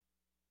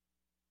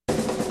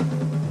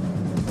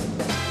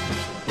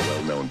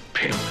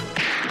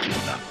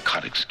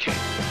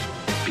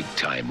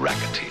big-time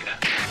racketeer.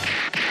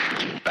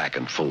 Back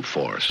in full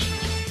force.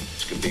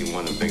 This could be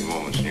one of the big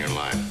moments in your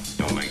life.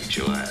 Don't make it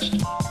your last.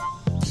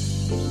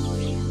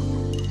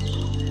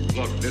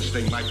 Look, this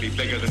thing might be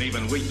bigger than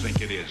even we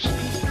think it is.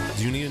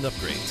 Do you need an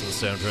upgrade to the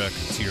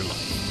soundtrack to your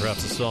life?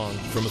 Perhaps a song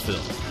from a film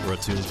or a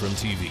tune from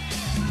TV?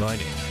 My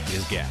name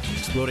is Gak.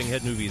 Exploding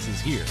Head Movies is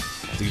here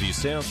to give you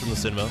sounds from the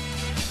cinema,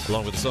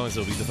 along with the songs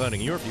that will be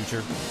defining your future,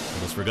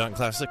 and those forgotten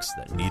classics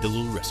that need a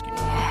little rescue.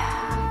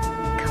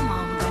 Come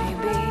on,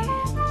 baby.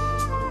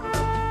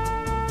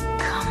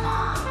 Come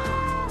on.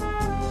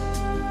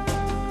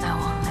 I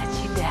won't let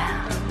you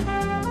down.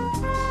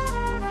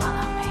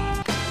 Follow me.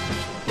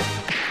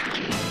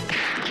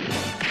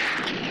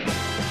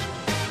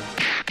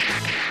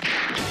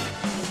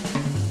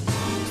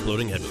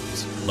 Exploding Head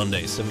Movies,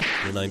 Monday, 7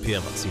 to 9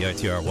 p.m. on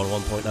CITR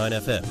 101.9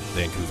 FM,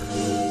 Vancouver.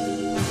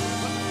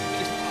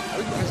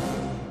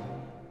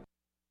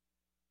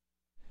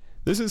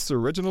 This is Sir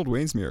Reginald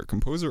Wainsmere,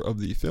 composer of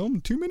the film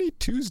Too Many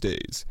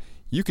Tuesdays.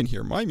 You can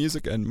hear my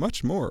music and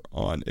much more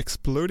on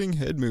Exploding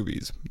Head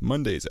Movies,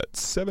 Mondays at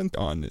 7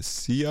 on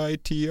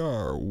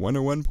CITR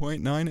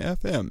 101.9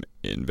 FM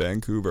in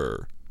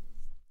Vancouver.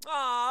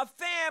 Aw,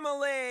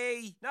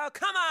 family! Now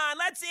come on,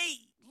 let's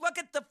eat! Look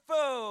at the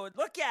food!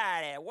 Look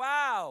at it!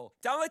 Wow!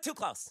 Don't look too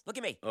close. Look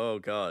at me. Oh,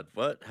 God.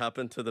 What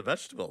happened to the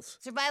vegetables?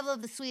 Survival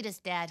of the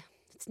sweetest, Dad.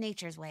 It's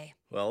nature's way.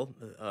 Well,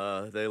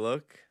 they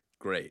look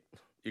great.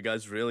 You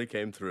guys really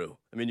came through.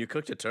 I mean, you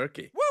cooked a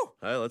turkey. Woo!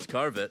 All right, let's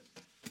carve it.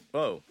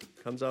 Whoa,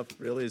 comes off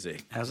real easy.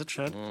 As it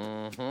should.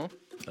 Mm-hmm.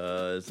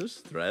 Is this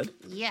thread?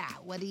 Yeah,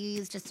 what do you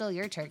use to sew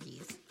your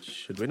turkeys?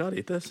 Should we not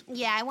eat this?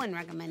 Yeah, I wouldn't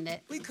recommend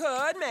it. We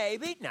could,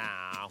 maybe. No.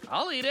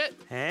 I'll eat it.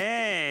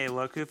 Hey,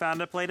 look who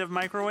found a plate of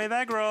microwave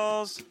egg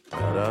rolls.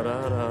 Now,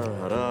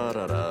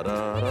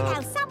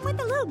 something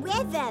with a little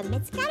rhythm.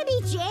 It's gotta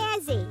be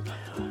jazzy.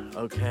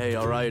 Okay,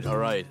 all right.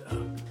 There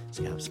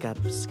you go.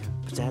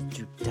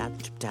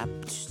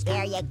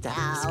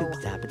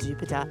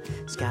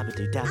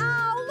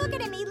 Oh, look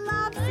at him. He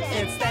loves it.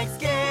 It's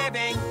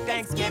Thanksgiving.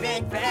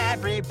 Thanksgiving for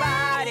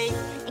everybody.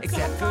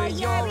 Except for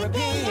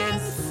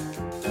Europeans.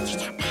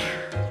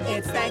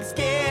 It's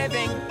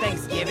Thanksgiving.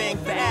 Thanksgiving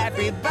for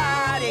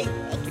everybody.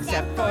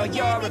 Except for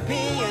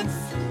Europeans.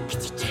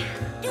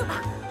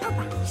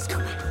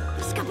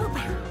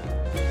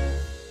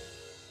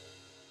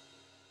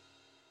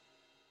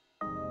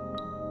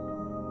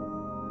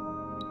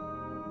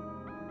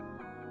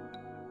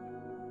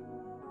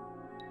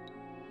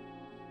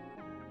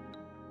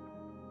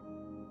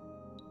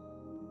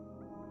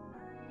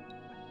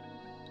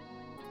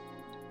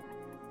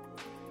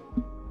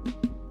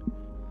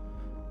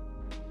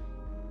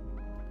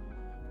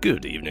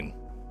 Good evening.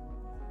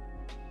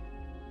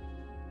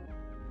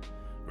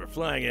 We're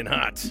flying in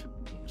hot,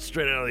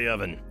 straight out of the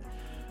oven.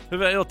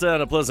 We've held down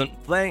a pleasant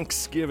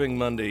Thanksgiving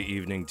Monday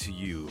evening to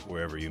you,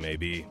 wherever you may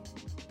be.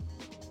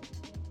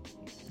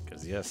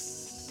 Because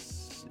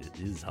yes, it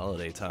is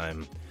holiday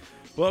time.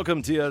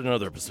 Welcome to yet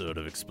another episode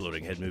of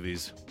Exploding Head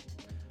Movies.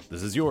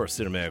 This is your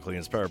cinematically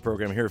inspired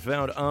program here,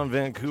 found on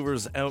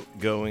Vancouver's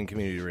outgoing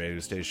community radio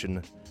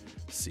station,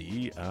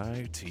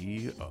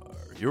 CITR,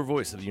 your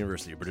voice of the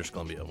University of British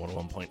Columbia,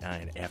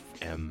 101.9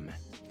 FM.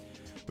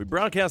 We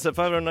broadcast at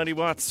 590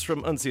 watts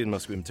from unceded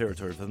Musqueam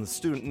territory from the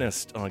student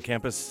nest on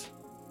campus,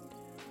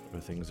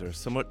 where things are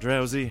somewhat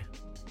drowsy.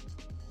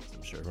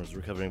 I'm sure everyone's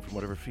recovering from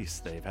whatever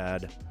feast they've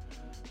had.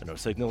 And our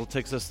signal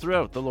takes us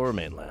throughout the lower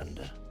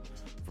mainland,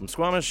 from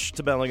Squamish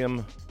to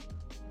Bellingham,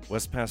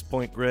 west past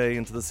Point Grey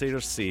into the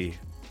Satyr Sea.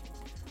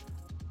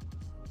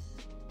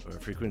 Our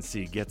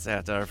frequency gets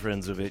at our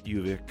friends of it,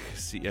 UVic,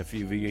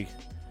 CFUV,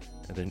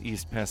 and then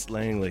east past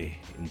Langley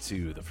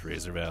into the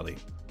Fraser Valley.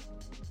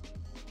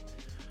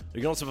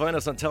 You can also find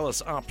us on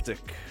TELUS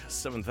Optic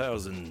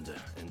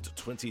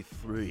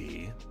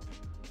 7023,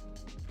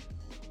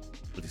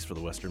 at least for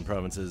the western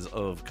provinces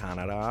of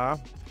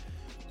Canada.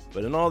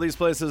 But in all these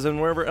places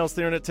and wherever else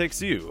the internet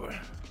takes you,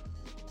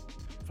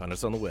 find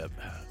us on the web,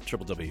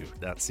 www.citr.ca.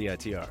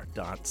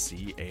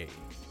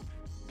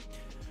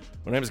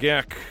 My name is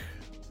Gak.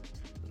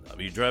 I'll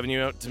be driving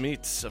you out to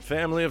meet a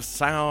family of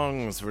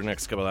songs for the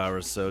next couple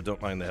hours, so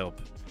don't mind the help.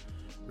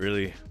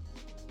 Really,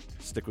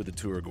 stick with the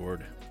tour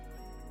gourd.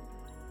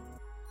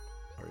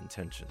 Our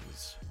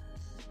intentions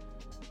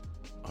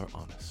are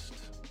honest.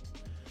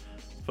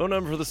 Phone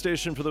number for the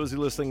station for those who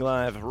are listening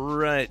live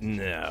right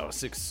now,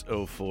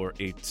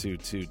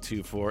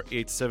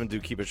 604-822-2487. Do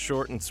keep it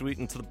short and sweet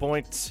and to the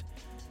point.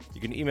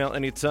 You can email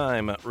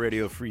anytime,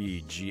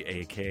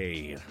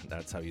 radiofreegak.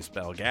 That's how you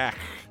spell Gak.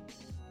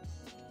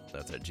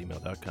 That's at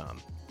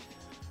gmail.com.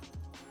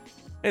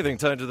 Anything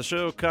tied to the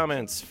show,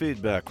 comments,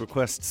 feedback,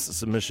 requests,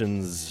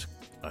 submissions,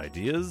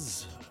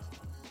 ideas,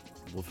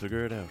 we'll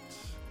figure it out.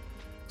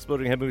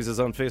 Exploding Head Movies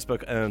is on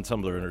Facebook and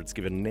Tumblr, and it's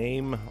given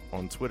name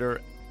on Twitter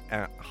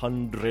at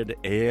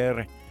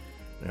 100air,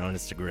 and on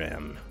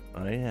Instagram,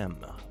 I am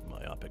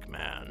Myopic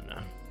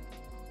Man.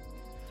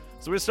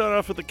 So we start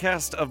off with the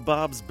cast of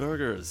Bob's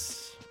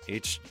Burgers.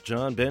 H.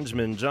 John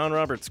Benjamin, John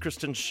Roberts,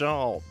 Kristen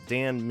Shaw,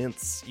 Dan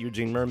Mintz,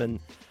 Eugene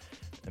Merman,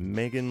 and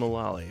Megan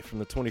Mullally from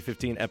the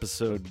 2015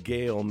 episode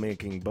Gail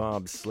Making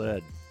Bob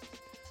Sled.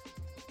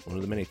 One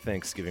of the many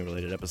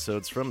Thanksgiving-related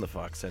episodes from the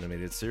Fox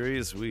animated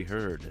series we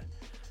heard.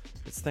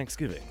 It's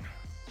Thanksgiving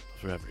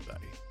for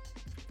everybody.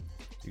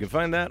 You can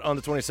find that on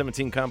the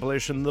 2017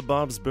 compilation The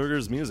Bob's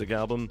Burgers Music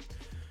Album,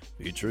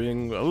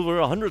 featuring over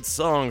 100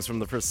 songs from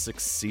the first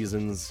 6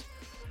 seasons.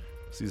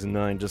 Season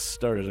 9 just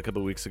started a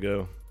couple weeks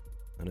ago,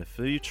 and a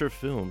feature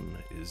film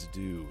is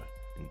due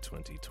in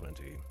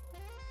 2020.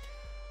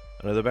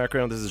 Another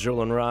background, this is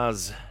Jolan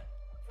Raz,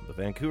 from the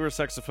Vancouver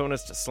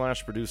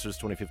saxophonist / producer's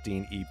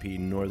 2015 EP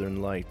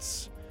Northern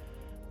Lights.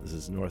 This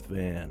is North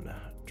Van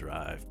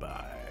Drive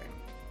By.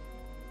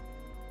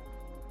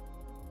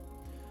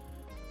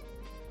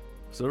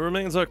 So it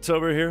remains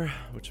October here,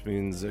 which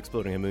means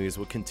Exploding Head Movies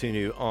will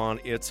continue on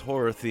its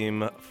horror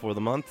theme for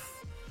the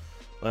month.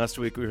 Last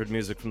week we heard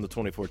music from the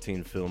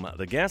 2014 film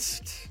The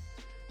Guest,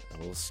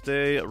 and we'll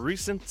stay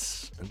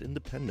recent and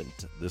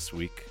independent this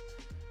week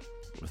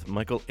with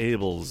Michael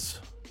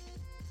Abel's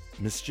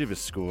mischievous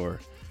score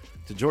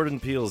to Jordan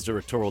Peele's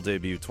directorial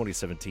debut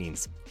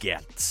 2017's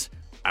Get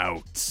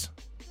Out.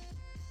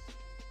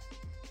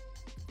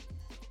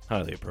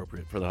 Highly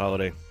appropriate for the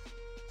holiday.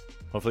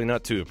 Hopefully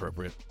not too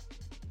appropriate.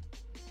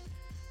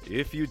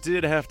 If you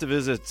did have to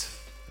visit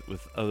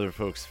with other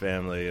folks'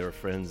 family or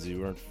friends you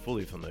weren't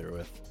fully familiar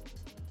with,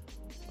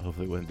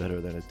 hopefully it went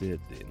better than it did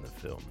in the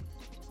film.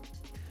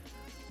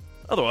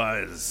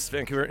 Otherwise,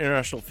 Vancouver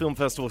International Film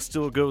Festival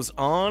still goes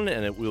on,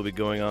 and it will be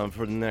going on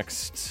for the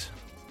next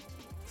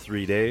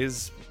 3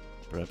 days.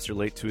 Perhaps you're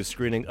late to a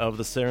screening of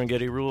The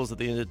Serengeti Rules at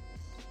the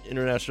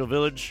International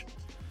Village,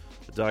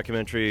 a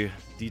documentary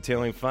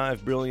detailing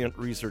 5 brilliant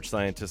research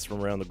scientists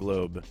from around the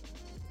globe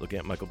looking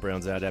at Michael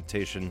Brown's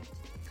adaptation.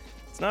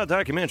 It's not a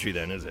documentary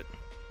then, is it?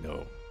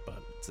 No,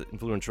 but it's an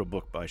influential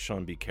book by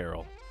Sean B.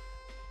 Carroll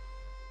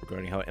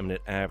regarding how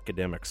eminent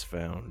academics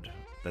found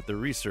that their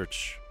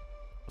research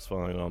was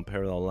following on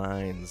parallel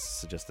lines,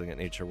 suggesting that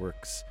nature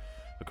works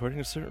according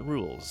to certain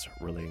rules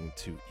relating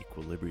to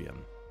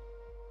equilibrium.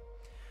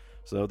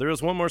 So there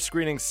is one more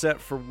screening set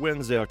for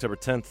Wednesday, October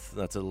 10th.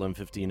 That's at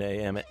 11:15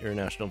 a.m. at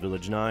International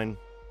Village 9. And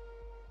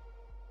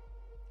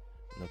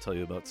I'll tell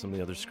you about some of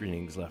the other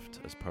screenings left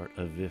as part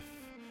of VIF.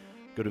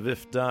 Go to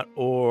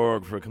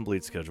VIF.org for a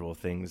complete schedule of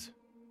things,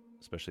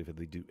 especially if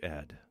they do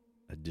add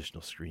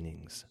additional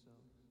screenings.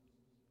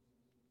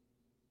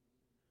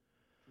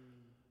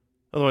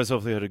 Otherwise,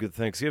 hopefully you had a good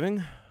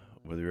Thanksgiving.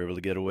 Whether you're able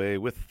to get away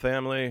with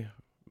family,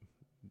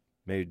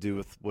 may do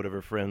with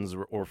whatever friends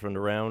were orphaned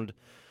around.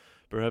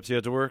 Perhaps you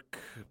had to work.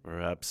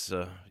 Perhaps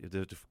you had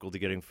difficulty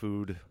getting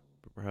food.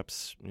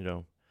 Perhaps,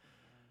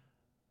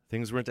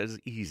 things weren't as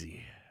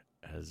easy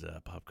as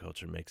pop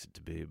culture makes it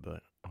to be,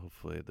 but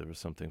hopefully there was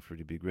something for you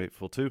to be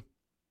grateful to.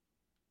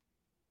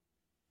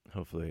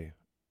 Hopefully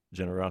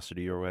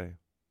generosity your way,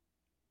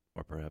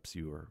 or perhaps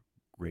you were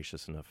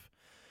gracious enough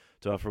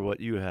to offer what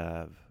you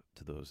have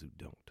to those who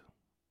don't.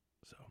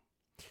 So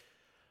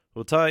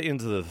we'll tie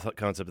into the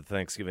concept of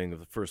Thanksgiving of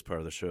the first part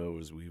of the show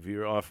as we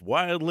veer off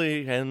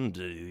wildly and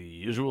the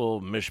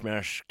usual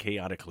mishmash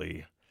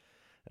chaotically.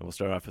 And we'll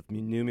start off with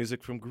new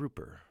music from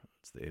Grouper.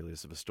 It's the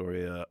alias of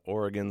Astoria,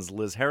 Oregon's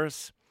Liz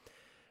Harris.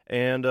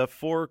 And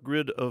 4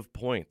 Grid of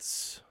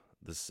Points.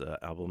 This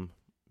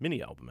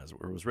mini album, as it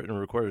were, was written and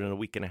recorded in a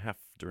week and a half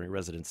during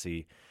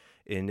residency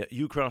in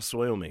Ucross,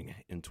 Wyoming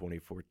in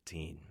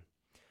 2014.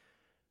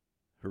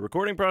 Her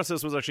recording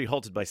process was actually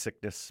halted by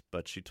sickness,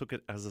 but she took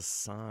it as a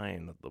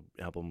sign that the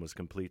album was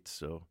complete,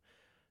 so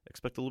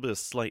expect a little bit of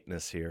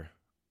slightness here.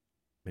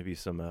 Maybe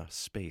some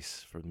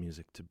space for the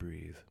music to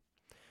breathe.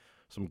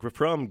 From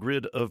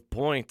Grid of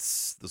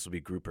Points, this will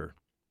be Grouper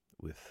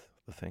with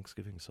the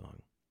Thanksgiving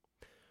song.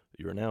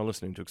 You are now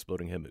listening to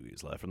Exploding Head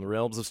Movies, live from the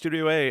realms of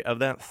Studio A of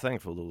that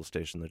thankful little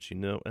station that you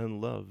know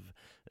and love,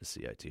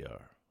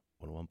 CITR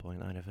 101.9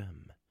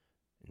 FM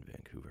in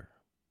Vancouver.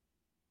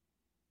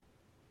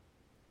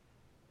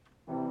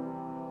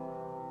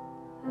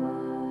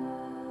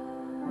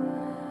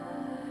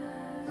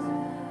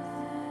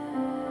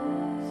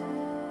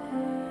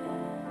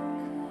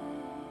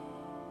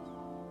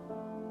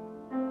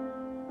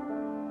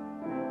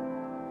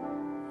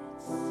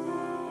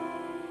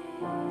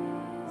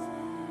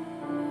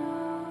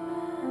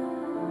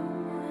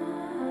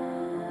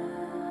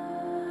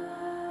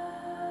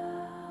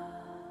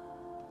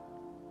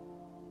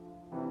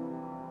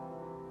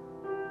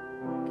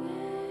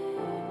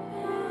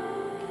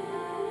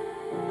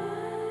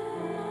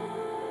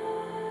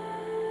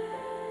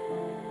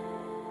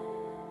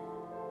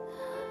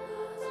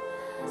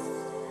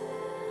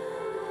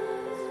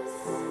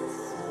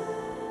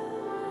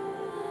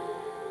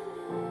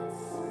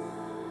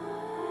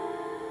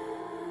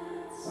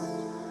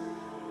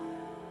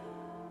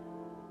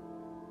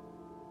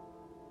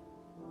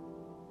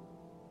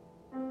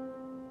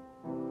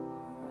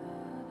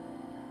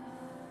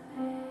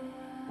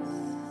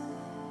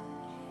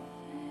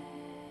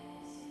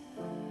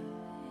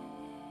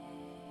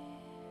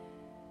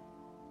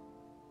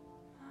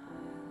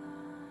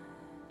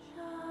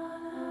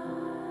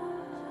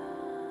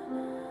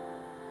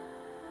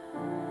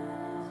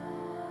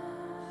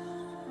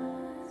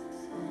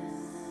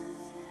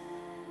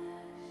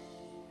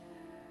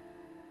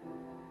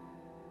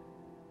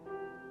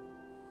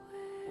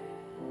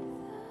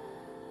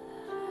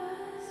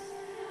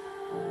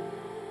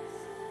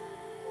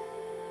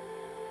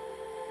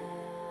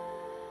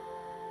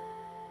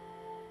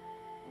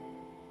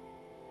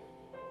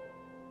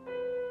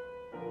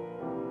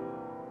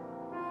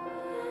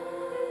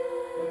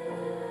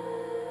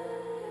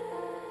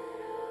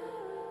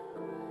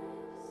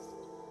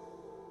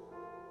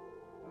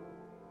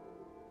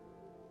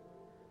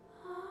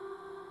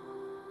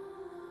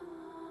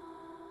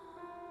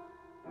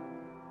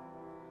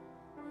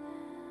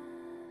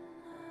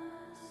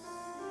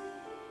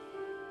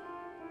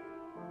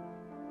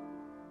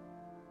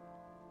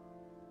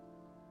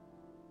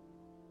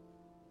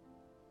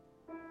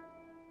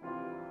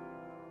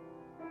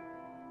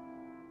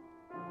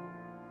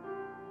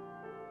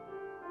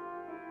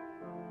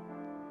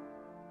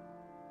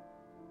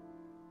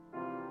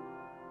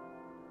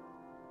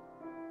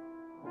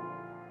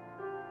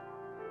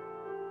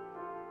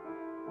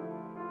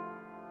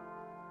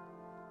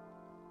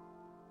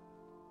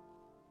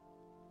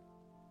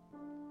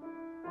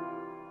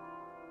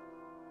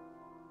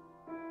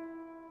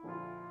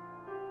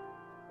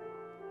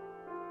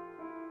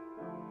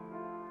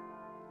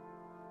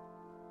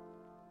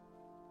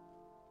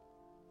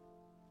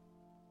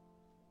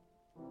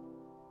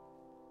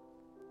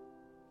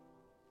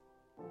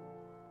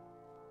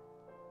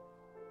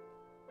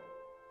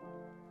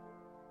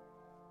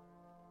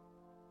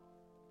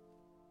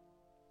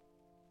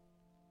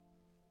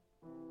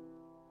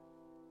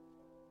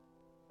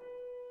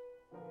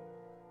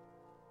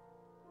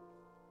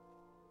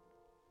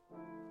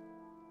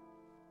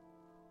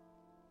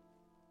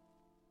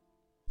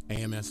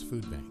 AMS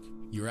Food Bank.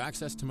 Your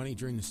access to money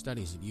during the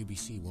studies at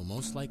UBC will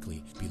most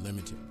likely be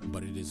limited,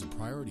 but it is a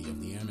priority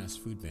of the AMS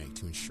Food Bank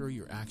to ensure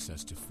your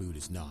access to food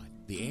is not.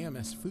 The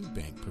AMS Food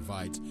Bank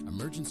provides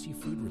emergency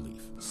food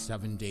relief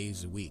 7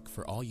 days a week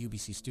for all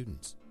UBC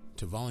students.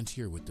 To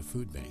volunteer with the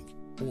food bank,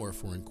 or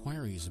for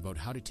inquiries about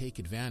how to take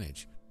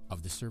advantage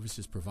of the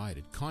services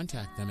provided,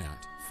 contact them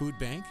at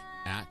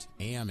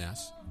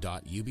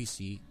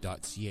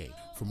foodbank@ams.ubc.ca.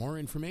 For more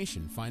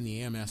information, find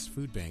the AMS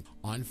Food Bank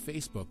on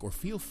Facebook or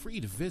feel free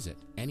to visit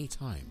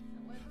anytime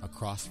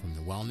across from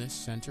the Wellness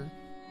Center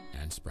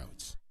and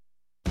Sprouts.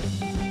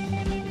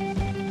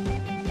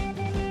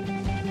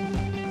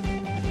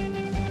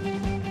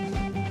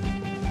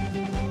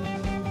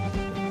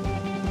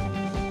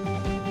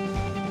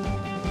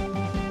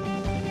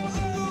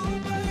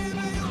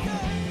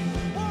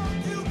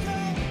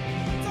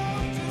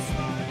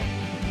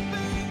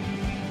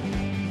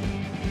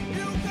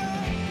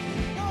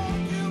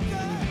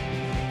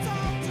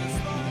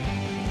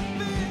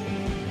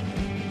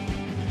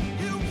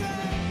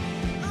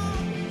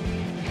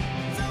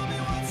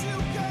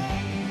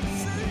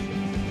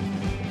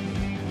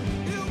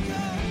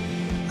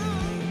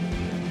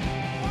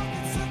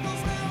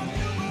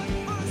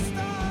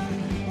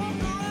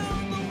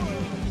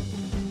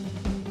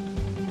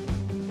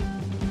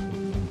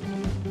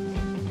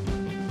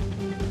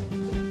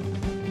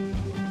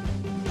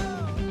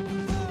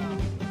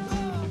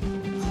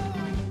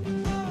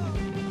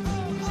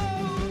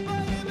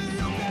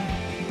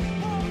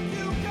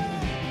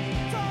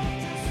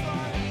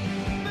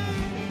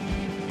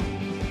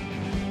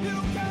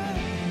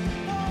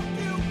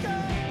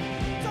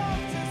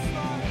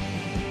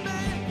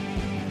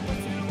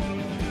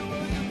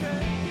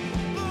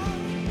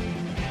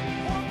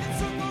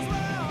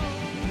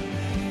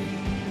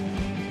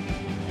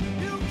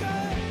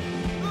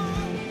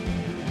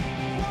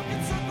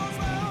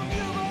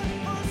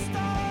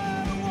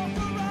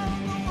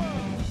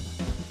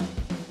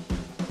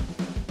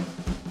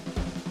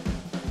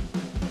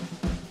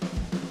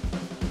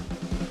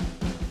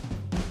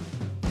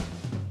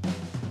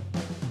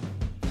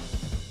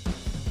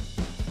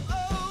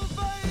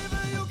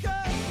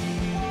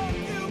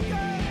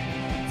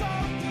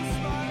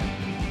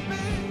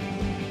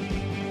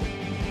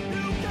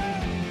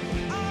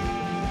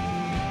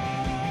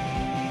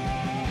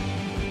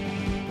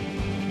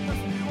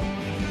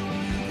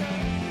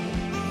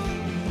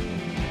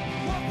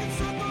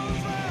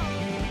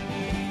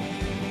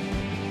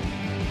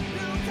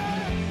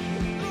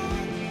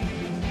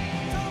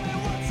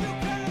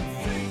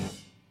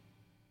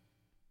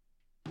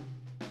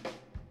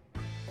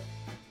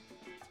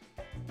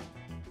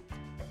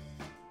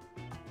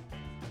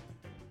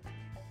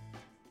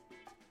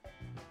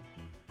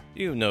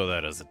 You know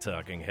that as a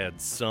Talking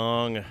Heads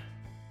song.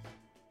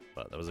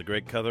 But that was a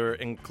great cover,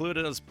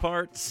 included as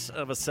part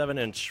of a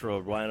 7-inch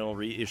for vinyl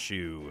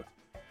reissue.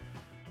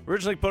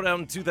 Originally put out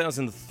in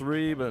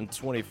 2003, but in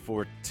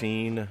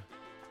 2014,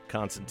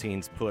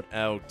 Constantine's put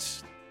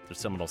out their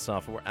seminal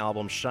sophomore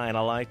album, Shine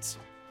a Light.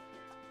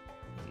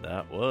 And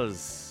that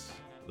was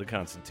the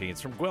Constantines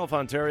from Guelph,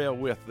 Ontario,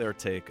 with their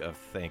take of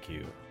Thank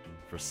You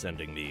for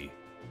Sending Me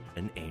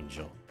an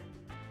Angel.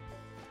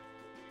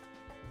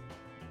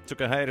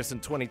 Took a hiatus in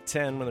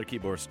 2010 when their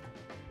keyboardist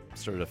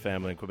started a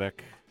family in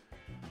Quebec.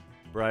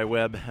 Bry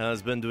Webb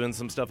has been doing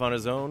some stuff on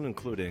his own,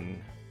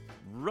 including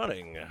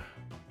running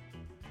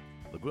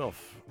the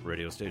Guelph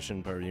radio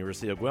station, part of the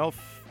University of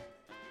Guelph.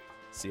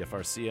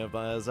 CFRC,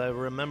 as I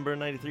remember,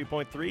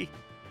 93.3.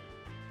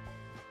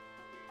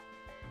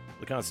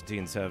 The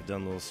Constantines have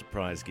done little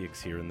surprise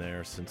gigs here and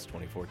there since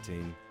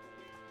 2014.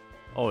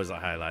 Always a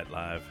highlight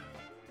live.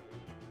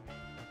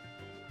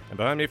 And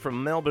behind me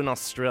from Melbourne,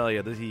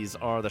 Australia, these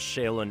are the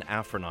Shaolin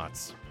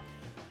Afronauts.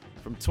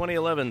 From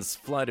 2011's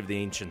Flight of the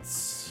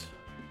Ancients.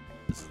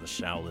 This is the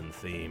Shaolin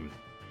theme.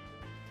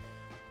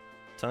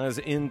 Ties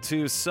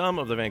into some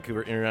of the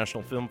Vancouver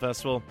International Film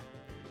Festival.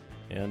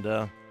 And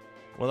one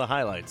of the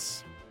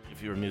highlights,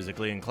 if you're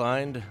musically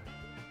inclined,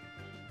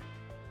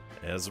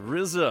 as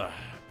RZA,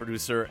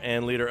 producer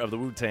and leader of the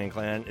Wu-Tang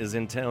Clan, is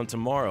in town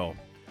tomorrow.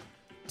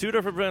 2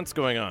 different events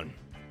going on.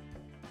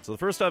 So the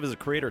first off is a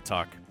creator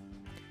talk,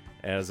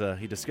 as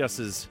he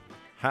discusses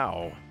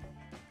how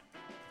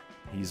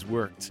he's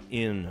worked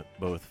in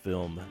both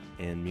film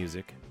and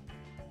music,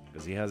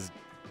 because he has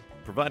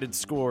provided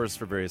scores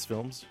for various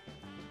films.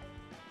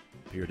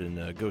 Appeared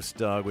in Ghost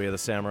Dog, Way of the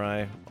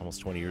Samurai,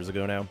 almost 20 years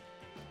ago now.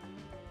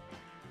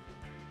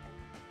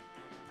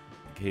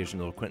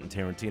 Occasional Quentin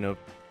Tarantino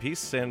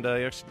piece, and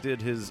he actually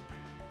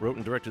wrote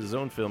and directed his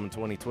own film in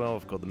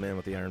 2012 called The Man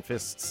with the Iron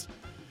Fists,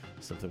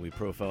 something we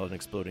profiled in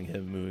Exploding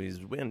Head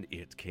Movies when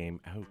it came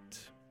out.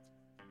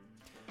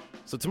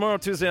 So tomorrow,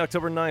 Tuesday,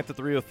 October 9th at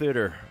the Rio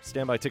Theater.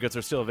 Standby tickets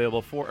are still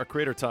available for a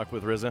creator talk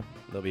with RZA.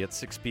 They'll be at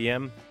 6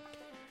 p.m.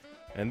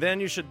 And then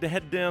you should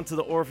head down to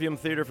the Orpheum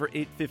Theater for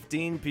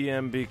 8:15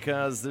 p.m.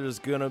 because there's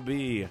going to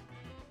be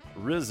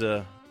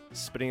RZA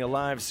spitting a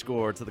live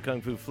score to the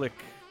Kung Fu flick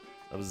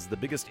that was the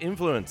biggest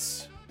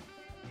influence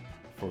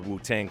for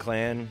Wu-Tang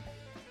Clan,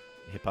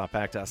 hip-hop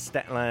act out of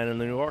Staten Island in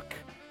New York.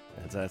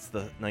 And that's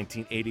the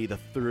 1980, the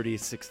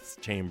 36th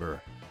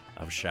chamber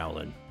of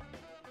Shaolin.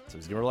 So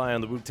he's going to rely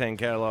on the Wu-Tang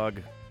catalog,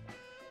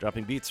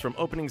 dropping beats from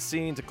opening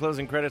scene to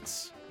closing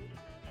credits,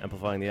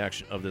 amplifying the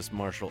action of this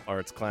martial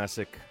arts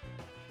classic,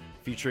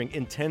 featuring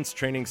intense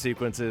training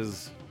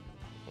sequences.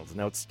 Well, it's an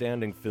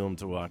outstanding film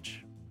to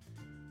watch.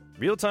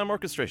 Real-time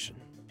orchestration,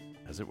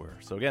 as it were.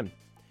 So again,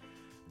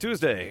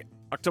 Tuesday,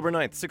 October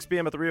 9th, 6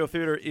 p.m. at the Rio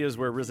Theater is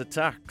where RZA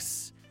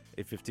talks.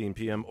 8:15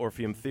 p.m.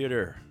 Orpheum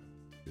Theater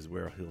is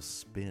where he'll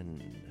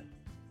spin.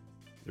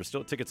 There's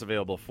still tickets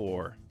available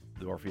for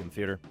the Orpheum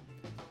Theater.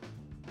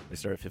 They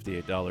start at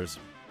 $58.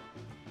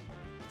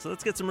 So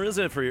let's get some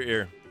RZA for your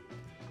ear.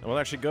 And we'll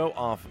actually go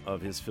off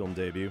of his film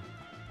debut.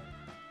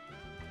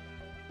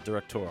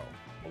 Directorial,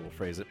 we'll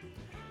phrase it.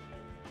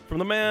 From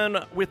the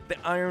man with the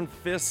iron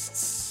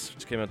fists,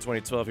 which came out in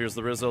 2012, here's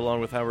the RZA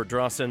along with Howard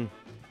Drawson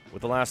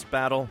with The Last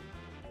Battle.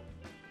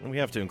 And we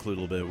have to include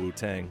a little bit of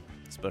Wu-Tang,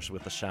 especially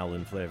with the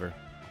Shaolin flavor,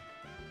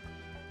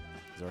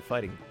 because our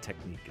fighting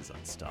technique is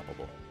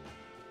unstoppable.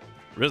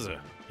 RZA,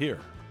 here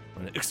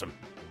on XHM.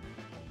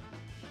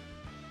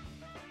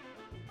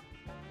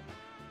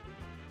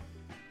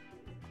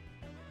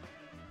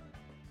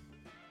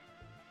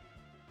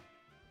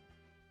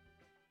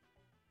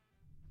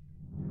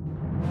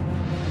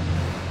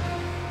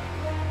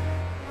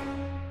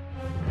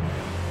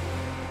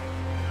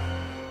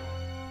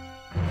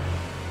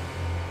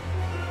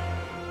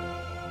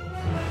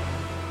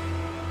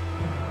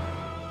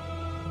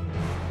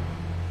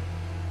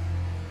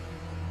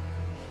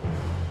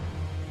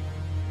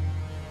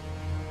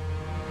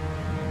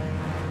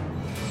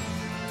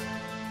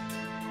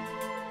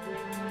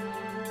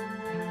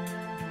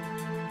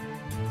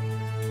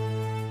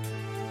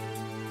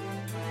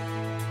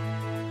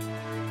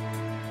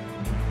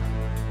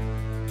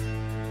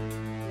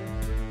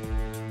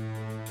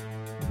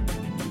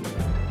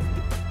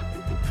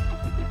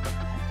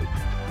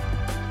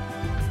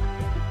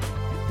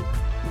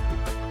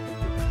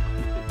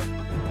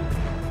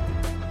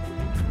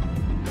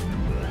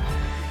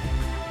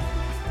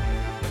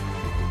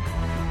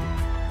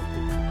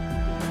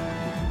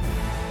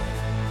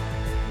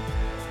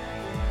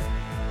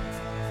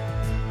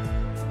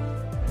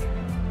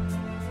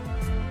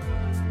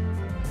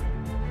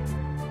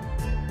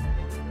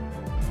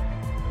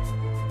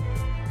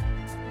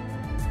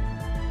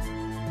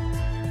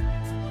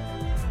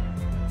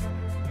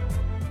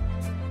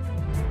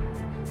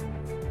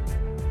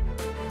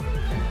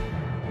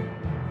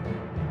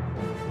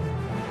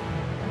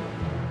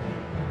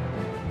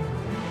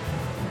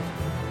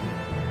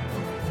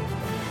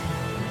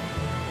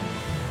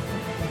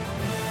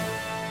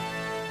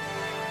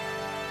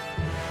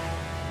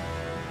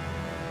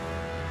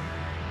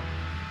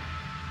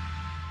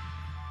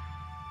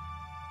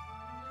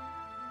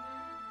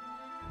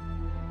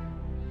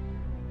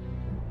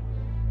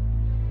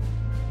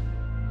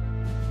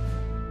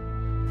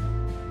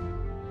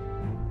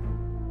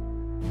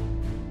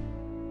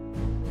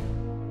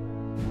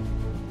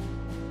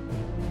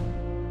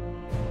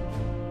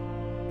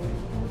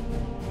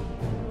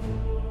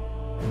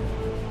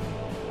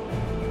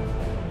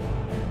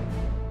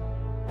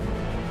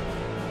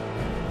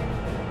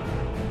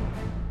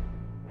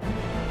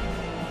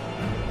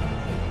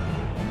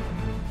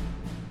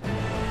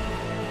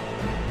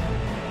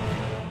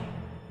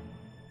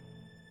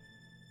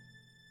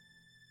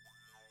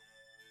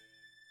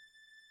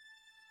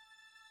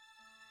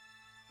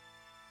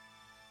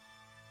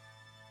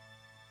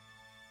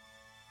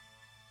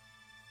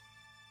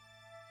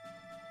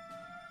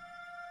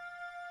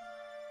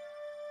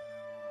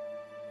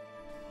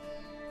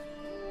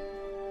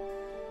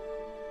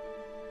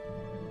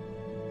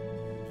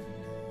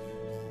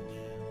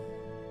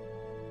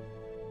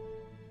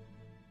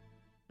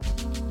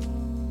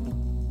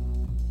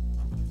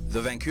 The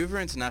Vancouver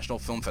International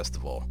Film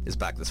Festival is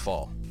back this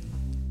fall.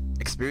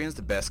 Experience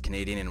the best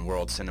Canadian and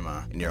world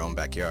cinema in your own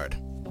backyard.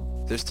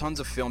 There's tons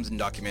of films and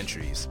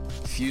documentaries,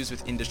 fused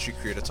with industry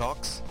creator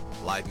talks,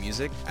 live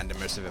music, and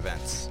immersive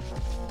events.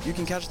 You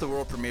can catch the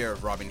world premiere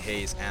of Robin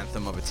Hayes'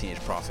 Anthem of a Teenage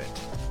Prophet,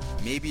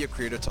 maybe a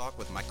creator talk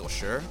with Michael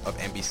Schur of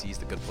NBC's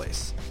The Good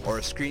Place, or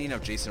a screening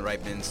of Jason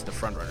Reitman's The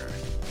Frontrunner,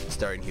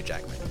 starring Hugh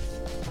Jackman.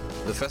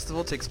 The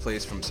festival takes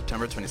place from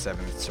September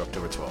 27th to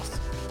October 12th.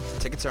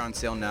 Tickets are on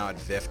sale now at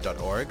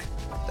viff.org,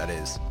 that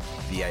is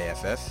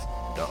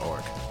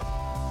VIFF.org.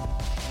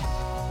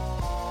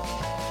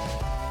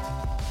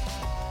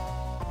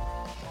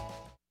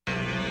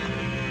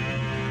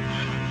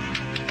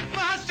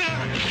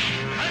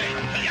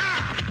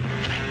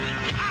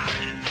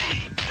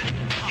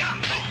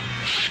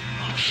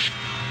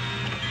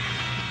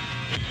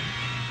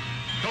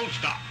 Don't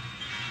stop.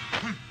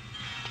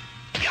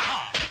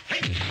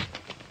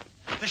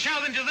 The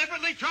Shaolin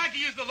deliberately tried to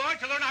use the Lord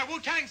to learn our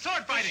Wu-Tang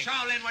sword fighting. The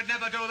Shaolin would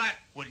never do that,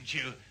 wouldn't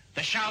you?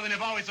 The Shaolin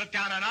have always looked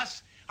down on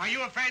us. Are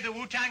you afraid the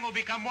Wu-Tang will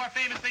become more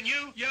famous than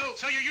you?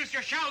 So you used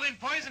your Shaolin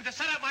poison to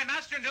set up my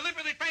master and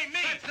deliberately frame me?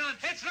 That's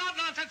nonsense. It's not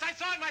nonsense. I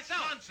saw it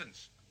myself.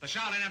 Nonsense. The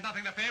Shaolin have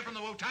nothing to fear from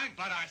the Wu-Tang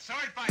but our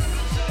sword fighting.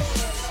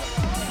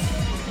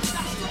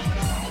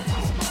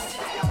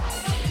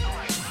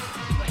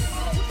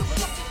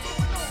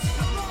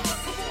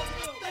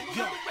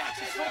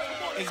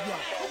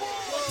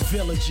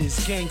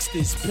 villages,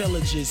 gangsters,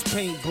 pillagers,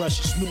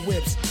 paintbrushes, new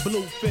whips,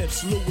 blue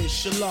fifths, Louis,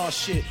 Shalar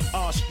shit,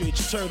 ostrich,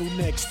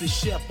 turtlenecks, the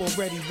chef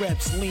already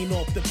reps, lean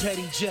off the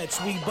petty jets,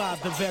 we buy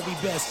the very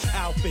best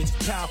outfits,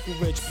 powerful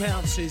rich,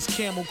 pounces,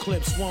 camel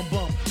clips, one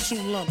bump,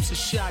 two lumps, a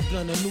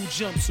shotgun, a new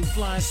jumpsuit,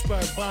 flying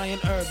spur, buying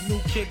herb, new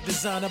kick,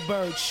 designer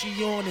bird,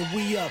 she on and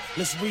we up,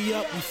 let's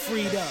re-up, we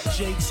freed up,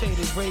 Jay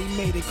Tated, Ray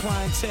made it,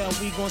 clientele,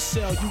 we gon'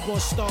 sell, you gon'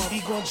 starve,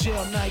 he gon'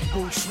 jail, night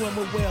boots, swim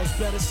with whales,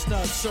 better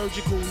snug,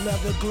 surgical,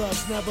 leather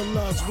gloves, never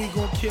lugs, we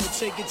gon' kill,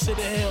 take it to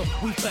the hill,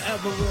 we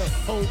forever real,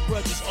 old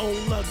grudges,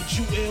 old luggage,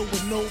 you ill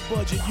with no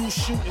budget, you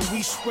shoot and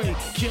we spray,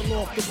 kill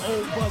off them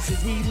old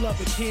buzzers, we love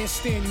it, can't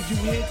stand you, you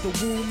hit the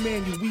wound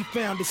manual, we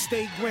found it,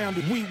 stay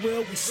grounded, we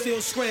will, we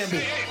still scramble.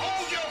 Hey,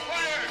 hold your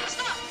fire!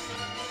 Stop!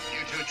 You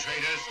two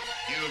traitors,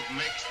 you've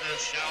mixed the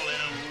Shaolin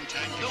and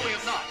Wu-Tang together. No, we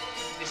have not.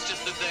 It's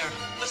just that they're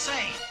the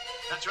same.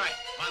 That's right,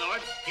 my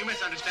lord. You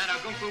misunderstand how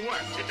Kung Fu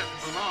works. It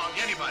doesn't belong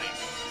to anybody.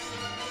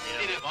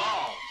 It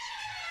evolves.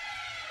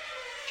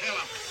 Kill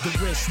him.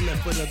 The wrist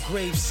lifter, the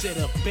grave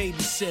sitter,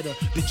 babysitter,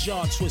 the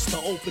jaw twister,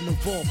 open the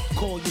vault,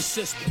 call your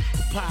sister.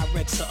 The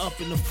Pyrex are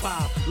up in the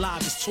fire,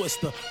 live as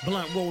Twister,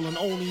 blunt rolling,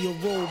 only a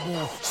robe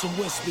on, some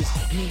whispers,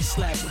 knee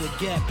slapper,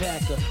 the gap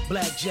packer,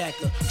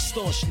 blackjacker,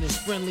 extortionist,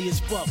 friendly as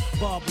fuck,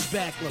 barber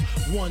backler,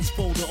 ones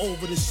folder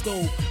over the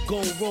stove,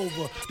 gold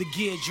rover, the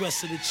gear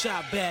dresser, the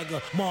chop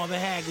bagger, Marvin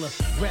Hagler,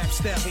 rap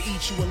stabber,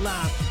 eat you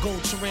alive,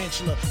 gold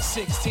tarantula,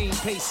 16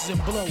 paces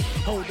and blow,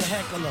 hold the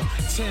heckler,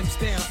 Tim's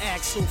down,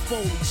 Axel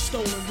Foley,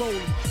 stolen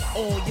rolling.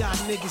 All y'all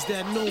niggas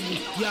that know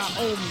me, y'all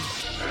owe me.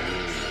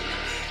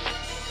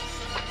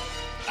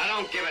 I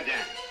don't give a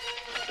damn.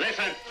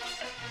 Listen.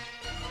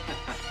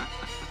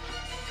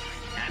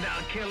 And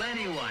I'll kill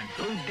anyone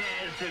who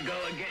dares to go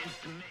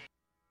against me.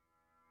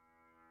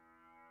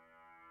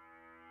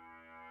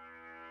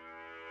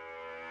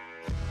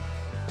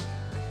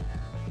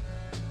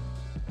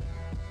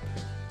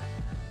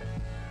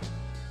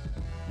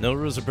 No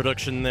RZA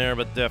production there,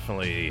 but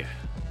definitely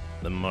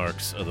the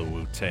marks of the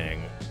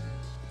Wu-Tang.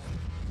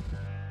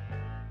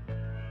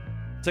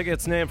 Took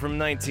its name from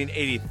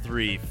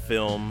 1983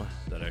 film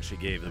that actually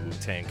gave the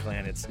Wu-Tang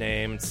Clan its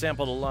name. It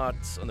sampled a lot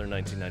on their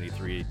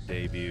 1993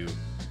 debut,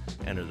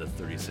 Enter the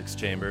 36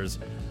 Chambers.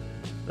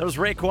 That was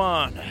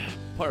Raekwon,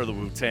 part of the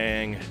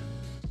Wu-Tang.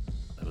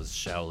 That was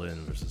Shaolin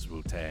versus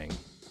Wu-Tang.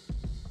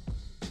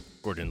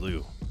 Gordon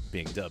Liu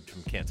being dubbed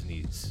from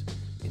Cantonese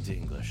into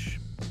English.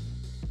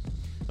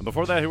 And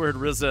before that, we heard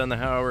RZA and the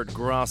Howard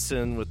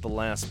Grossin with The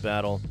Last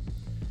Battle.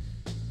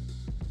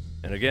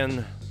 And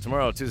again,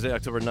 tomorrow, Tuesday,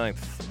 October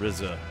 9th,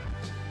 RZA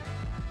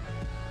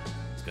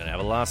is going to have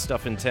a lot of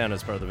stuff in town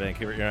as part of the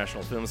Vancouver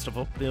International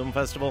Film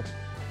Festival.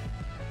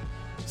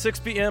 6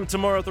 p.m.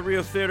 tomorrow at the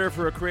Rio Theater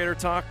for a creator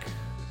talk.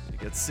 You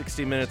get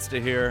 60 minutes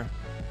to hear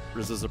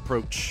RZA's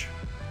approach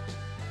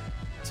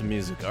to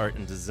music, art,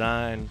 and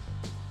design.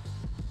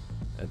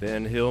 And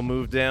then he'll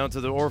move down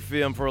to the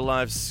Orpheum for a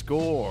live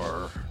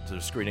score to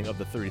the screening of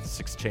the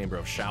 36th Chamber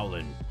of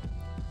Shaolin.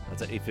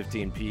 That's at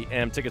 8:15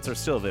 p.m. Tickets are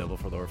still available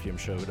for the Orpheum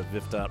show. Go to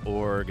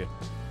VIF.org.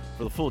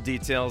 For the full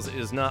details, it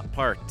is not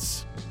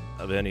part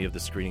of any of the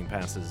screening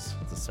passes.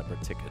 It's a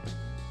separate ticket.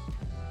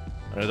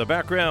 Under the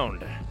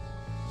background,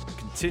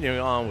 continuing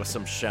on with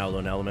some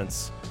Shaolin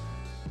elements.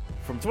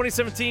 From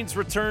 2017's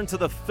return to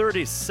the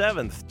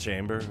 37th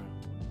Chamber,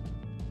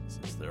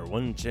 since they're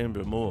one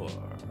chamber more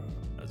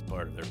as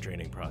part of their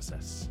training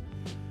process.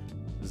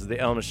 This is the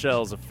El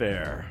Michelle's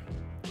affair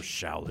with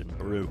Shaolin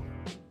Brew.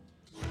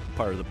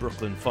 Part of the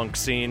Brooklyn funk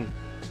scene,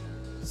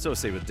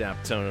 associated with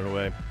Daptone in a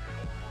way.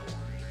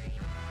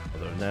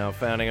 Although now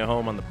founding a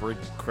home on the Big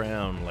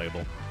Crown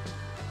label.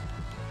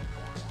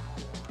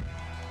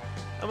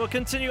 And we'll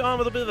continue on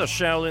with a bit of a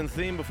Shaolin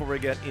theme before we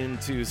get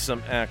into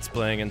some acts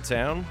playing in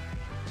town.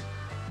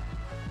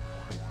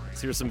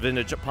 Let's hear some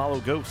vintage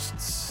Apollo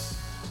Ghosts.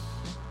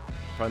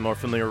 Probably more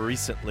familiar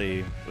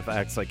recently with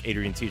acts like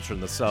Adrian Teacher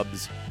and the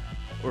Subs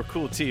or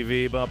Cool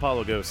TV, but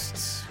Apollo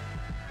Ghosts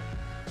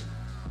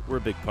were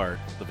a big part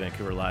of the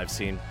Vancouver live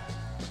scene.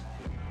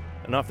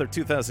 And off their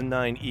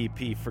 2009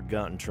 EP,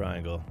 Forgotten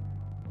Triangle,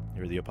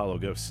 here are the Apollo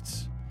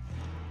Ghosts,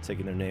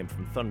 taking their name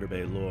from Thunder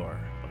Bay lore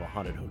of a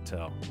haunted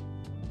hotel.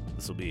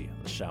 This will be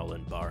the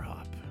Shaolin Bar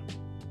Hop.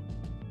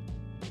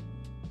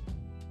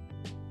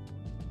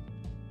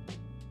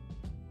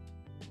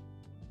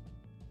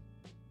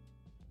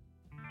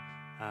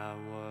 I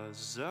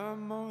was a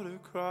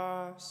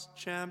motocross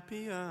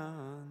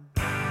champion.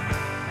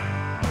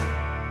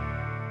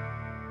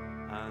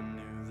 I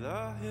knew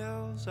the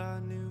hills, I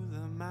knew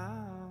the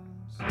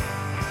mounds.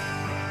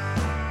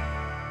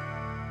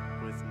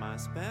 With my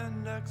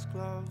spandex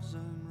gloves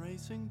and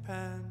racing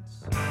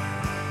pants,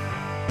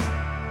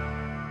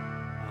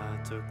 I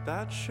took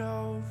that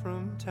show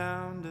from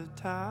town to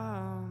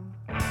town.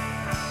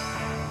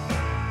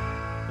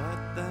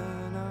 But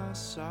then I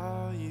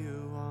saw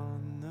you on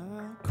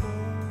the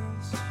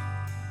course.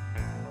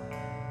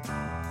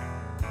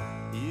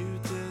 You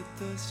did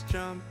this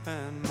jump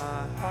and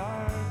my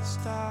heart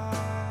stopped.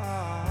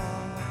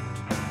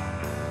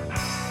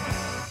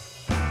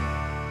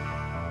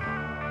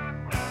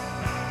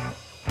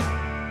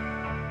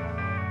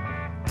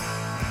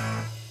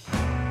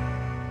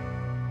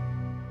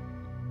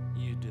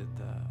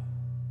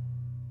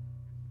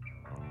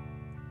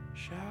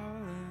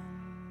 Shaolin,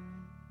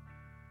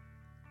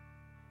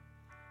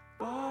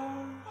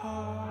 bar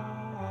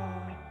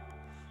hop,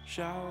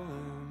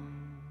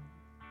 Shaolin,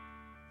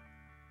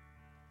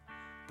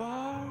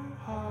 bar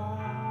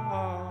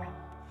hop,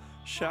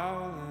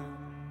 Shaolin,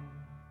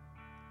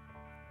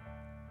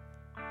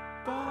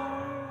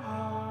 bar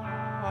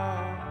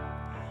hop,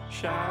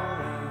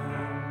 Shaolin.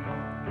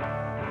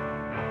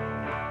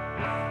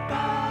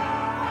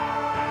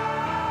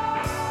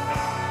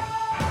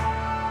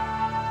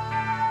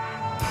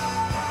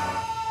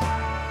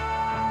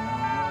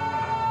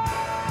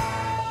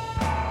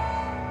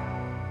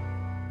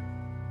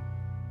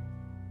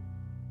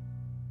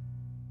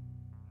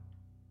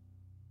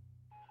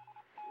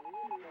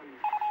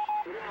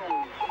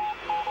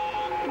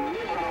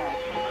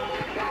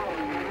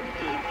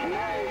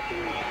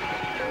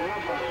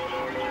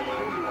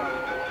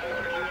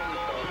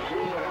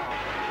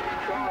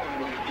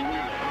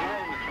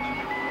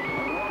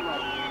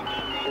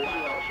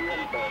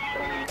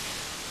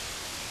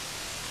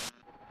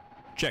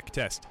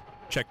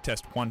 Check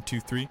test 1 2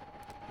 3.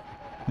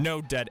 No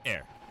dead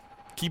air.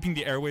 Keeping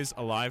the airways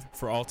alive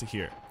for all to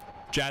hear.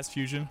 Jazz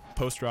fusion,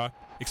 post-rock,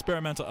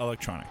 experimental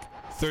electronic.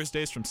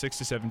 Thursdays from 6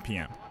 to 7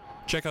 p.m.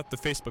 Check out the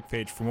Facebook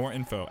page for more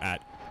info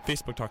at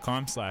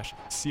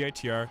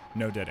facebook.com/CITR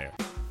No Dead Air.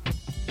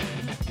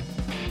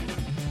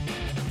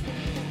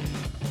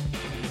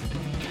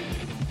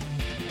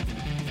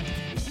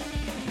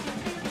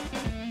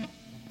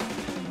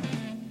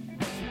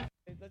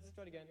 Let's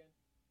start again.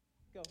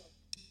 Go.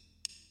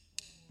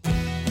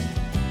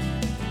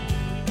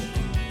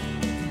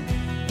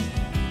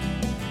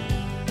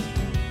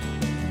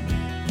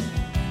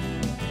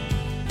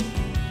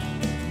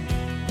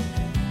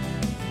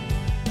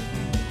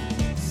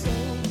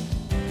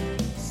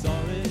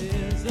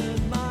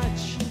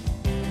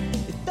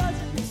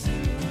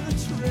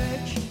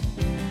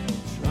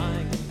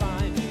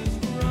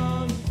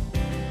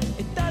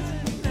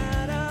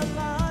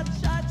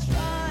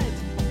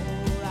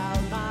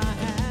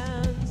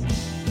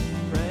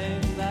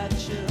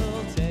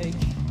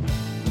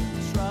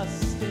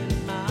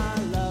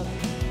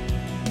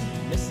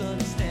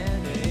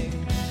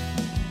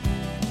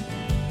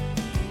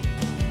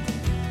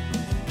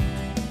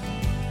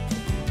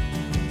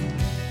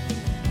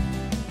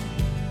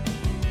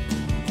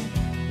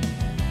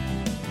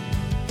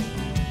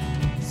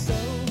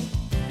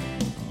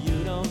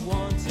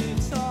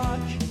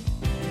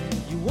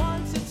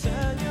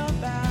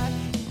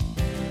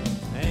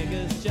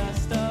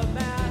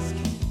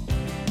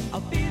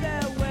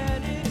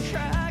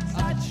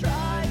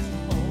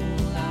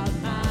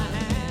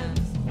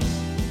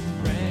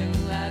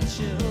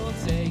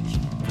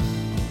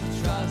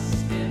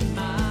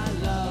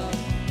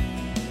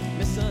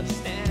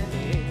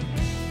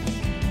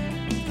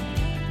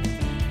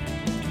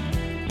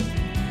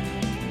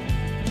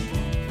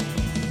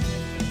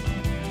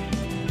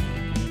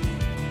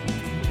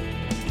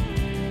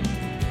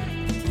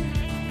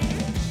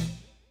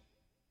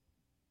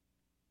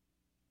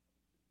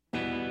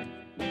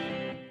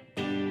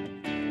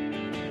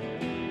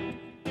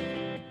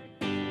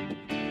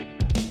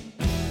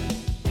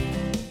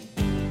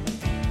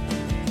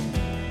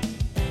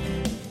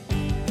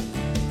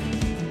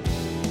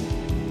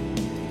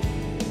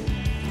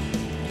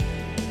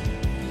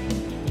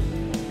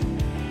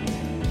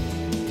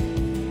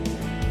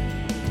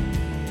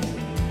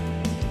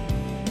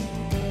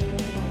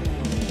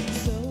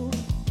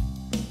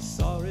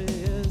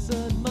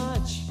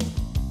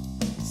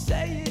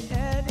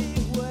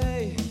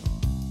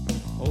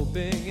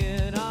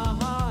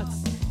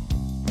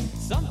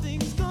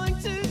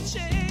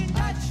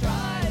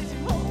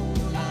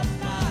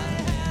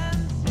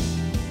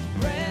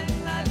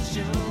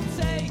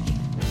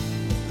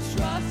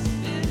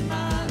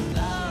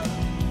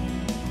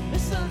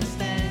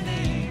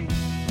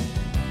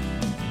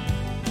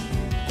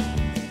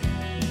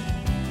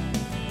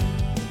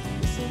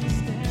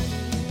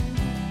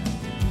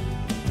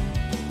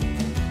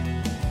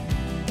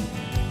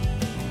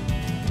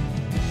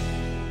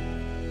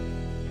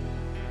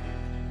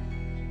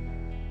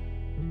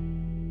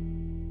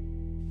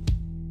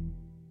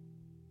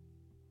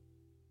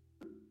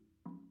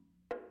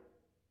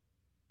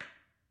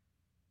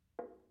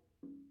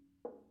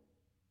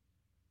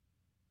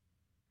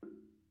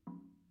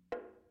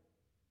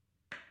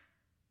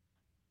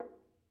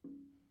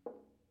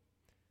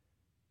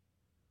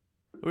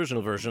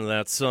 Original version of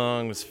that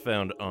song was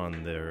found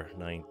on their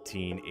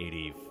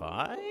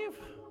 1985?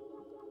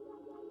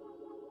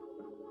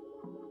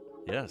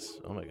 Yes.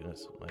 Oh my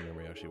goodness. My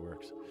memory actually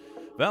works.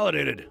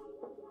 Validated.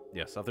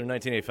 Yes, off their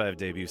 1985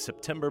 debut,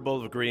 September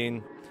Bowl of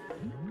Green.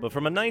 But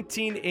from a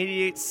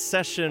 1988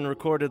 session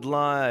recorded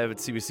live at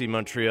CBC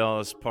Montreal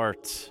as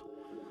part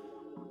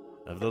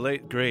of the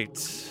late,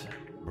 great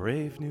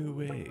Brave New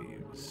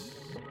Waves.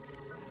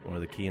 One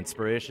of the key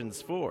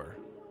inspirations for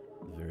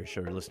the very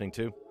show you're listening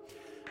to.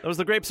 That was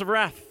the Grapes of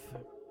Wrath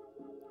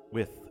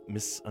with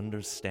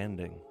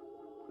Misunderstanding.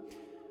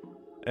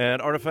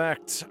 And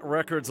Artifact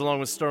Records, along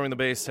with Storming the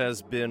Bass,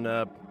 has been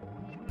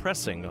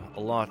pressing a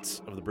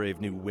lot of the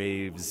Brave New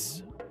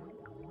Waves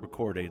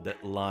recorded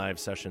live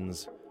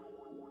sessions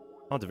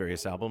onto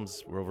various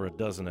albums. We're over a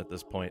dozen at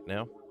this point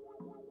now.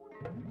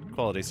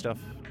 Quality stuff.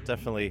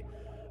 Definitely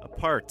a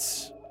part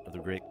of the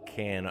great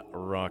can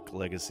rock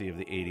legacy of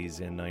the 80s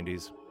and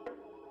 90s.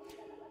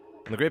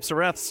 And the Grapes of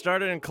Wrath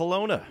started in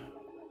Kelowna.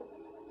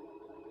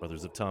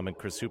 Brothers of Tom and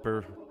Chris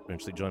Hooper,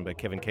 eventually joined by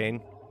Kevin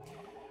Kane.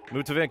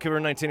 Moved to Vancouver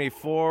in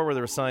 1984, where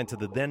they were signed to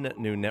the then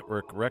New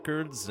Network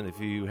Records. And if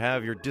you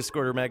have your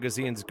Discorder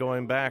magazines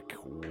going back,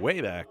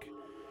 way back,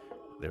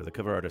 they were the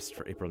cover artists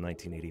for April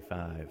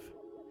 1985.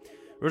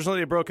 Originally,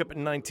 they broke up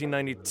in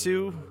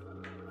 1992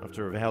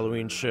 after a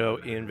Halloween show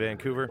in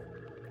Vancouver.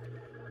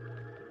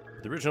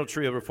 The original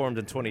trio reformed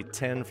in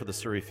 2010 for the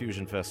Surrey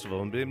Fusion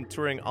Festival and been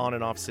touring on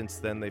and off since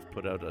then. They've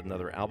put out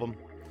another album,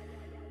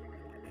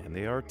 and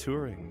they are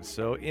touring.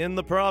 So in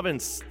the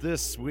province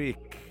this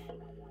week,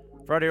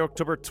 Friday,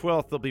 October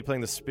 12th, they'll be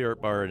playing the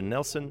Spirit Bar in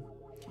Nelson.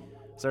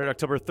 Saturday,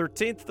 October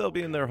 13th, they'll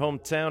be in their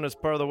hometown as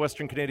part of the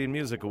Western Canadian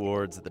Music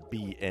Awards at the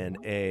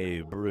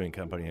B&A Brewing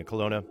Company in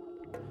Kelowna.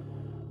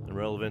 And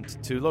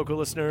relevant to local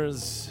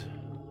listeners,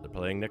 they're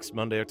playing next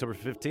Monday, October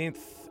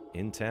 15th,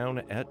 in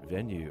town at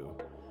Venue.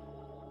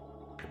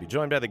 They'll be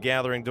joined by The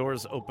Gathering.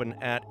 Doors open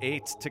at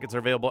 8. Tickets are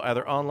available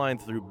either online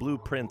through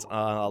Blueprint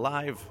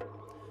Live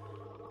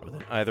or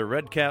then either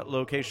Red Cat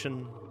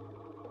location,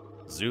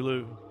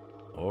 Zulu,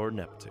 or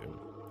Neptune.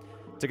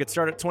 Tickets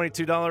start at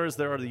 $22.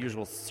 There are the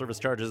usual service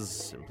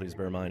charges, and please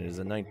bear in mind it is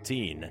a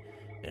 19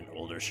 and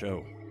older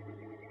show.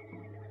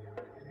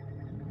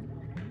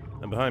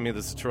 And behind me,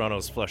 this is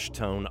Toronto's Flesh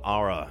Tone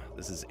Aura.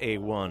 This is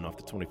A1 off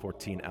the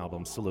 2014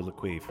 album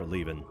Soliloquy for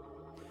Leavin'.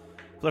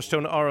 Flesh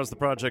Tone Aura is the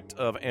project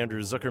of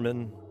Andrew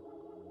Zuckerman,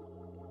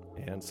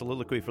 and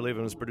Soliloquy for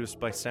Leavin' was produced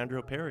by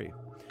Sandro Perry,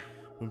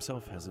 who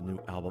himself has a new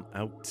album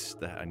out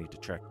that I need to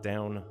track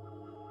down.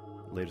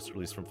 The latest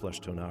release from Flesh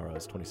Tone Aura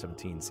is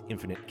 2017's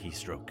Infinite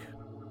Keystroke.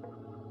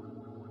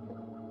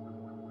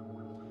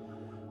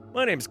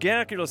 My name's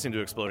Gak. You're listening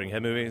to Exploding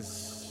Head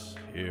Movies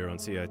here on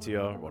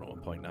CITR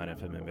 101.9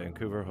 FM in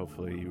Vancouver.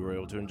 Hopefully you were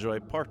able to enjoy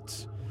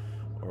part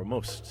or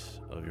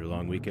most of your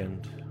long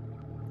weekend.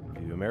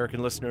 For you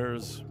American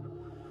listeners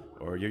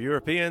or you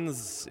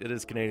Europeans, it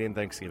is Canadian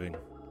Thanksgiving,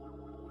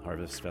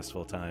 Harvest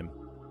Festival time.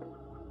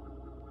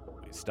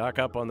 We stock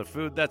up on the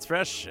food that's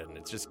fresh, and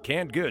it's just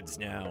canned goods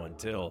now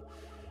until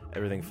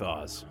everything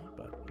thaws.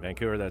 But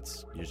Vancouver,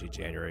 that's usually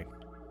January.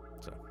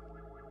 So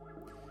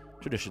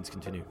traditions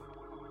continue.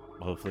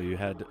 Hopefully you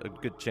had a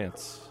good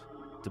chance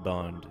to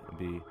bond and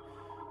be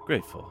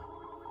grateful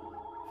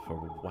for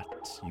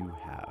what you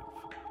have.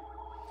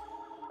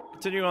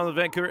 Continuing on the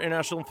Vancouver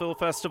International Film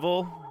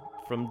Festival,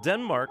 from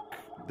Denmark,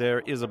 there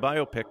is a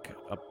biopic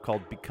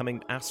called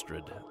Becoming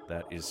Astrid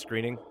that is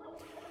screening.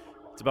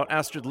 It's about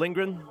Astrid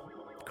Lindgren,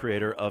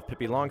 creator of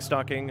Pippi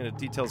Longstocking, and it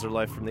details her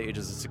life from the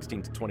ages of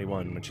 16 to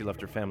 21 when she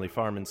left her family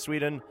farm in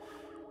Sweden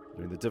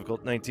during the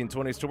difficult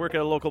 1920s to work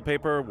at a local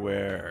paper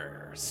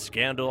where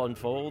scandal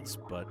unfolds,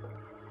 but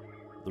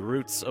the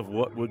roots of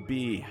what would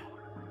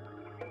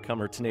become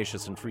her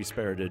tenacious and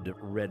free-spirited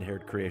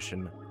red-haired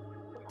creation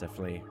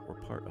definitely were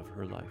part of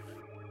her life.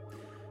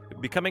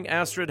 Becoming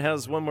Astrid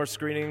has one more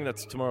screening.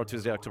 That's tomorrow,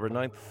 Tuesday, October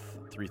 9th,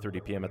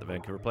 3:30 p.m. at the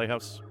Vancouver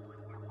Playhouse.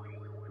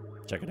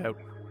 Check it out.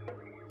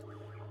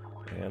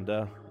 And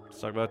let's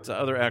talk about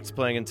other acts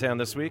playing in town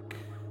this week.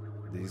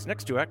 These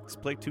next two acts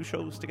play two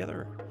shows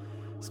together.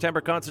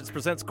 September Concerts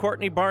presents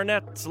Courtney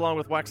Barnett along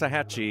with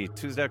Waxahachie,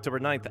 Tuesday, October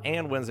 9th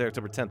and Wednesday,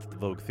 October 10th at the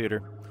Vogue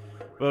Theatre.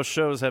 Both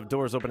shows have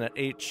doors open at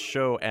 8,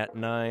 show at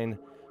 9.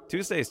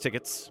 Tuesday's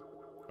tickets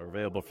are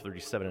available for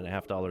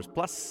 $37.50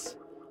 plus.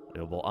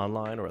 Available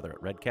online or either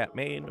at Red Cat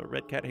Maine or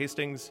Red Cat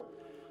Hastings.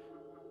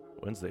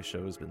 Wednesday's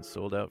show has been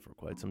sold out for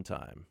quite some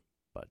time.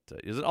 But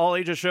is it all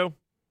ages show?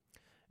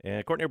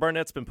 And Courtney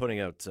Barnett's been putting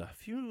out a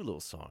few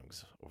little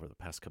songs over the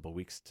past couple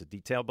weeks to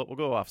detail, but we'll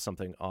go off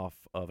something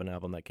off of an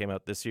album that came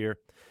out this year.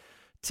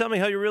 Tell me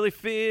how you really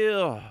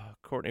feel.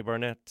 Courtney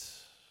Barnett,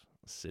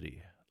 The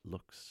City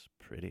Looks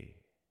Pretty.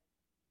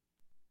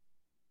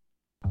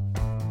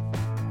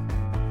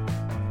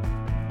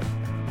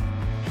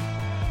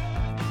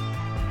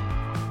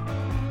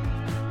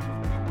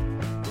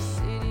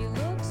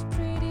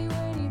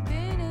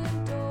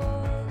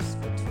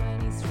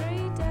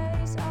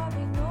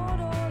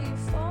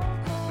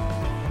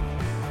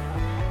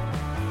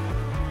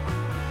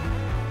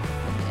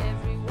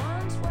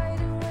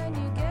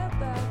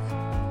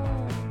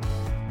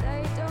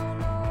 They don't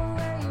know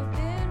where you've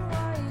been,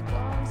 why you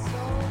gone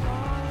so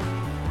long.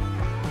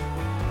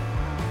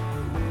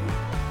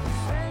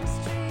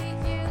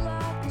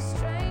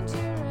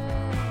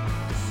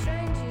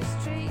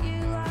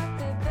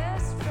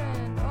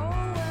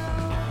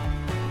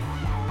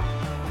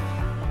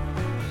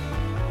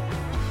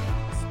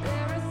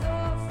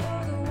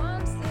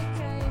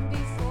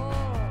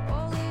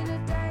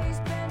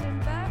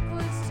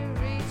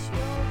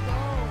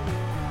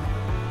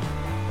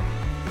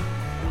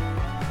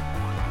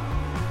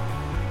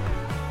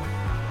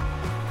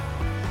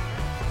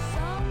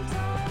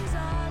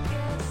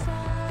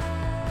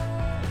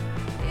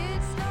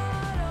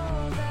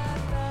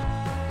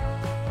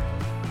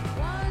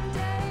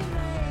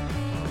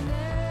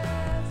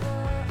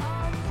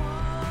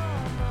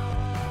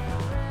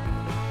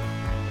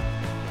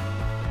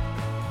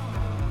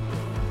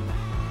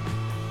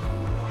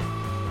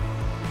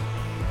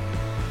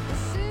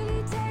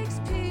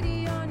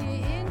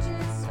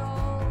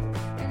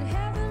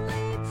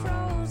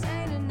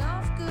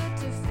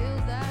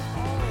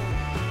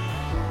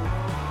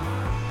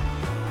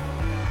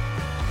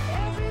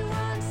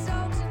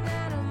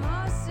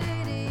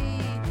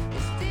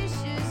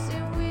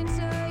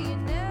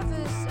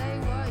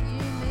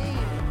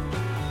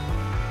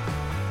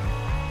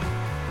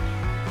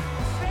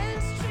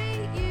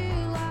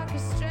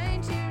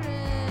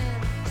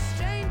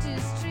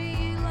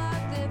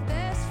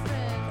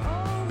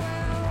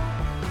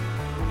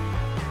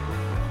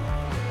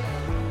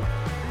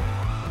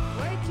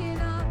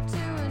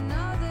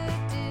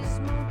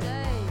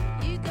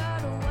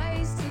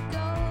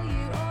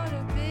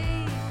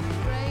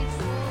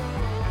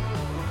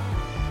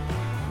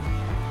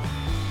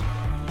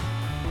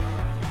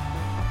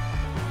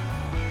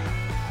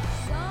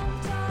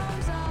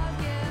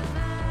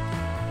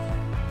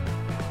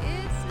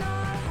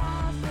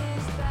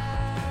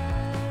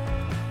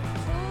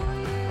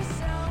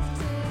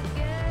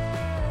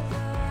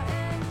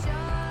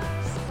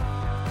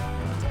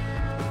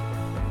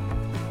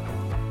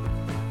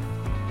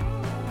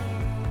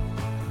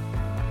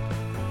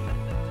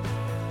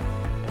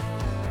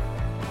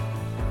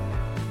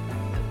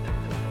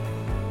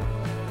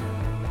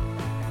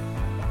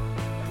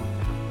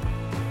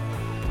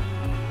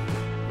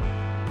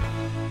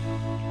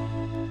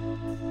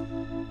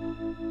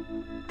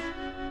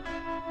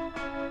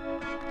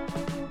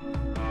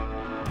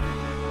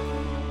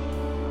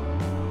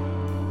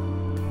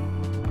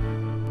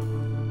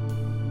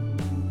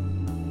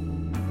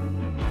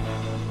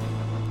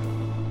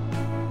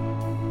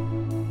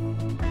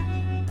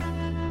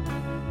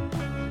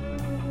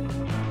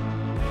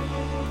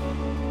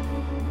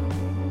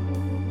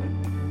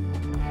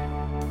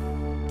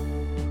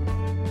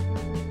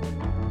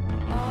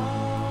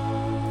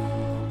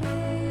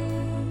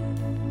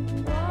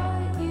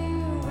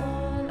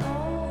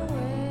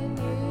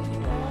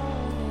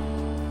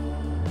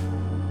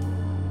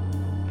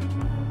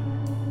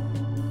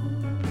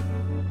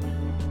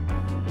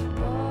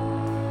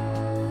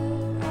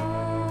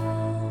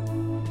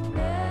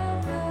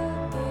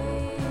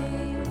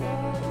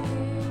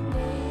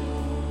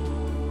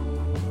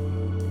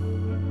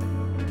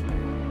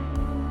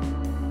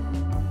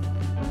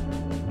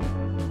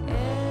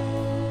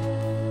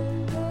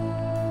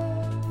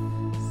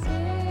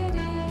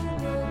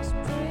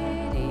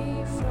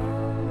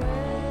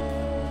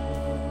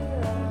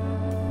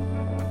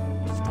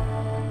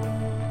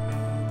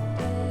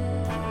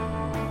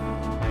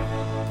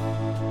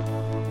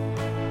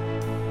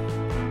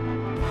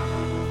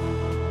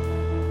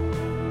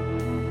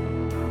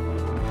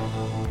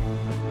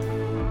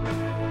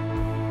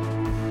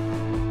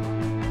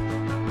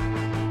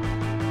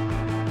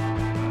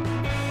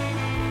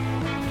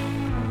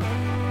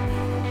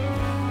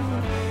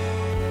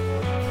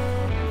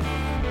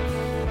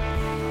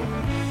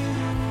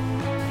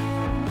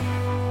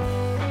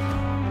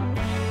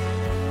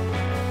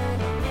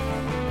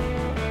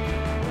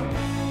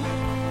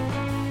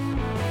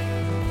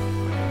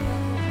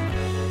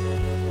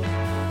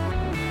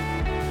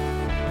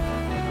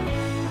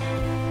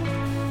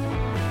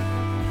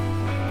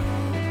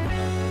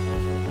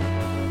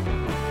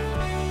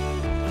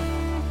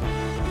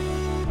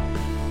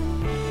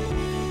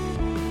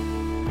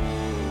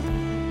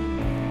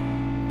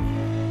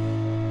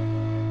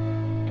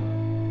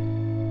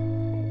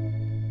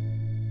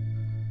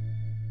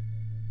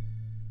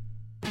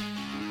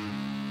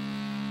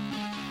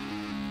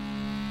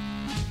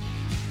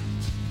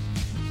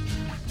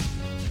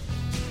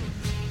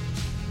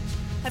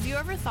 Have you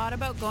ever thought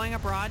about going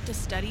abroad to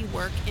study,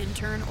 work,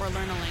 intern, or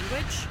learn a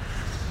language?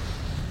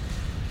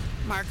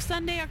 Mark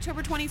Sunday,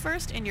 October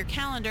 21st in your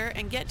calendar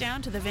and get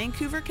down to the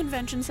Vancouver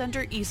Convention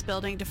Centre East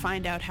Building to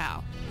find out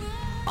how.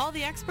 All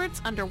the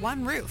experts under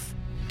one roof.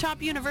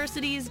 Top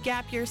universities,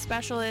 gap year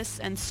specialists,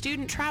 and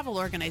student travel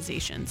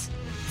organizations.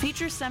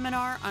 Feature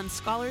seminar on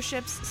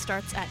scholarships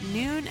starts at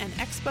noon and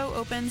expo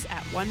opens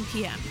at 1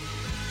 p.m.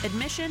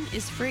 Admission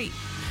is free.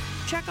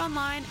 Check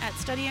online at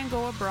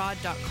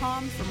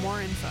studyandgoabroad.com for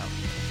more info.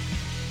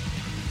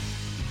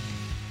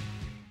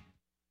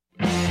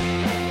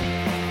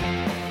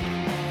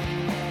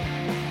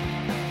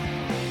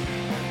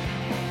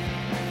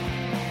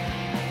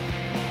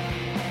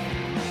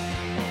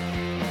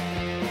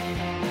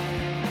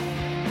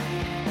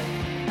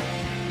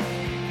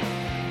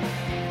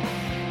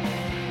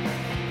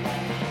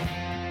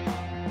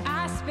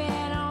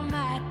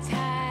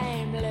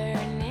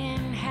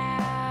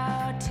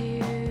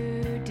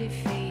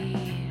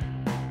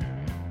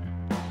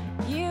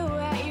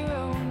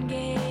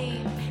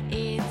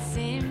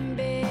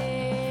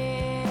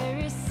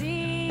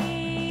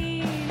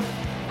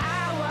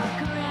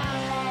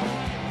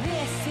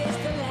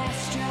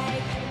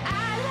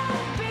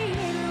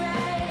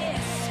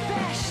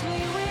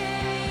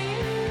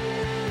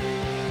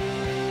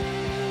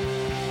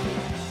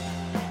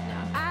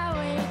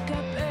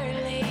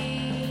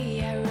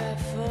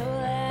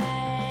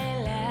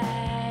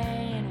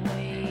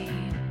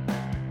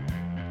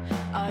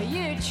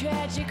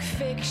 Tragic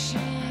fiction,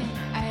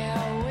 I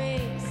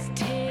always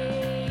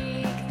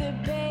take the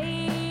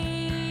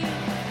bait.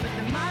 But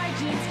the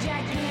margin's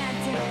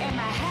gigantic, am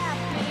I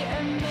happy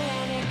or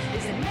manic?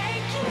 Does it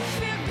make you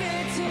feel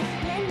good to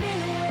blend in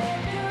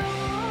with the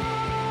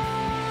wall?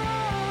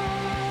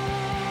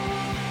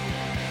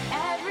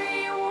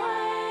 Everyone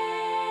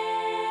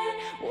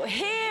will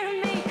hear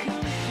me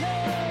complain.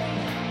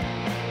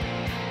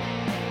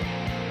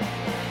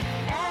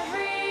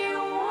 Everyone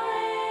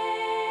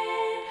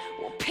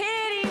will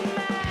pity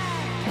my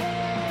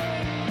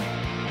pain.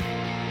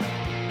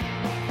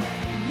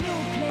 You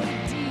play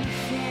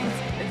defense,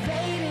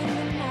 evading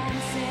the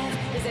nonsense.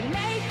 Does it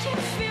make you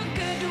feel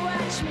good to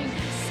watch me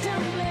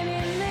stumbling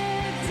in the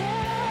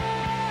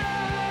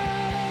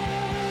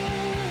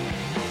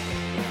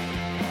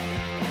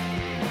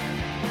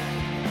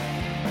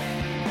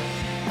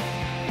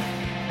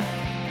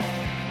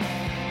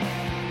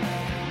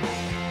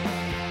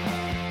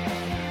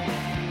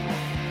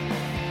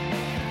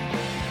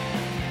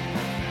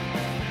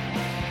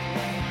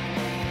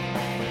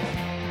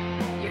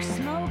You're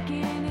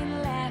smoking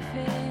and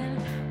laughing,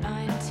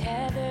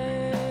 untethered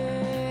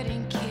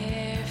and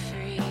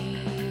carefree.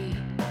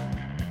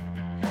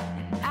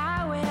 And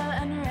I will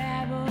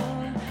unravel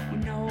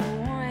when no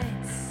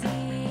one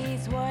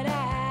sees what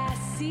I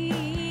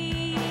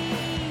see.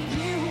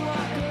 You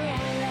walk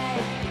around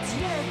like it's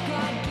your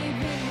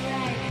God-given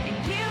right, and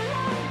you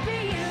love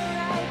being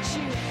right.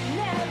 You've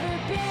never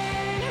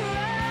been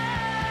wrong.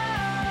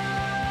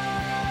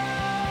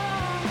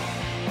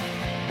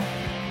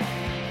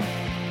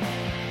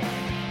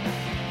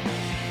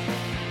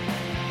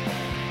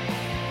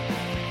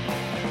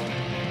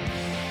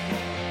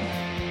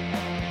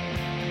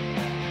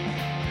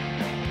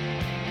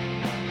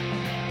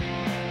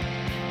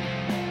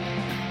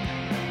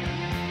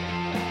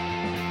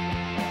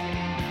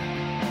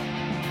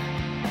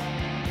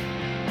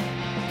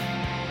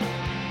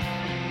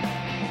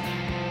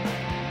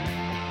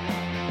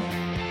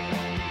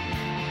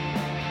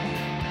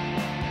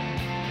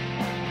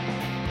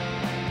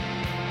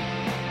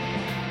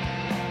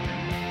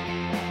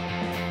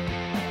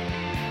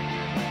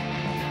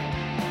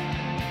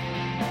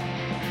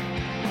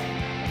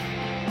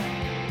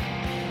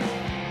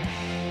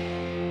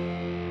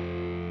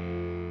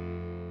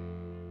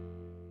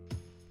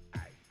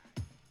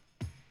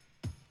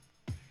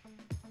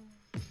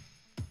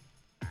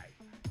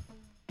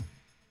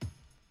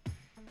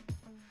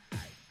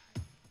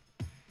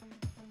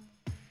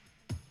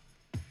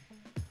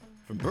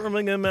 From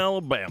Birmingham,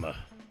 Alabama,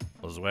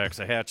 was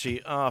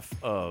Waxahachie off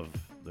of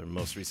their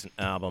most recent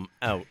album,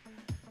 Out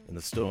in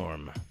the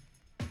Storm.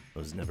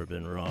 Was Never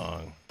Been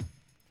Wrong.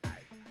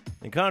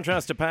 In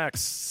contrast to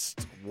PAX's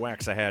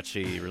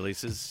Waxahachie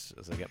releases,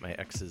 as I get my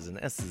X's and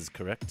S's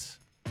correct,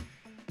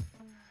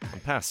 on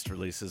past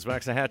releases,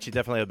 Waxahachie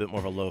definitely had a bit more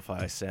of a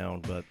lo-fi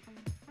sound, but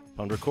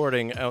upon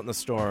recording Out in the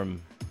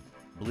Storm,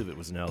 I believe it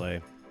was in LA,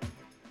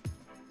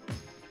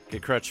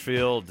 Kid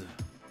Crutchfield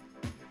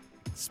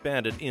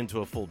expanded into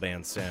a full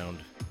band sound.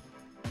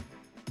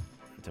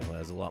 It definitely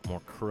has a lot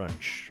more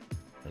crunch,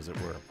 as it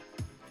were.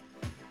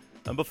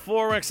 And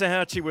before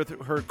Waxahachie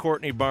with her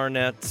Courtney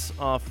Barnett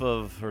off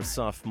of her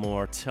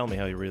sophomore Tell Me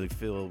How You Really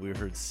Feel, we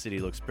heard City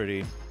Looks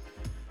Pretty.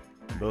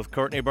 Both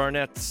Courtney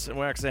Barnett and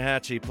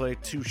Waxahachie play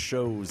 2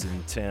 shows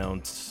in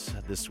town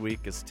this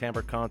week as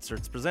Timbre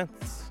Concerts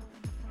presents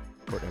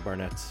Courtney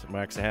Barnett and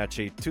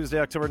Waxahachie Tuesday,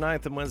 October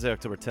 9th and Wednesday,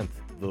 October 10th,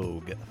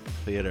 Vogue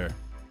Theater.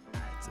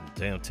 It's in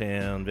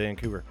downtown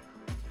Vancouver.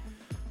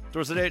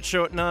 Doors at 8,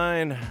 show at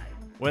 9.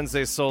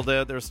 Wednesday sold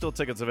out. There are still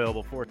tickets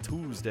available for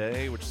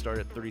Tuesday, which start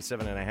at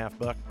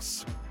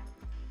 $37.50.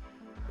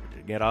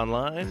 You get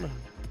online,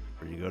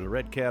 or you go to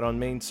Red Cat on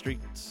Main Street,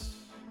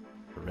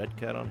 or Red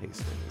Cat on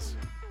Hastings.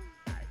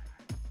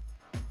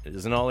 It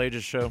is an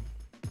all-ages show.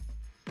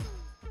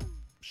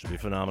 Should be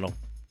phenomenal.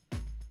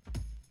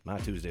 My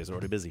Tuesday's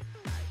already busy.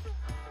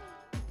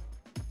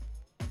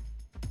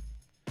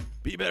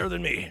 Be better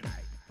than me.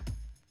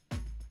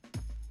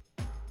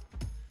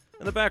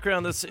 In the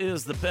background, this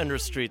is the Pender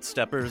Street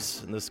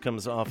Steppers, and this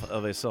comes off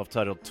of a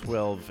self-titled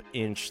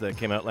 12-inch that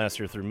came out last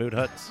year through Mood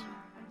Hut.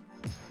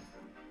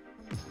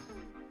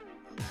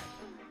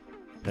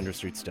 Pender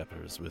Street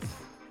Steppers with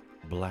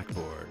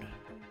Blackboard.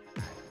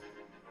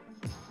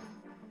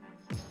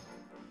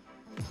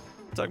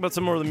 Talk about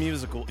some more of the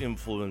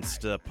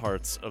musical-influenced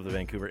parts of the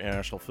Vancouver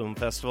International Film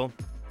Festival.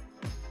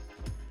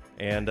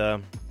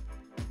 And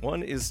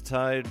one is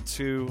tied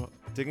to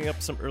digging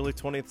up some early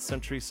 20th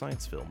century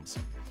science films.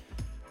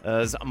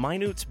 As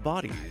Minute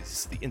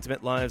Bodies, The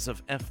Intimate Lives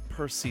of F.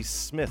 Percy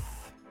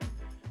Smith,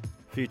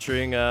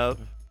 featuring a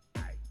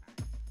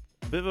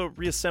bit of a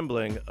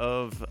reassembling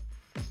of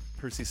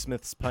Percy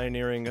Smith's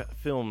pioneering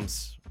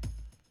films.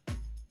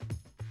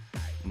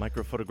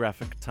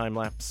 Microphotographic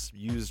time-lapse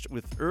used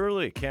with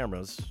early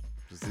cameras,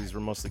 because these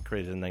were mostly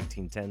created in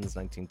 1910s,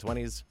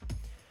 1920s.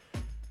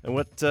 And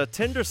what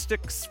Tender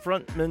Sticks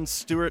frontman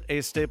Stuart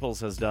A.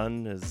 Staples has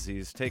done is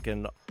he's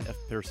taken F.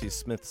 Percy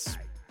Smith's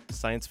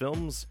science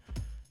films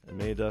and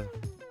made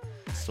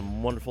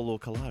some wonderful little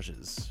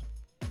collages,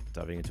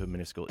 diving into a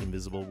minuscule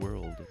invisible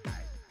world.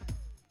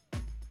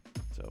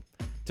 So,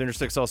 Tender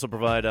Sticks also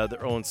provide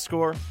their own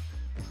score.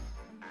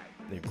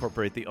 They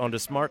incorporate the Onde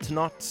Smart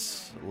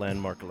Not, a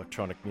landmark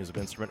electronic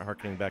musical instrument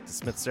harkening back to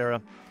Smith's era.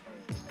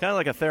 Kind of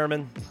like a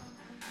theremin.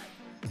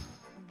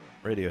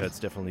 Radiohead's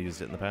definitely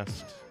used it in the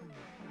past.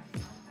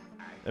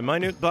 And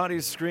Minute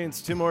Bodies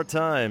screens 2 more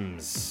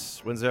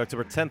times. Wednesday,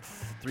 October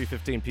 10th,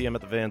 3:15 p.m.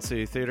 at the Van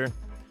City Theater.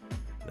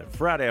 And then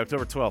Friday,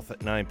 October 12th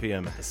at 9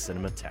 p.m. at the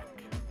Cinematheque.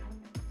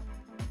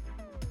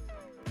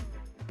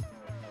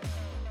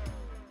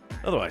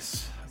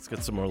 Otherwise, let's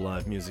get some more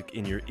live music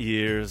in your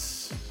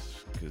ears,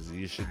 because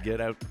you should get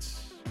out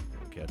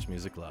and catch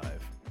music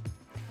live.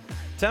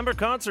 Timbre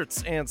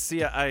Concerts and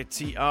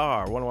CITR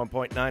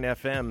 101.9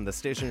 FM, the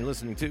station you're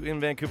listening to in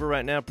Vancouver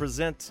right now,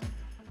 present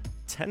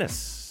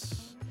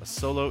Tennis, a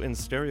solo in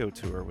stereo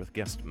tour with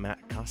guest Matt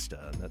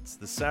Costa. And that's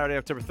this Saturday,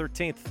 October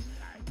 13th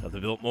at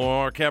the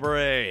Biltmore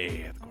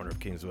Cabaret at the corner of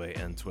Kingsway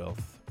and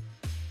 12th.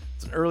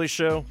 It's an early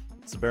show,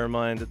 so bear in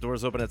mind the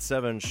doors open at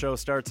 7, show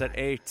starts at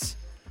 8,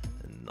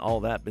 and all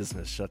that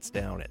business shuts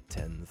down at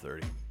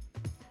 10:30.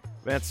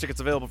 Advance tickets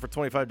available for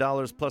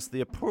 $25 plus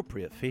the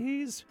appropriate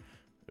fees,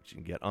 which you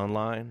can get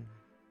online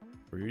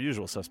for your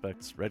usual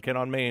suspects. Red Cat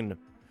on Main,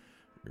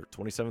 your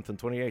 27th and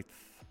 28th.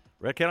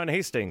 Red Cat on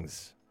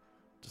Hastings,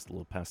 just a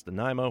little past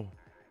Nanaimo,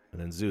 and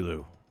then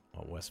Zulu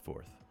on West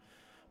 4th.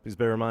 Please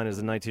bear in mind it's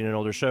a 19 and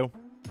older show.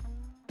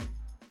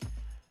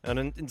 And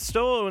in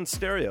solo and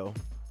stereo,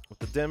 what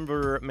the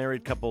Denver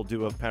married couple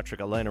duo of Patrick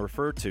Alina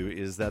refer to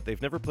is that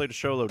they've never played a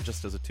solo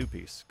just as a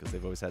two-piece, because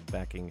they've always had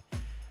backing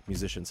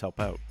musicians help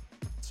out.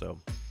 So,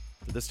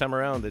 for this time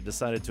around, they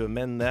decided to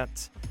amend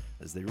that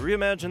as they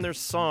reimagined their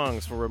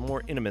songs for a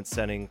more intimate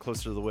setting,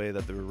 closer to the way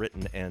that they were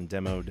written and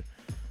demoed.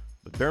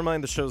 But bear in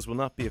mind the shows will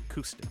not be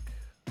acoustic,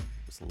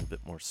 just a little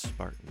bit more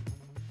Spartan.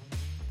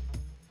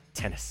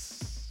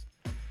 Tennis.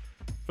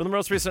 For the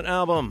most recent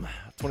album,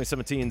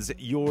 2017's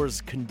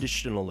Yours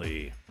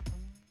Conditionally.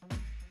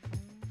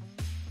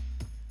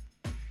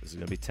 This is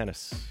going to be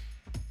Tennis,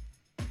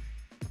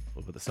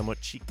 with a somewhat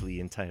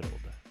cheekily entitled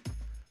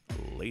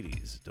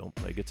Ladies Don't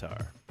Play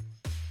Guitar.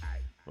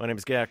 My name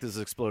is Gak. This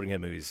is Exploding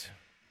Head Movies.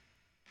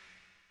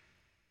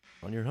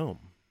 On your home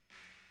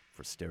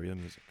for stereo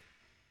music.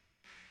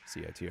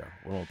 CITR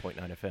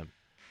 101.9 FM,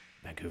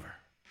 Vancouver.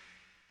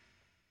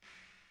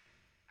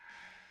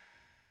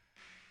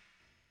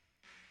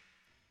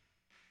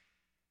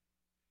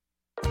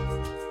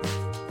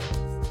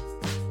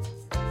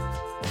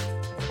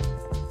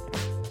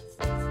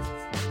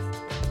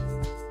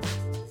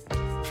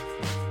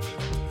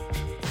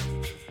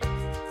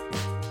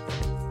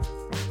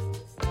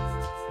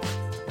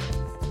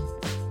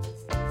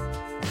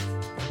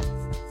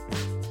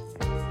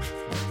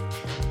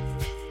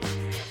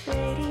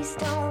 Ladies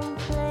don't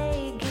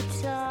play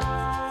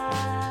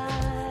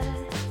guitar.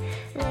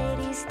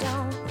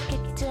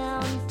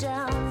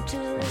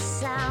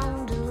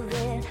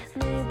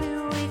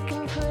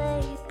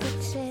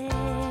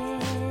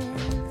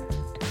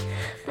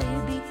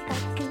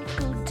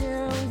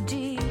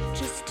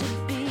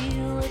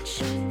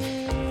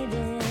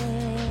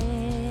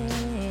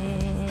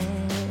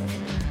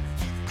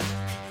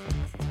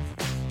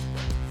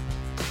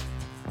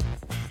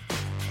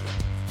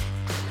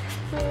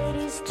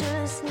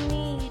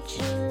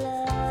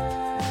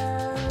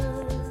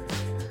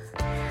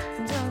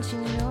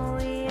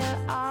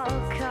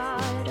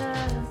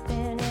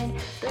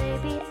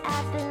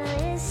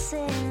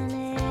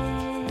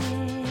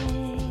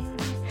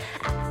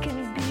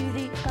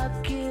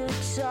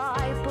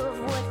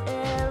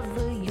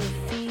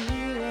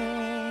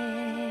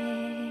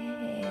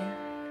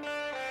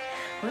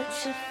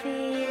 you're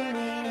feeling.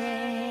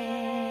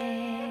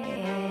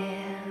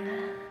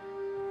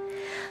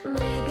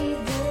 Maybe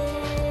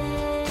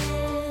then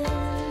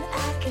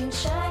I can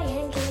try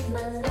and give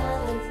my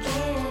love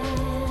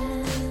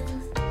again.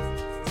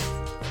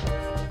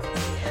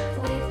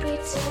 We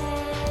pretend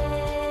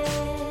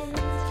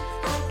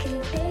I can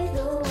be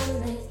the one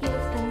that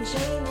you've been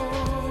dreaming.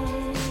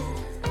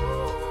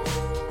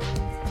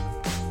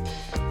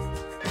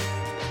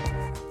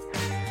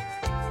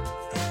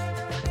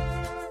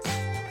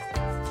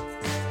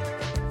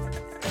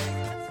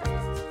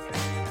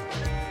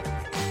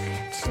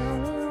 Tell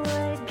me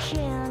what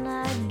can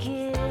I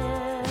give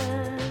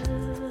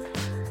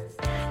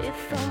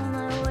if all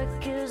my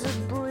work is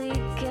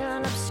oblique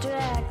and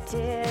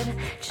abstracted?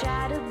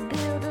 Try to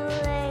build a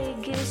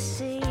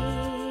legacy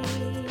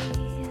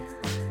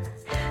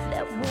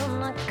that will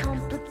not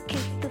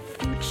complicate the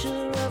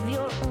future of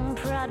your own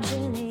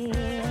progeny.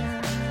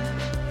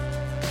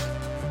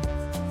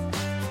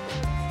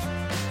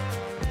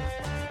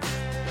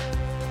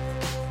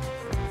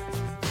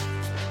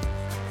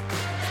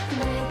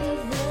 Maybe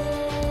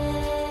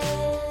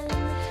then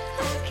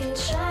I can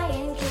try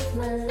and give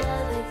my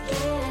love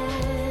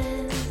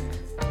again.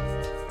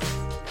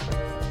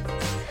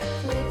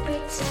 We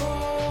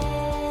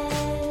pretend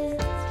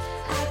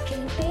I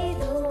can be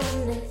the one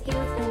that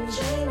you've been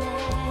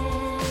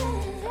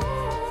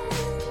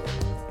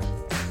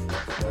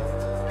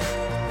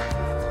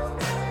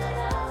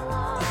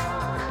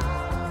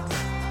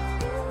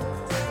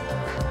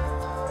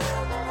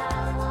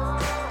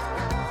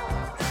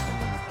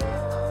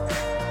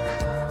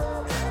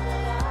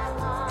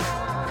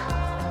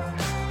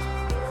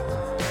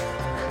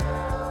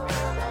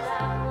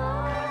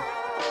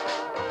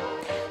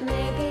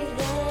Maybe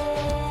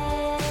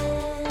then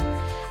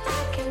I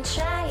can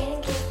try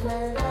and give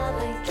my love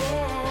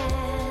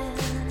again.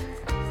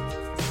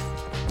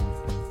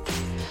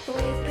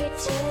 We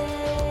pretend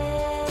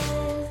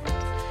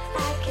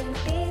I can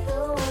be the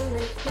one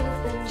that you've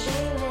been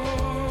dreaming.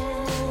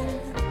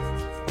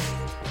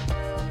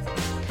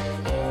 In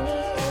the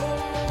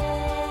end,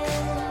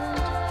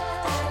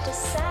 I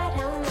decide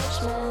how much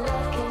my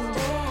love can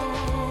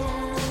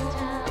bend.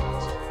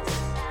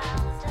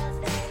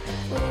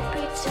 We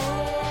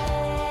pretend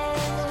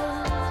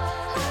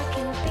I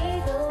can be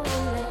the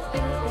one that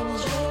you've been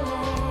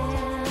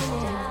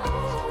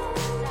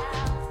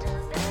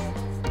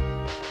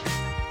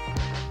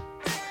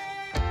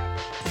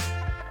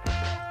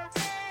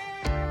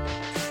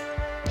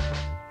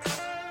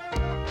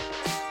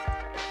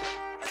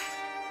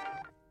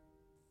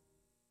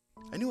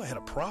I knew I had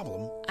a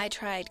problem. I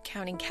tried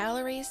counting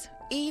calories,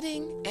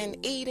 eating and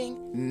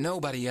eating.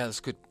 Nobody else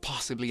could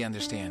possibly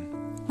understand.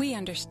 We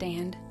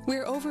understand.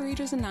 We're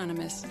Overeaters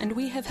Anonymous, and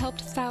we have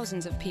helped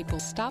thousands of people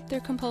stop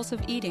their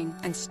compulsive eating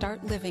and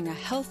start living a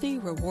healthy,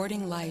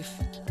 rewarding life.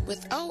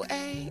 With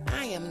OA,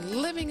 I am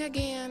living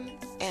again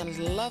and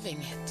loving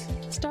it.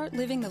 Start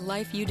living the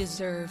life you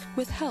deserve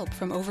with help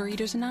from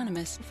Overeaters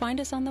Anonymous.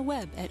 Find us on the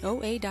web at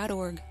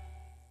oa.org.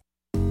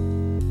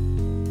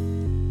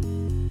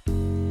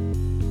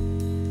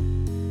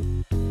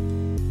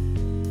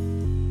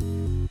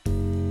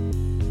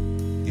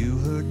 You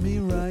heard me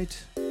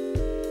right.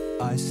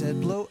 I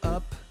said blow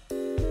up.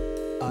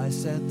 I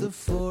said the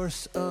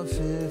force of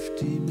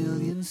 50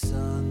 million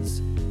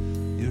suns.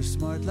 You're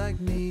smart like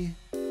me.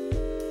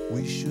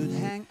 We should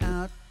hang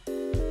out.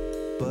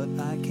 But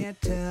I can't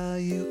tell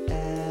you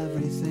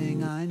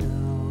everything I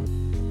know.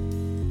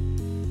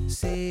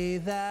 See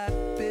that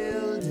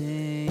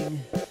building?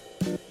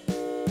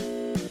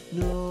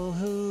 Know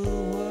who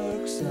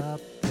works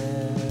up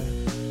there?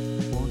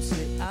 Won't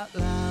say out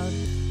loud.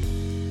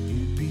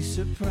 You'd be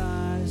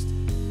surprised.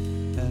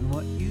 And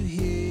what you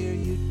hear,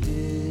 you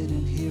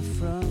didn't hear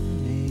from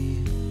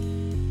me.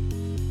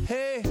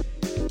 Hey,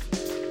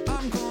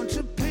 I'm going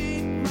to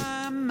paint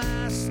my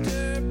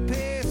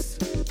masterpiece.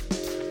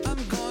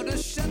 I'm going to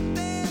shut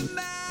their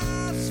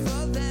mouths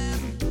for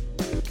them.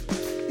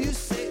 You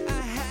say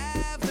I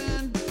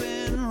haven't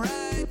been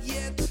right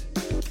yet.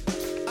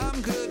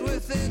 I'm good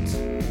with it.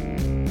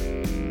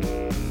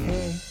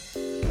 Hey,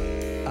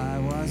 I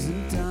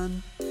wasn't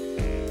done.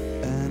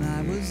 And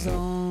I was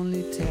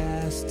only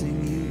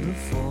testing you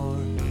before.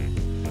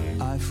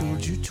 I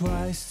fooled you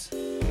twice,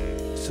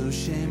 so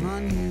shame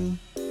on you.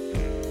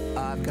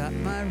 I've got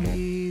my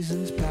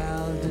reasons,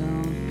 pal,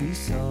 don't be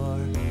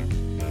sore.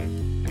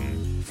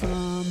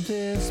 From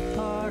this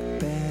park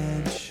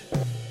bench,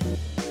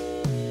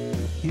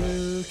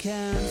 you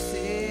can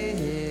see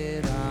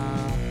it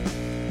all.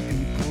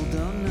 People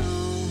don't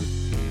know,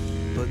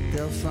 but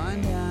they'll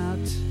find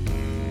out.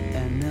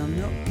 And they'll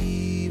know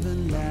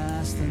even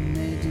less than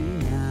they do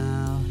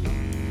now.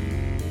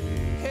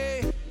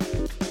 Hey,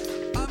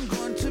 I'm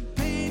going to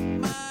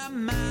paint my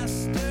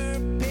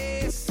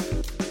masterpiece.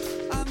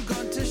 I'm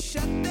going to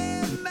shut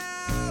their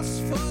mouths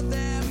for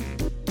them.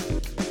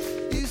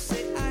 You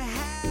say I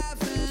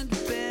haven't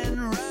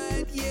been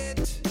right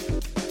yet.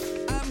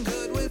 I'm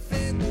good with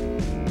it.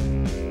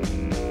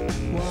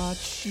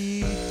 What's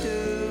she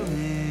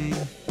doing?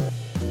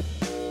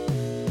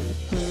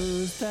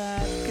 Who's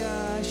that guy?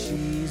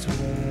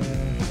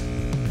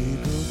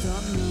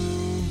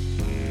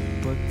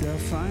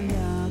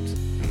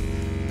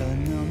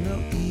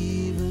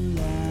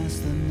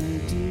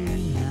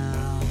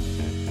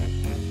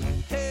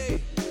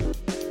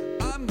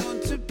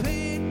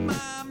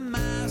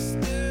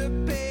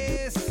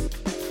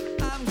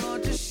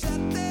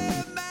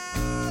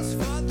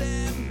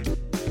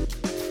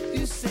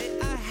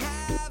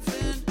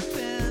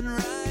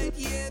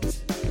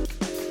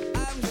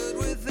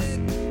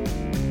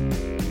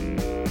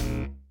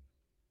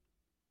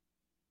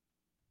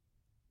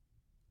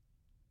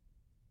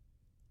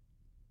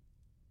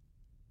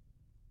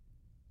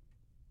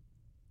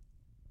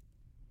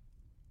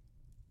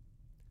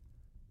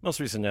 Most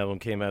recent album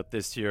came out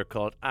this year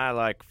called I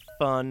Like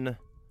Fun.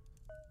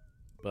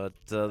 But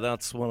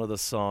that's one of the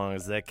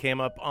songs that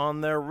came up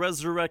on their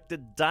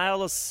resurrected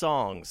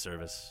Dial-A-Song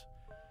service.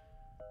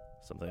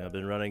 Something I've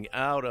been running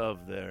out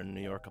of their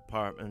New York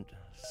apartment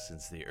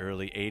since the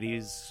early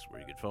 80s, where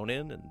you could phone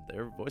in and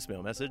their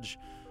voicemail message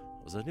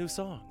was a new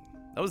song.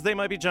 That was They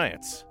Might Be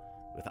Giants,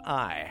 with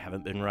I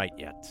Haven't Been Right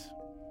Yet.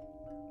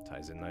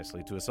 Ties in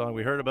nicely to a song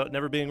we heard about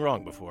never being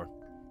wrong before.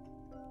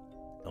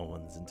 No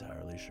one's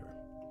entirely sure.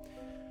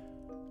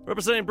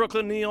 Representing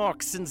Brooklyn, New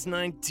York since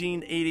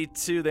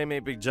 1982, They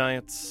Might Be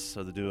Giants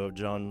are the duo of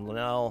John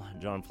Linnell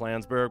and John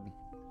Flansburgh.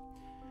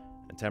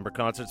 And Timbre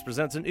Concerts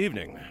presents an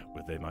evening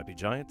with They Might Be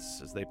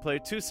Giants as they play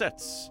 2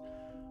 sets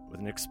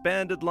with an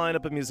expanded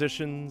lineup of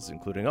musicians,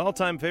 including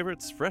all-time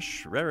favorites,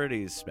 fresh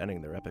rarities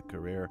spanning their epic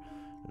career,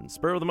 and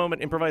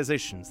spur-of-the-moment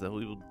improvisations that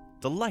will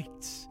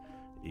delight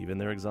even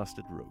their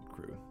exhausted road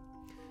crew.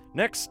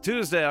 Next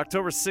Tuesday,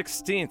 October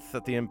 16th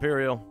at the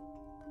Imperial.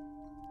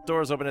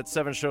 Doors open at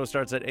 7, show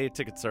starts at 8.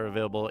 Tickets are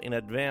available in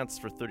advance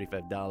for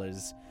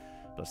 $35,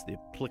 plus the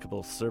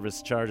applicable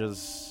service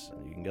charges.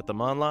 You can get them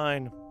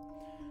online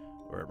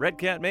or at Red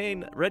Cat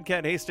Maine, Red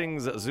Cat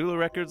Hastings, Zulu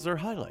Records, or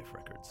High Life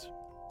Records.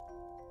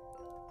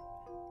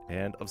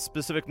 And of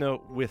specific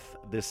note, with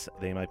this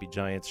They Might Be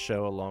Giants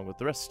show, along with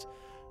the rest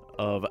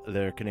of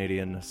their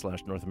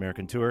Canadian/North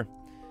American tour,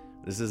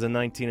 this is a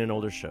 19 and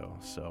older show.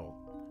 So,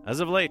 as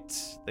of late,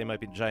 They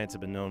Might Be Giants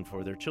have been known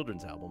for their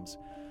children's albums,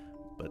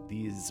 but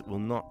these will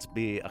not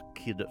be a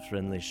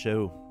kid-friendly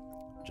show,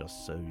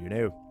 just so you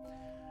know.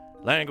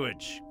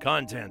 Language,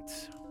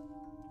 content,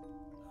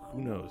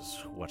 who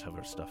knows what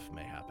other stuff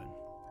may happen.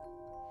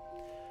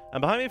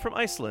 And behind me from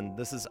Iceland,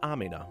 this is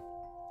Amina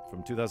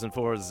from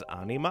 2004's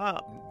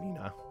Anima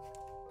Mina.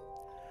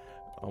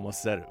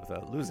 Almost said it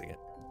without losing it.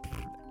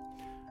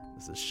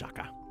 This is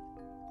Shaka.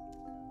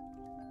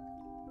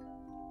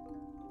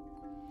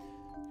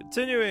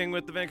 Continuing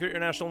with the Vancouver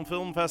International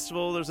Film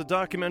Festival, there's a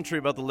documentary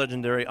about the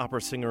legendary opera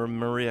singer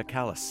Maria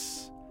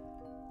Callas,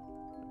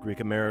 a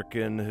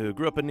Greek-American who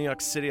grew up in New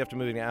York City after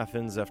moving to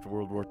Athens after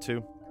World War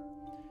II.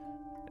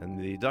 And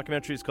the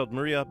documentary is called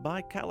Maria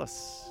by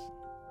Callas,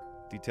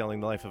 detailing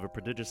the life of a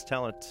prodigious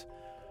talent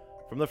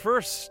from the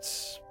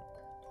first,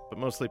 but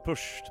mostly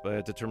pushed by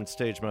a determined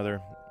stage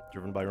mother,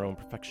 driven by her own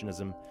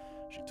perfectionism.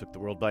 She took the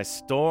world by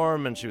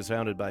storm, and she was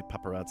founded by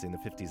paparazzi in the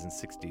 50s and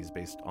 60s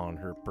based on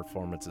her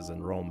performances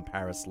in Rome,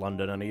 Paris,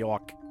 London, and New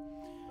York.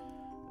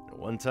 At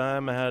one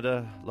time, I had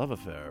a love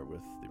affair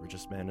with the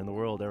richest man in the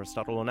world,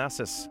 Aristotle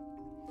Onassis.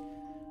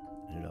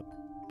 Ended up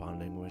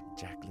bonding with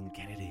Jacqueline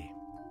Kennedy.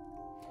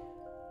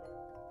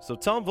 So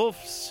Tom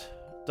Wolfe's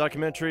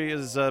documentary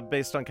is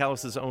based on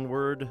Callas's own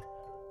word,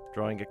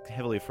 drawing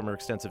heavily from her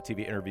extensive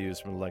TV interviews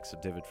from the likes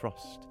of David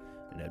Frost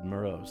and Ed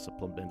Murrow,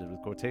 supplemented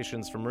with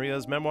quotations from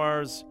Maria's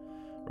memoirs,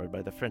 read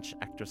by the French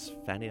actress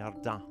Fanny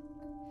Ardant.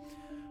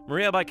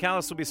 Maria by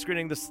Callas will be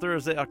screening this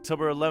Thursday,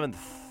 October 11th.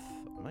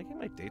 Am I getting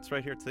my dates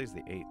right here? Today's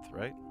the 8th,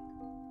 right?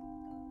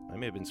 I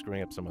may have been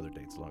screwing up some other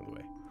dates along the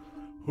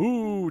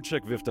way.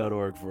 Check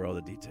VIF.org for all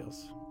the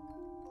details.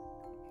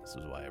 This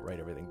is why I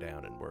write everything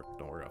down and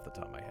don't work off the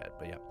top of my head.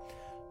 But yeah,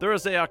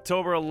 Thursday,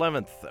 October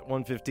 11th at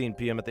 1:15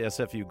 p.m. at the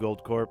SFU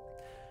Gold Corp.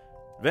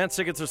 Advance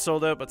tickets are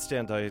sold out, but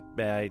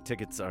standby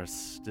tickets are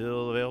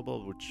still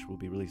available, which will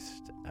be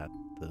released at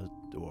the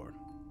door.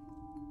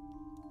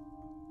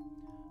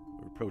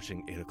 We're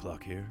approaching 8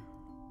 o'clock here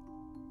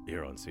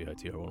on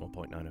CITR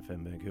 101.9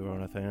 FM Vancouver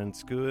on a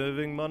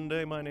Thanksgiving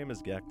Monday. My name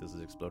is Gak. This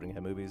is Exploding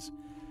Head Movies.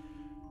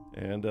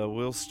 And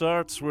we'll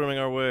start swimming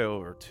our way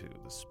over to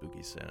the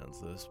spooky sounds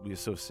that we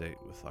associate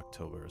with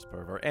October as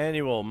part of our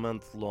annual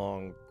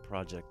month-long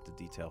project to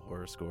detail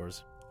horror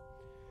scores.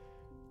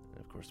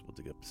 And of course, we'll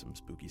dig up some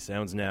spooky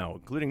sounds now,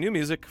 including new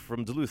music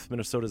from Duluth,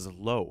 Minnesota's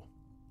Low.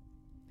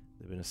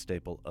 They've been a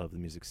staple of the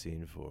music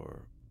scene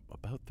for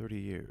about 30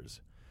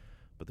 years.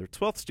 But their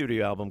 12th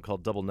studio album,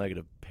 called Double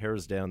Negative,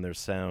 pares down their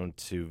sound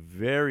to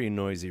very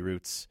noisy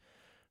roots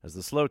as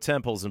the slow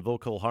tempos and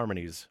vocal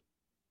harmonies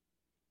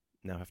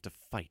now have to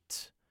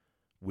fight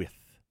with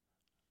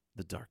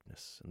the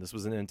darkness. And this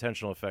was an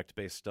intentional effect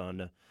based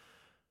on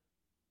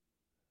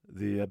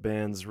the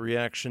band's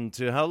reaction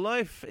to how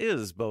life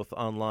is, both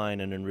online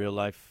and in real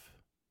life.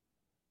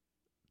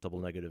 Double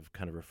Negative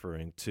kind of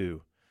referring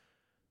to,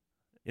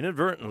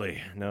 inadvertently,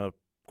 now a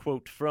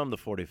quote from the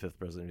 45th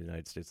President of the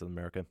United States of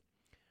America,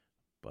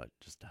 but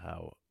just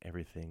how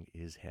everything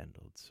is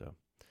handled. So,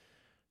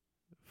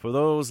 for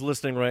those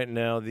listening right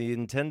now, the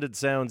intended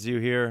sounds you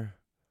hear,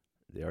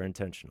 they are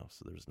intentional,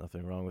 so there's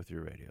nothing wrong with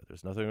your radio.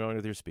 There's nothing wrong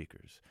with your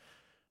speakers.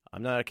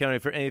 I'm not accounting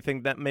for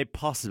anything that may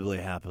possibly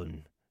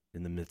happen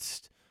in the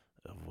midst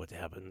of what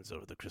happens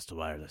over the Crystal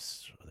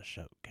Wireless or the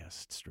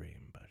Shoutcast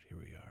stream, but here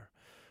we are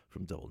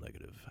from Double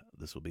Negative.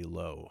 This will be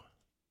Low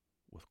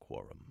with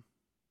Quorum.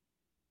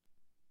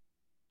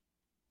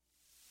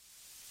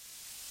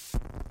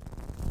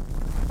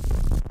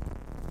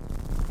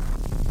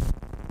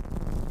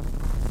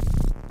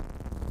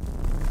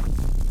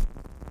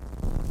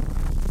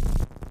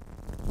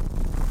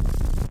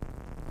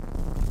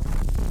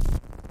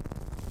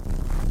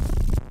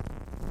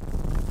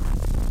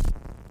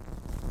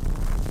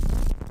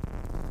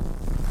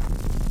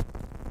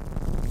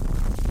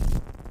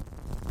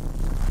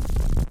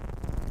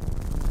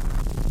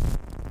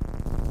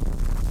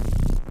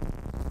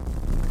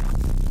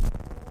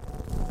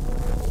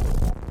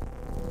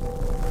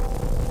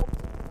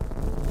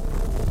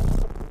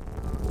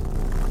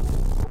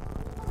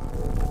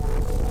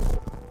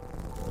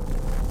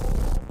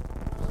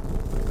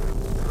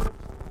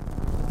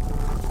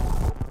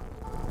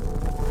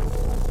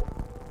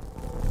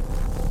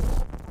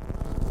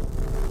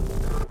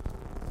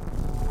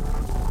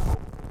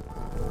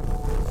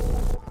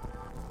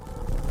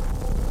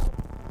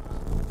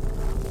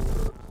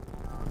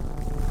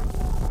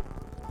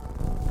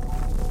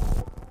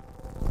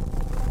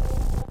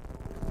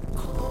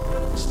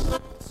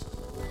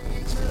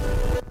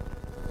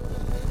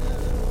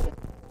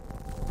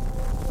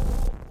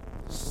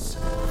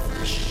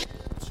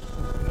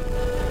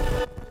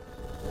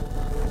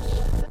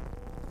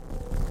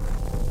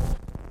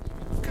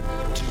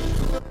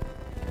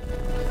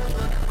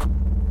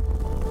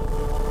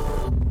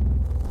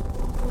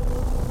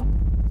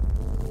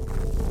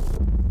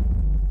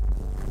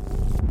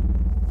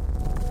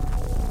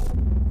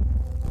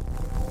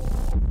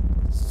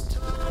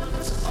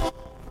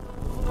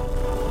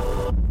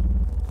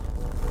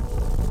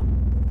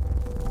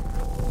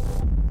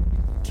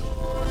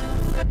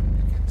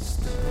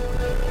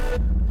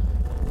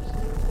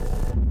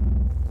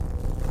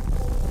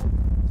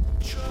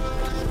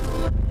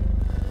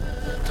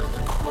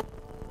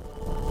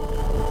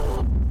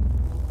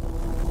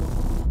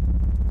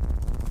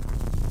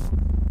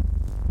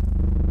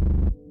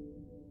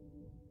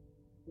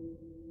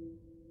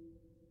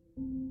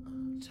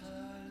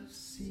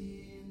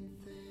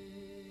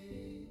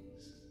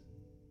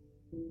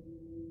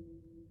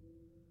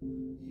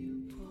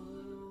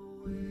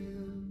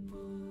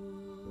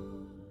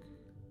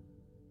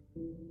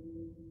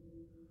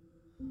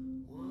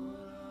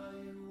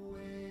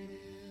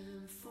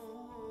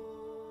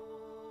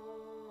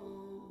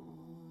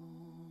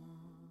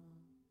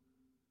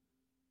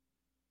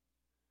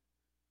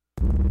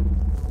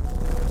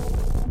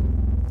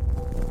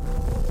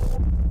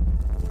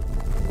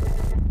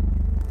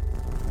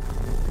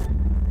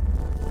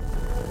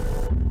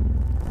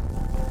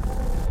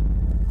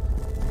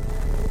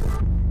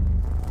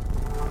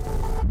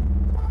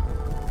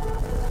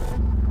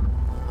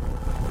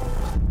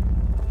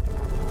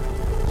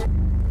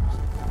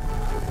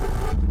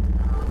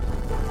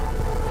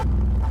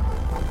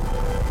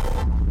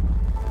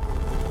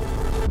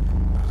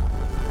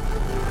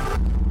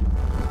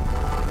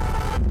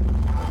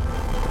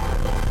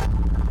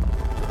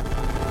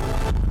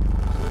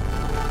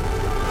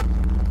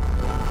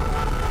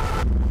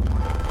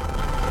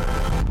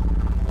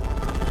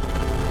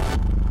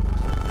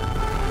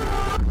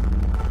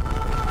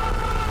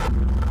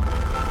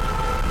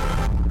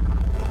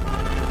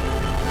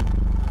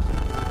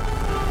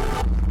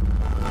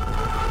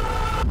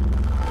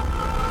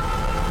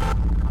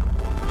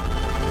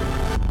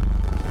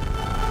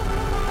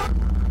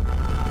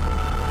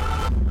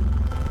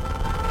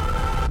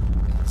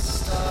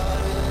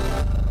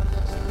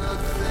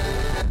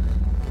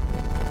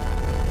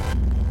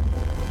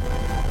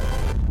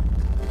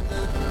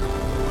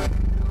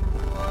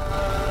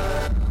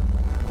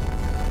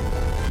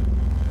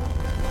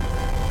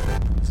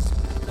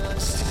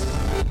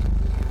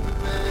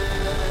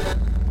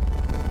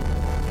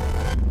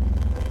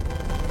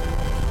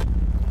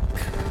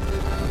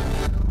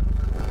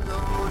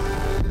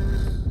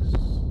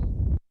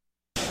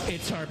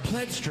 It's our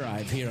pledge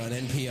drive here on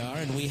NPR,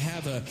 and we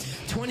have a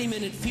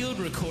 20-minute field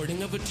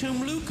recording of a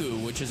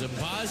tumluku, which is a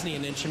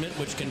Bosnian instrument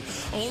which can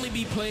only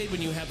be played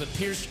when you have a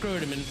pierced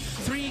scrotum and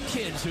 3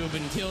 kids who have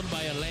been killed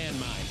by a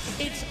landmine.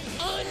 It's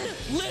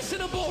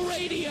unlistenable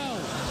radio!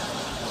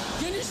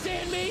 You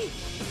understand me?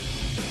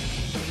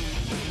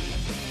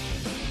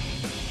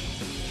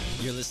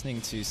 You're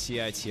listening to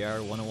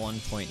CITR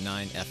 101.9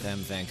 FM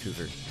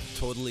Vancouver.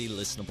 Totally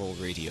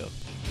listenable radio.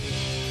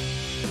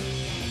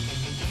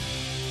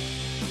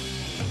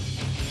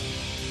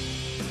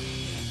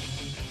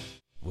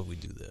 Will we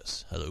do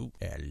this? Hello?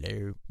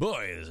 Hello?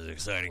 Boy, this is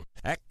exciting.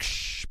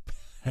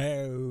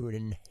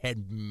 Exploding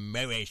head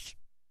movies.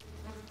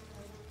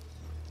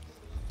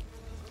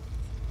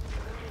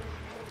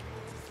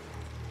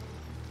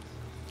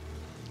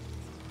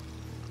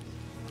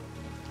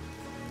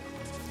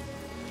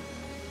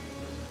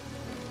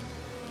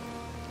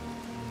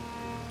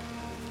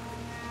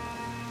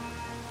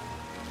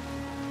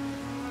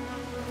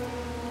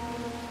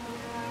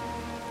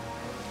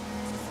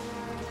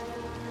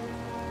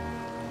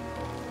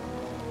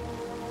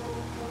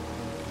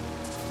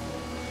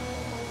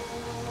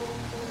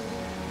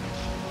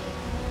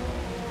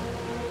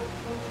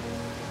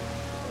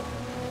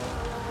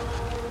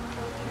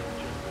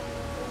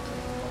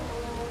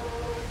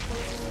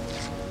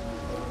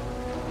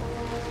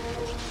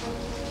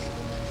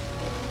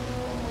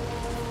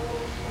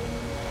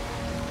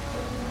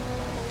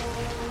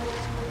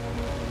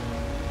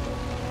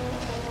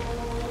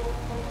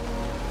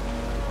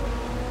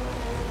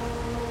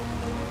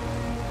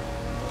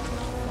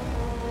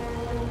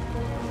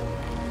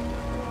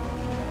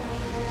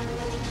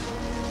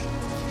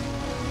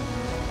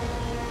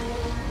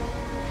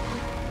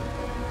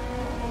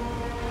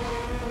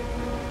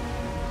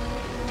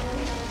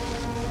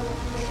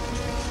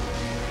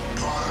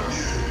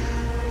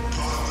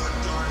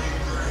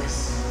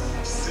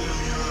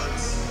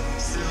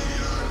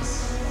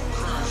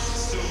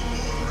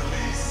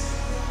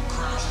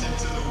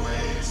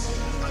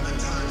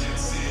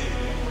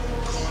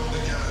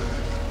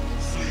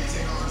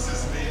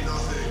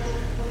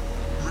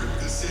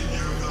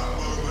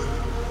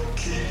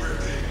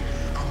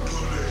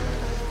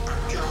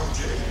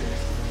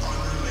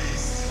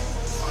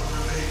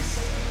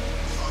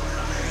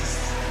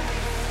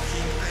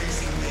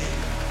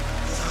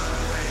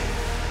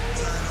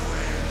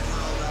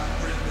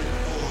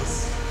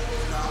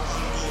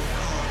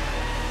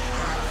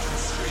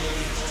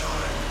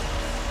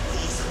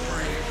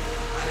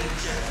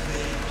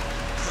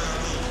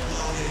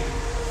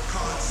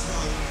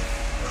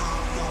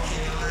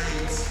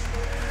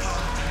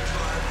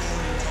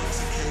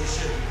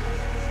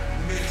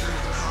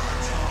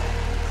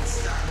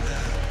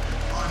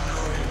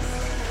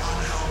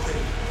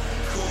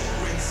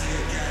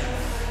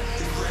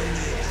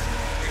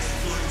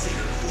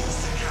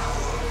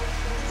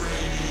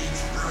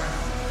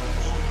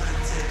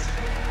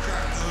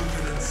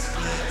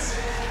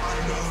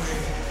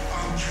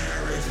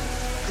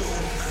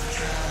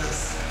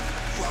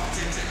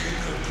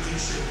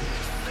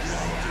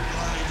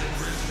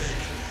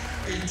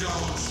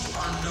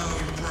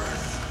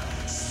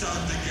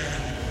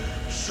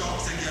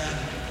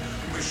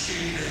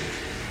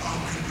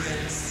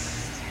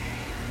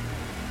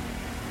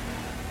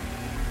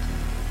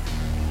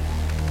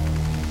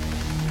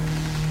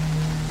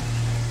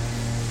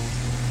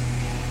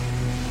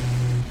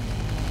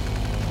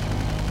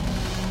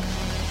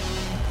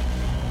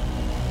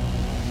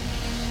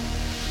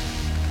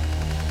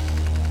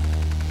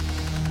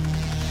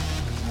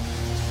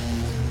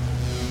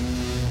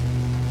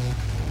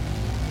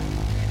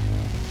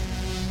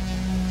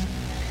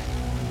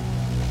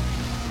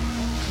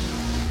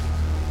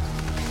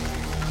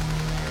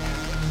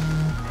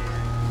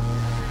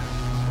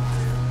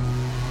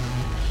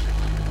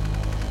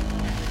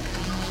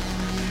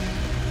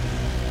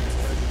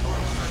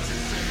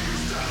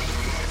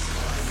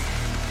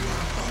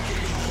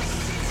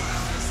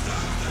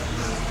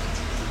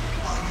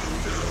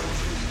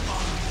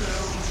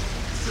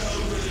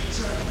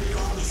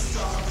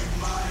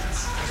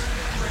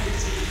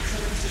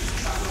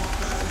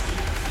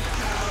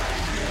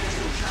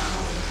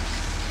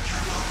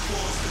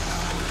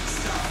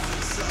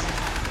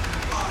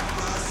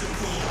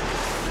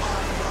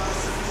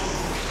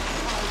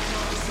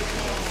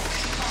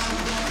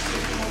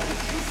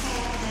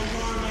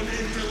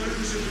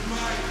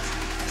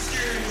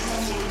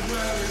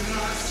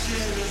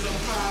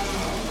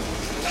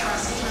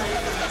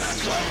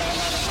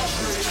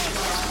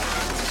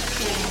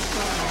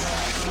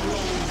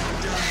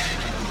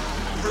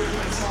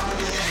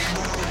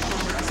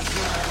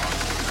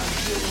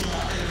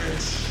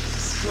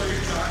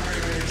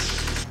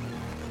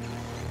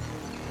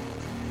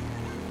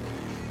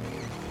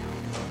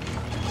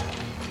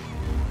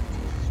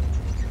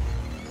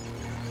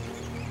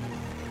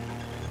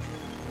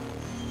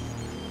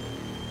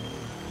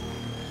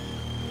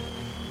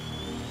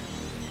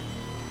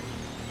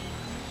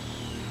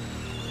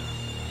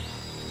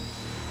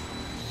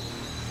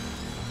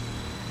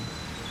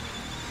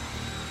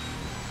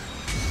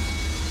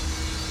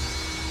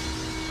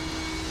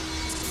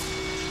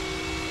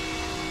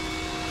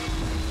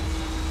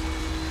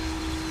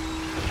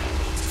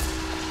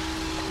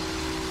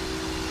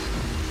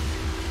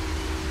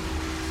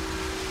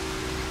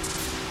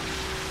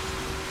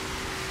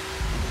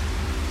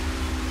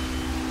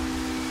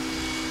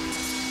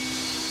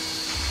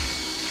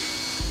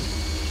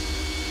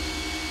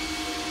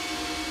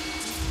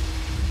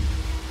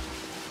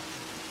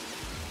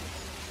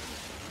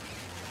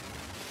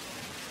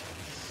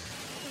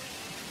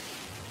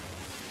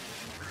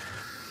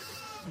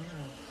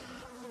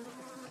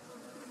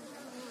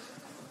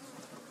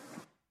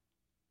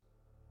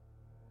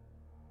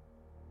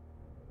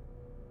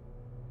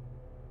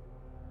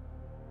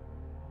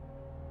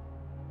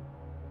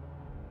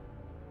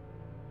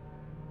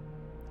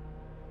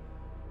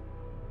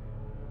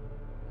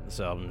 This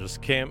album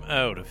just came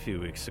out a few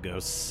weeks ago,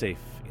 Safe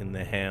in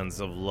the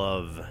Hands of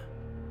Love.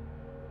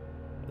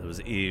 It was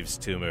Eve's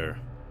tumor,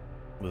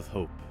 with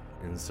hope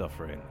in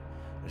suffering,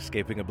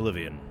 escaping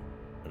oblivion,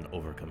 and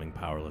overcoming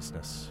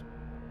powerlessness.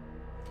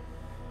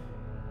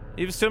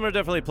 Eve's tumor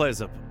definitely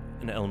plays up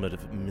an element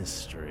of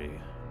mystery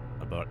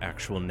about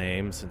actual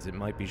names, since it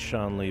might be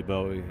Sean Lee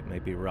Bowie, it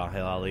might be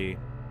Rahel Ali.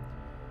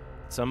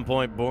 At some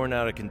point, born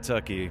out of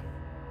Kentucky,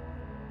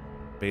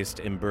 based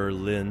in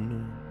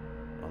Berlin,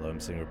 although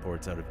I'm seeing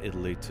reports out of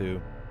Italy too.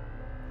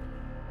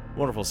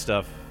 Wonderful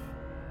stuff.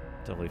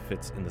 Definitely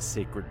fits in the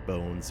Sacred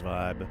Bones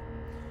vibe,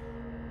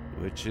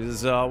 which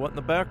is what in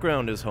the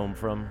background is home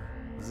from.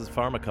 This is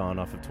Pharmacon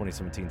off of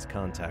 2017's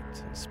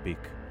Contact. I speak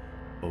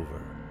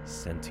over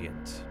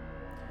Sentient.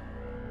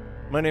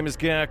 My name is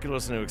Gak. You're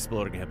listening to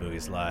Exploding Head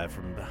Movies live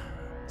from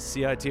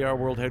CITR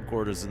World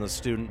Headquarters in the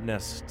Student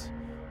Nest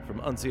from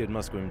unceded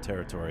Musqueam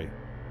territory.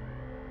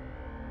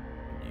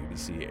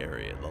 UBC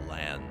area, the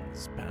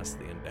lands past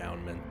the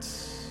endowment.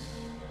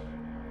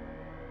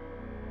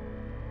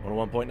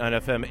 101.9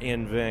 FM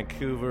in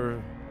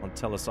Vancouver on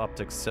Telus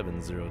Optics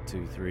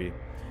 7023.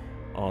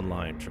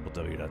 Online,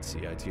 www.citr.ca.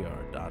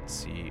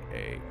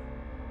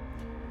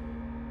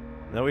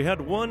 Now, we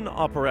had one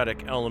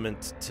operatic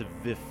element to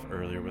VIF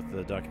earlier with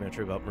the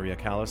documentary about Maria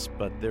Callas,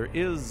 but there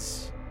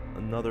is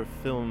another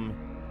film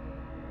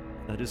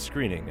that is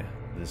screening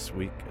this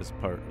week as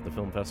part of the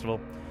film festival.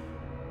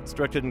 It's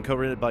directed and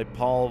co-written by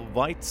Paul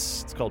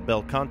Weitz. It's called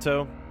Bel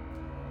Canto,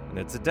 and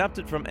it's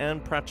adapted from Anne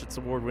Pratchett's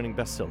award-winning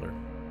bestseller,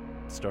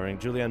 starring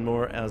Julianne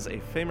Moore as a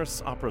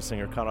famous opera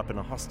singer caught up in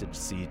a hostage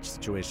siege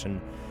situation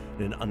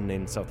in an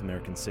unnamed South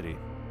American city.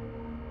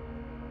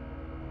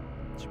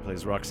 She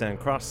plays Roxanne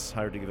Cross,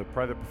 hired to give a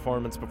private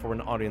performance before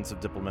an audience of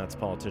diplomats,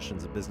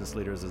 politicians, and business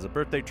leaders as a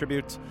birthday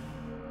tribute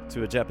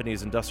to a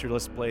Japanese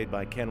industrialist played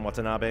by Ken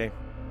Watanabe.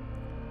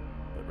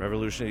 But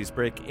revolutionaries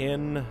break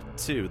in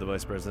to the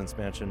vice president's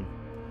mansion.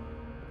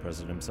 The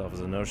president himself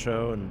is a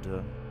no-show,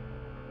 and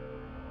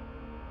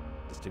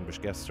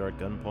distinguished guests are at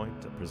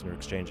gunpoint. A prisoner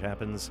exchange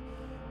happens,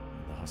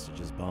 and the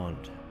hostages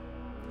bond.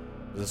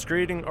 There's a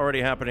screening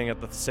already happening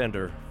at the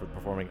Center for the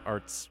Performing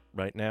Arts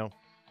right now.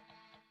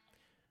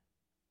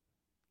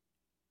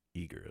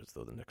 Eager as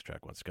though the next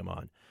track wants to come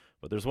on.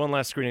 But there's one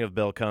last screening of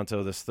Bel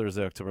Canto this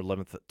Thursday, October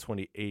 11th,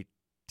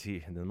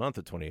 2018. In the month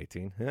of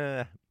 2018.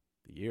 The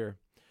year.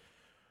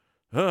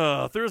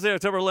 Thursday,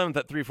 October 11th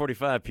at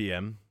 3:45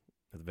 p.m.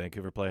 at the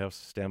Vancouver Playhouse.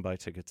 Standby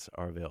tickets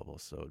are available.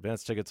 So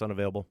advance tickets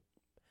unavailable.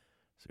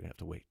 So you're going to have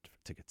to wait for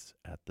tickets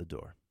at the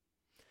door.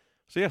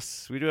 So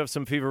yes, we do have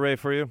some Fever Ray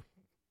for you.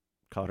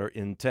 Caught her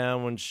in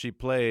town when she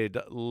played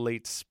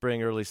late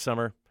spring, early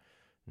summer.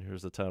 And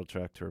here's the title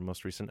track to her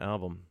most recent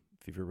album,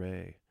 Fever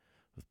Ray,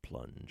 with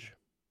Plunge.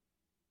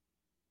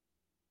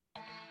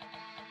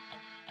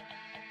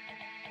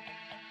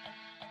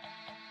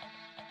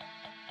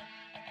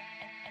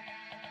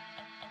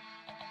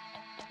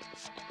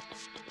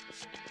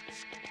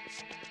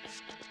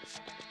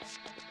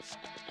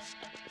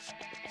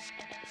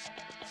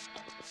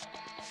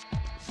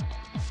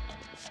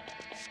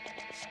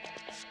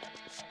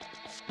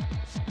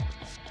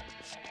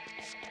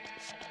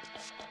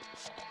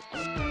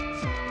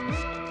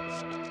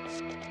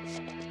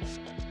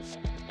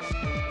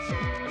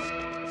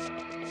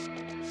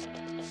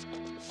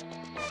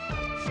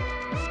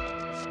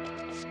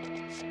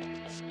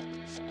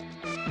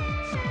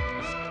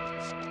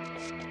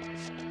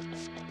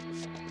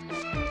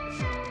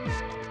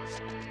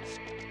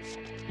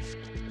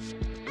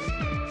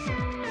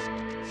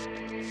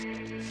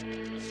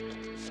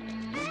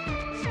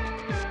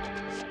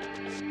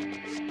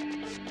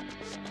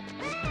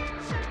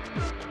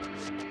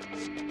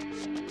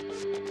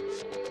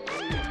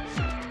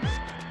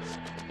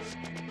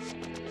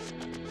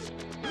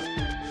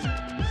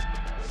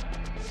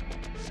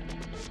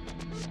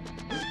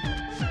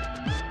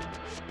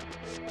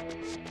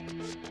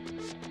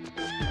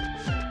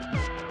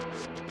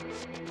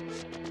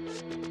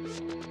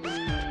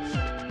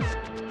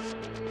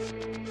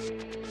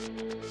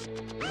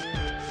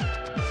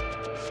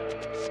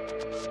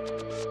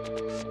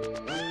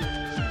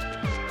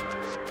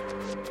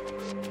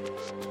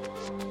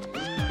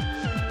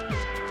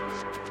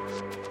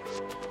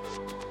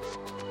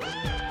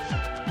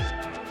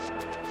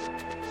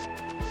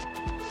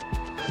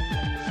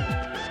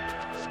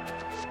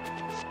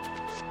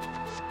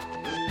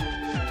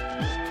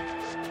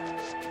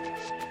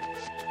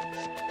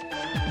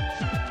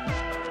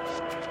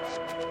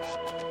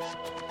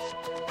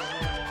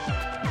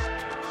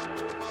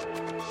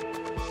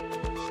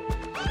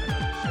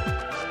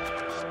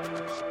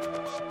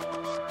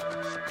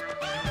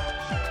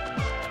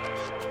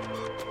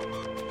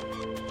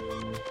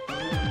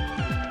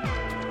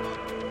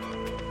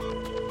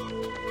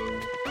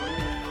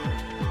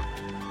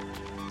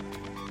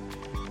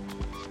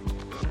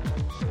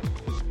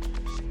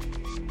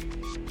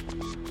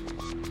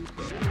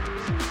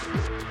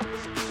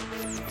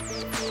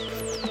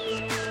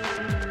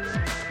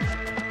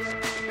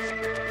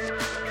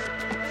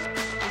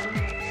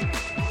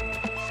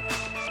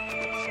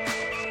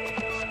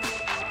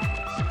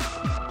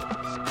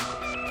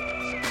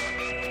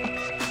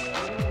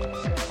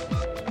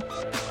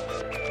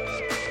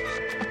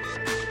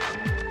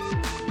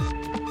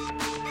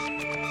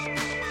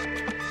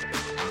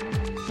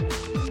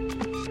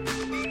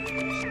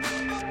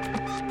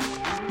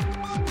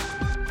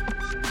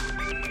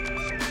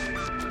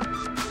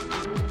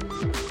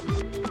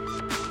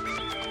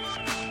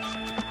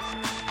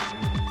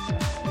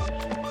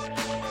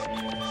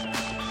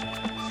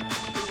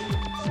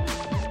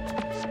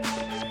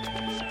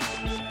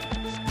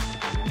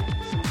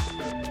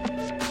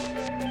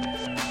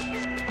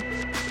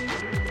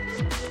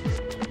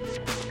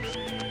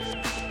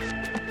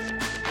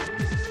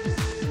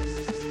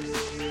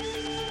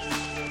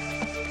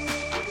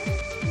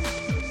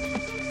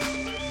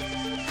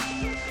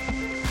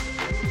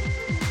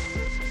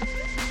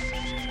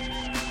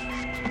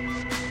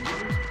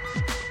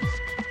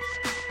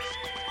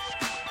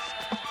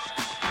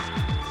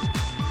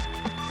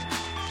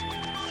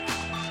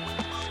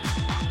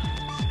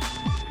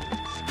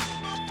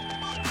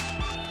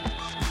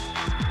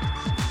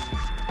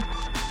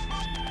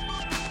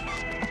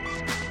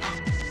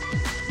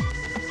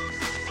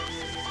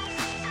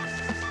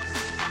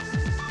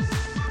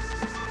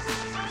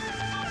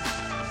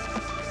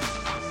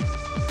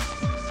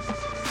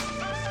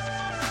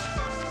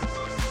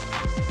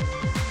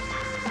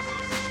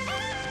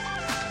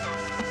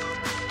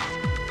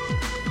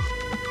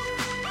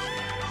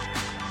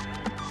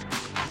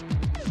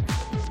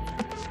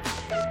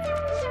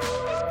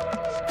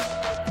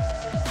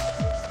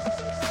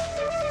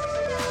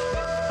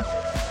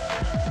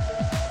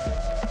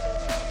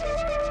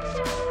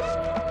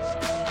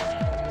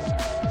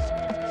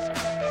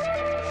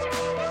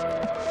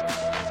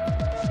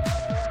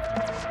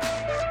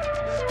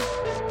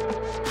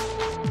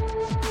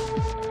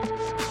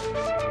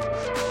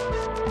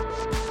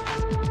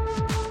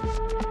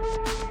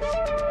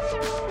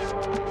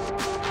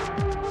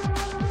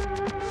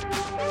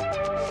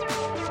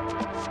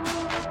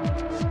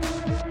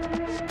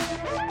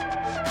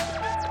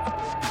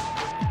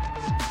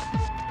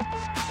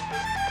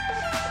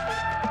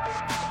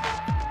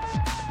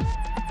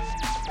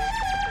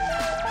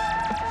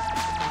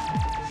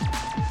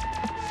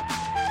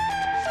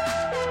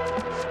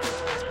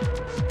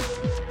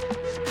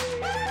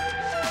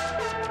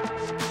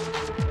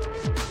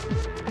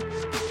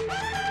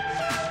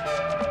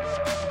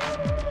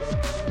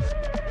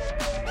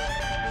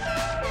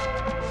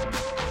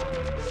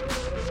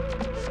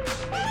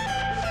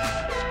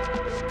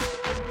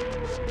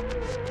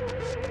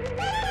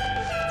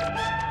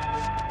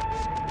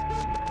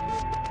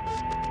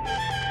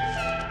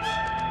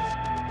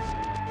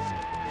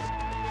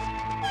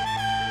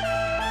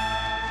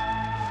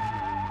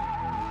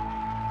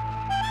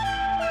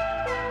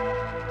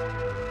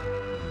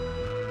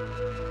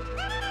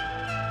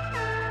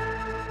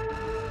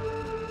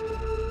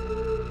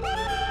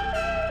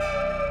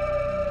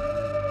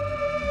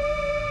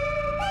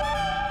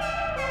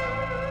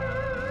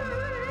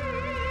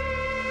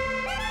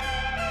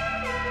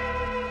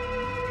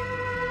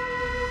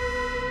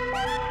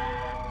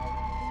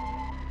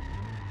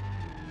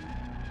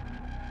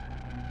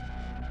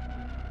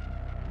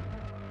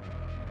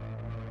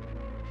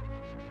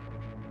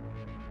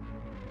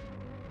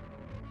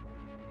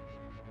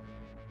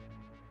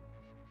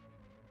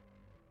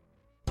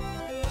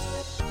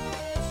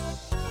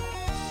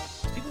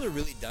 are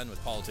really done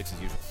with politics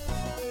as usual.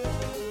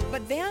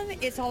 But then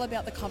it's all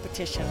about the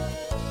competition.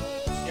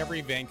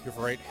 Every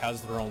Vancouverite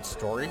has their own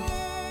story.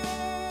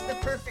 The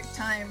perfect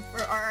time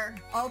for our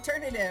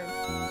alternative.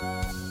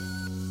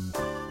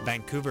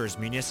 Vancouver's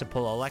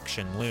municipal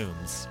election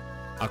looms,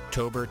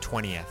 October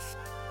 20th.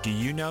 Do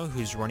you know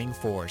who's running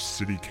for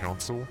City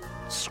Council,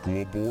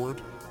 School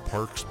Board,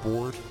 Parks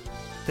Board?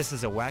 This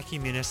is a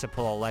wacky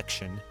municipal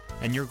election,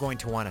 and you're going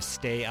to want to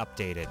stay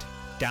updated.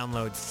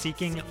 Download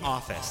Seeking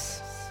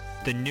Office,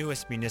 the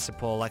newest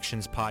municipal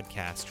elections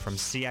podcast from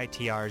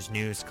CITR's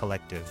News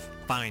Collective.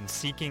 Find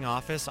Seeking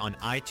Office on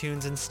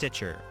iTunes and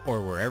Stitcher,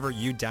 or wherever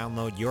you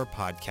download your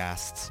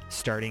podcasts,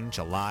 starting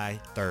July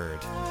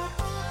 3rd.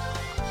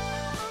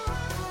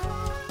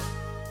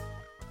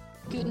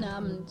 Guten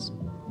Abend.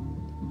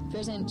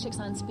 Wir sind Chicks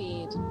on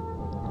Speed.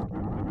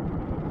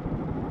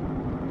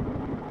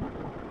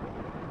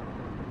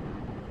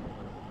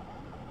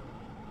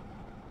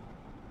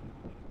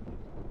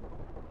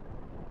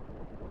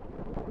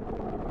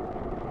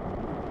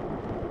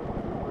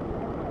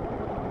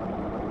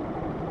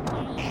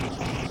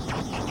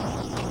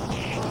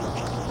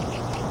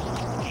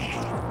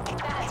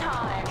 That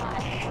time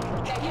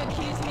that you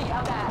accused me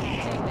of that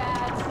big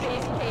bad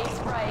space case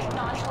right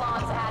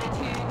nonchalance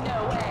attitude, no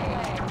way.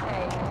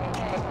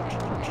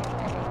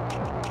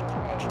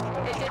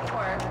 It didn't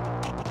work.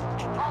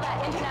 All that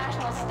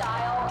international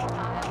style,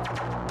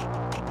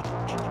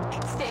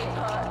 stay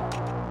put,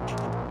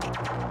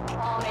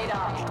 all made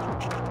up.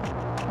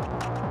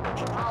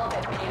 All of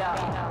it made up.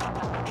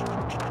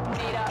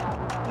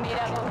 Made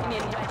up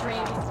bohemian wet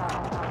dreams.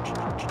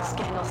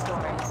 Scandal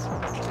stories.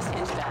 Just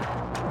into that,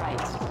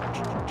 right?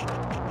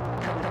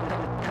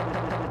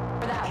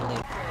 For that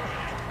blue.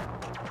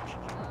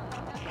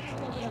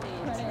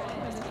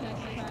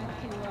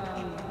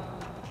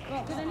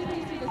 Well, did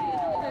anybody see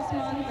this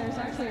month? There's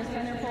actually a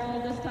centerfold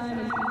this time,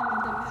 and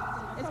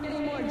it's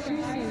getting more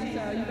juicy,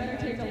 so you better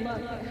take a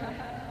look.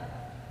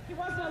 He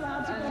wasn't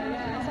allowed to go.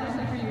 Yeah,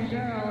 especially for you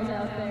girls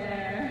out there.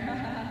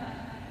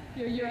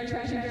 Your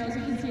attraction girls,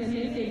 you can see a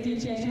naked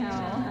DJ Hal.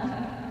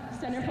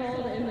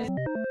 Centerfold in the...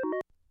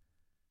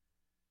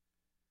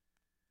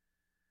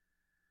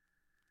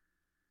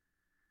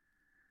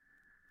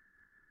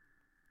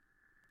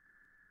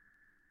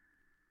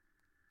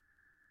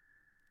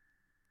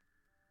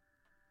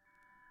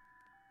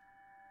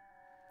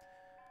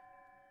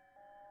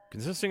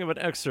 Consisting of an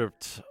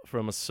excerpt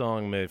from a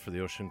song made for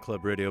the Ocean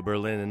Club Radio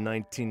Berlin in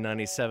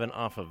 1997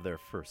 off of their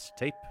first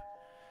tape,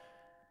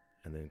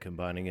 and then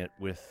combining it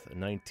with a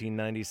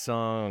 1990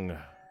 song.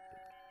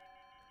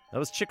 That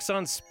was Chicks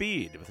on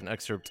Speed with an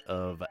excerpt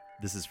of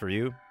This Is For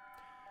You,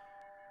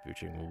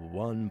 featuring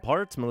one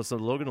part, Melissa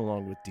Logan,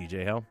 along with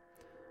DJ Hal.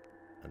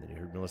 And then you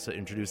heard Melissa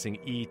introducing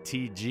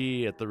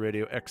ETG at the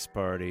Radio X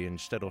party in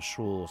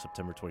Städtelschule,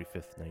 September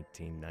 25th,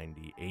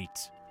 1998.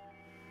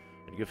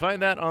 And you can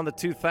find that on the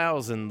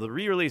 2000, the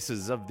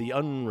re-releases of the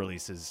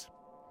unreleases.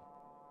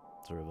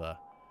 Sort of a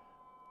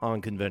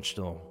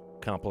unconventional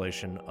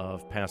compilation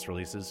of past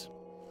releases.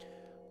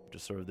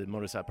 Just sort of the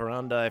modus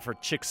operandi for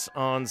Chicks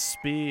on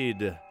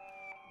Speed.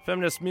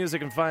 Feminist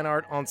music and fine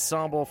art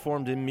ensemble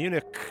formed in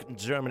Munich,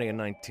 Germany in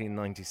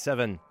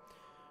 1997.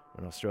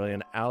 When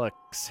Australian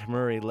Alex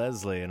Murray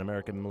Leslie and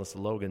American Melissa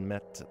Logan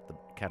met at the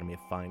Academy of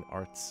Fine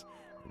Arts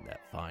in that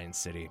fine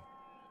city.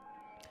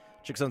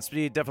 Chicks on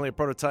Speed, definitely a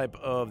prototype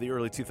of the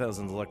early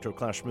 2000s electro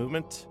clash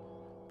movement,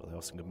 but they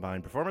also combine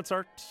performance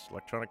art,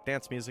 electronic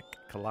dance music,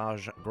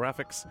 collage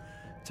graphics,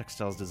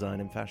 textiles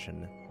design, and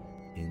fashion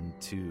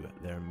into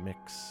their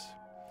mix.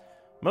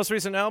 Most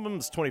recent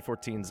albums,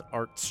 2014's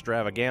Art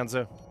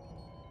Stravaganza.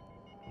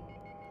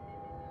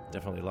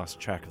 Definitely lost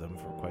track of them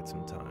for quite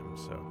some time,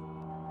 so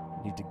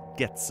need to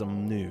get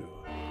some new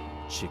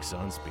Chicks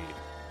on Speed.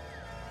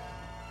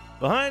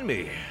 Behind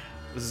me,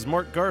 this is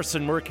Mark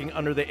Garson working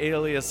under the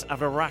alias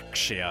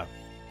Avaraxia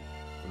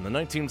from the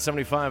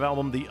 1975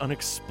 album The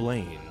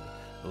Unexplained,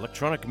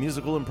 Electronic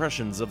Musical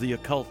Impressions of the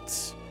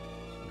Occult,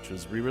 which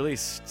was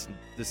re-released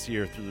this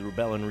year through the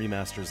Rebellion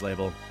Remasters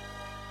label.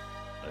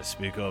 I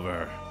speak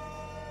over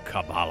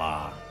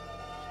Kabbalah.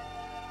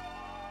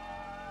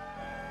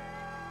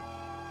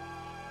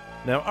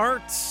 Now,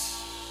 art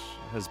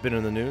has been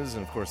in the news,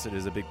 and of course it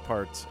is a big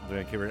part of the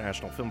Vancouver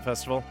National Film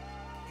Festival.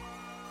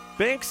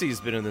 Banksy's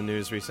been in the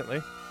news recently.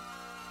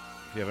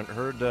 If you haven't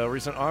heard, a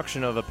recent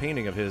auction of a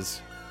painting of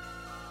his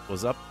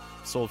was up,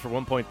 sold for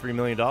 $1.3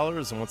 million,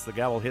 and once the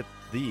gavel hit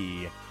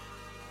the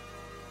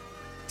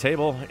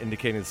table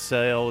indicating the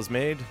sale was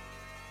made,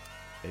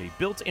 a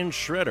built-in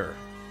shredder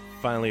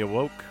finally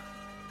awoke,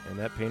 and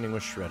that painting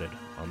was shredded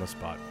on the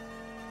spot.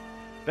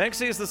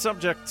 Banksy is the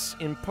subject,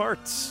 in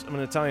part, of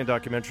an Italian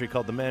documentary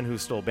called The Man Who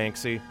Stole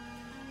Banksy,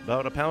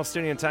 about a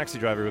Palestinian taxi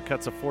driver who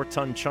cuts a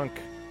 4-ton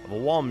chunk of a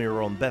wall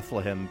mural in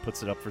Bethlehem and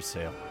puts it up for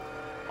sale.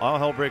 All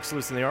hell breaks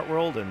loose in the art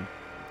world, and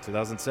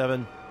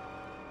 2007,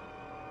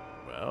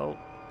 well,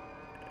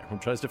 everyone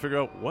tries to figure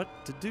out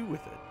what to do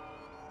with it.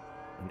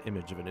 An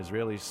image of an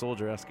Israeli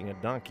soldier asking a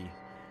donkey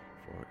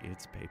for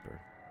its paper.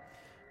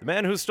 The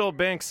Man Who Stole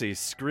Banksy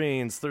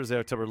screens Thursday,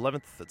 October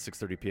 11th at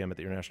 6:30 p.m. at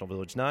the International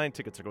Village 9.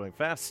 Tickets are going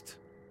fast.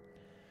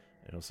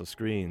 It also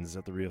screens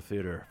at the Rio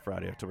Theater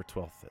Friday, October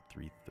 12th at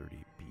 3:30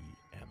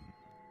 p.m.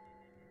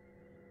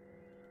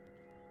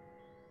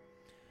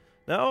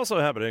 Now, also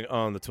happening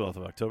on the 12th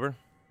of October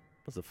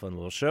was a fun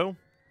little show.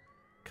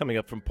 Coming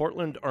up from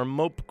Portland are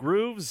Mope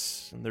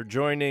Grooves, and they're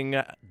joining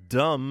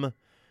Dumb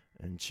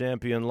and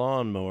Champion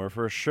Lawnmower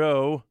for a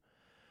show.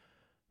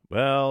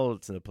 Well,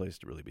 it's in a place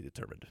to really be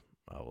determined.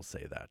 I will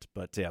say that.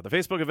 But yeah, the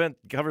Facebook event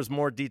covers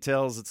more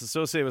details. It's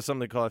associated with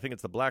something called, I think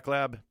it's the Black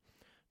Lab,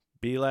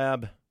 B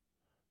Lab,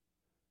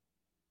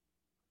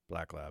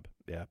 Black Lab.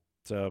 Yeah.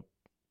 So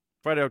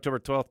Friday, October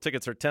 12th,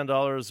 tickets are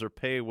 $10 or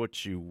pay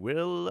what you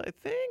will, I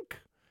think.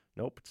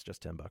 Nope, it's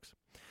just $10.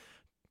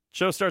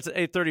 Show starts at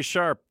 8:30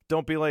 sharp.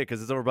 Don't be late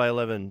because it's over by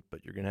 11,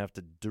 but you're going to have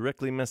to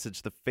directly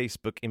message the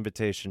Facebook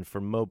invitation for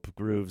Mope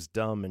Grooves,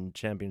 Dumb, and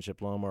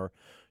Championship Lawnmower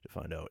to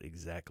find out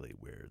exactly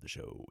where the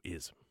show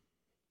is.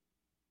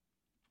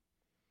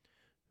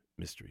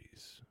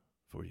 Mysteries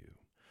for you.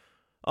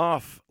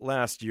 Off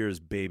last year's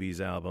Babies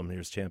album,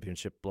 here's Champion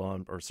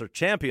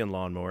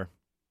Lawnmower.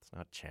 It's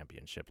not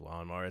Championship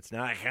Lawnmower. It's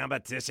not a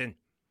competition.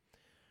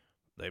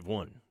 They've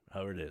won,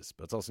 however it is.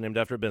 But it's also named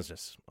after a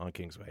business on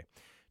Kingsway.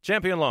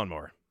 Champion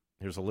Lawnmower.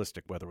 Here's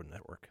Holistic Weather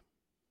Network.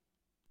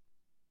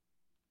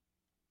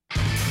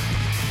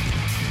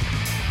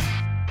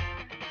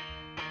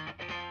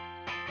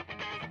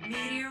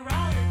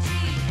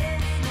 Meteorology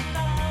is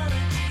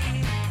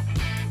mythology.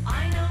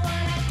 I know what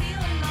I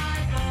feel in my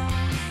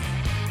bones.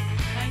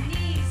 My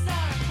knees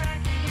are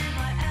cracking and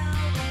my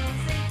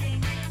elbows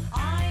aching.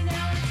 I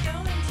know it's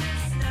going to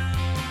snow.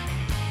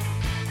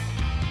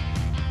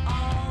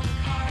 All the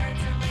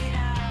cards are laid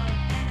out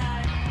and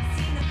I've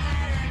seen the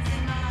patterns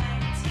in my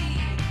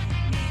tea.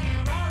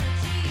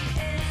 Meteorology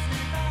is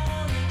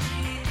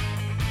mythology.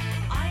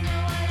 I know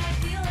what I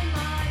feel in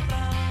my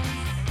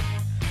bones.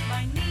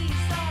 My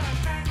knees are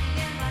cracking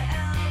and my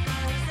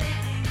elbows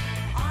aching.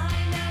 I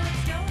know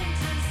it's going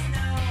to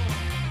snow.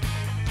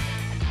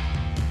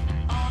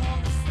 All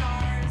the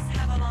stars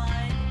have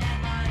aligned and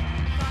my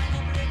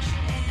final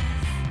prediction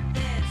is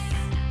this.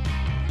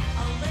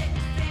 A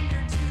licked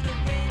finger to the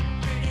wind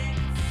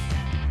predicts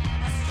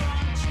a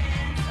strong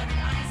chance of an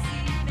icy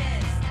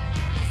mist.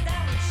 Is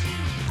that what you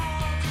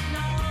call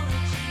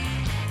technology?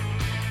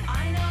 I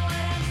know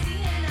what I'm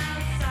seeing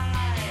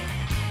outside.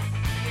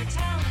 You're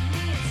telling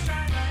me it's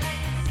dry, but I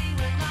can see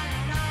with my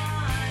own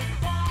eyes.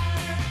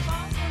 Water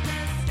falls from the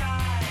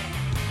sky.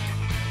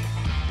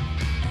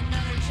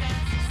 Another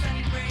chance of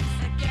sunny breaks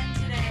again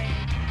today.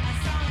 I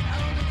saw an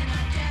omen in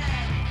a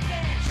dead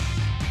fish.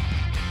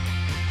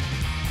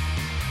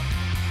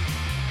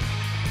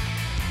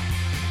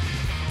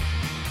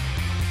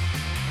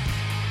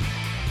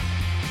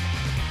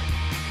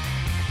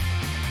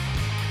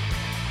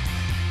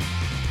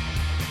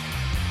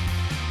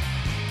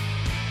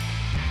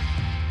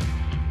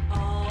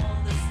 All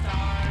the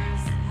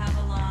stars have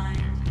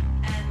aligned,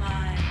 and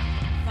my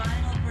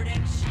final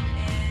prediction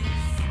is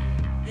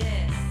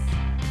this.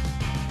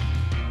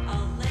 A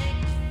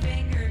licked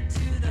finger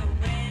to the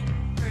wind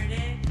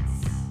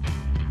predicts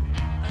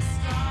a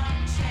strong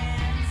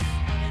chance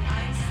of an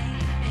icy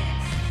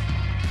mist.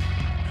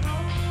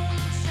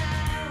 Cold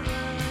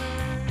showers,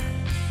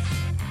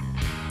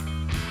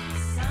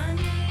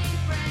 sunny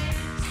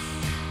breaks,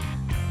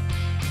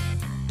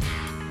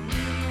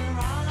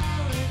 meteorology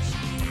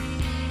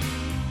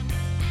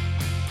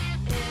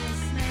is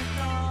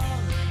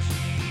mythology.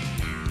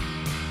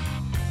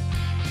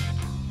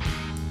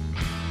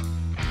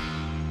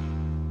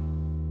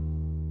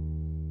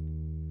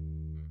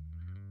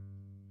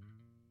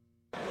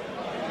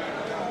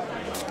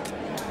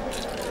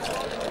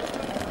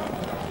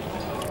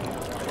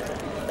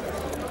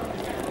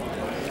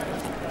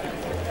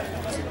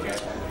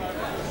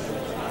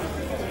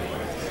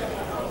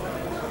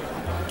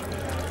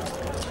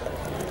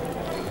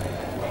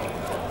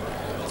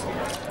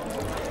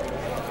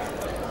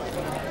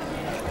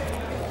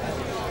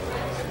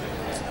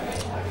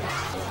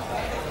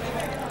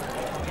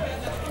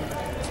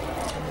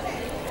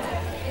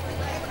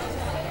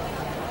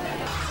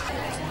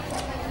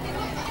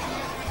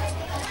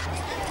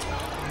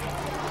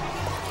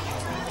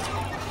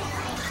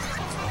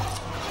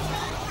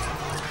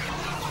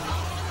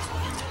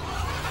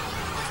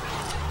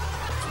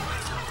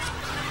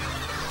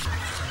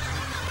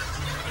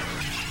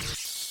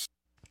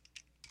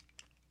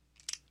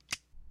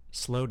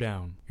 Slow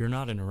down. You're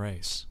not in a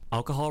race.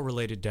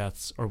 Alcohol-related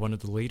deaths are one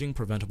of the leading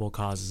preventable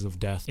causes of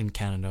death in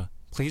Canada.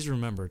 Please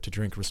remember to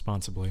drink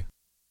responsibly.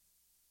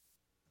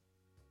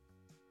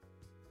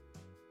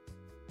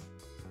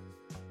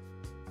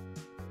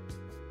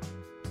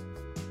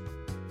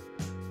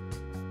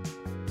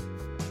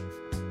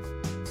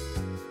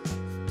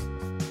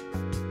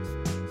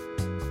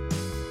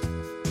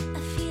 I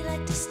feel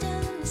like the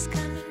stone is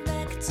coming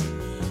back to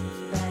me.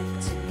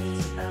 Back to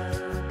me,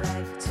 oh,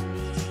 back to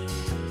me.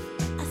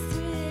 I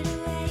threw it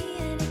away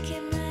and it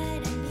came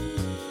right at me.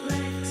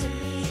 Right to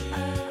me,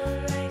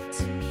 oh, right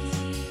to me.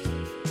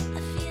 I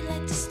feel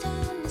like the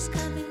stone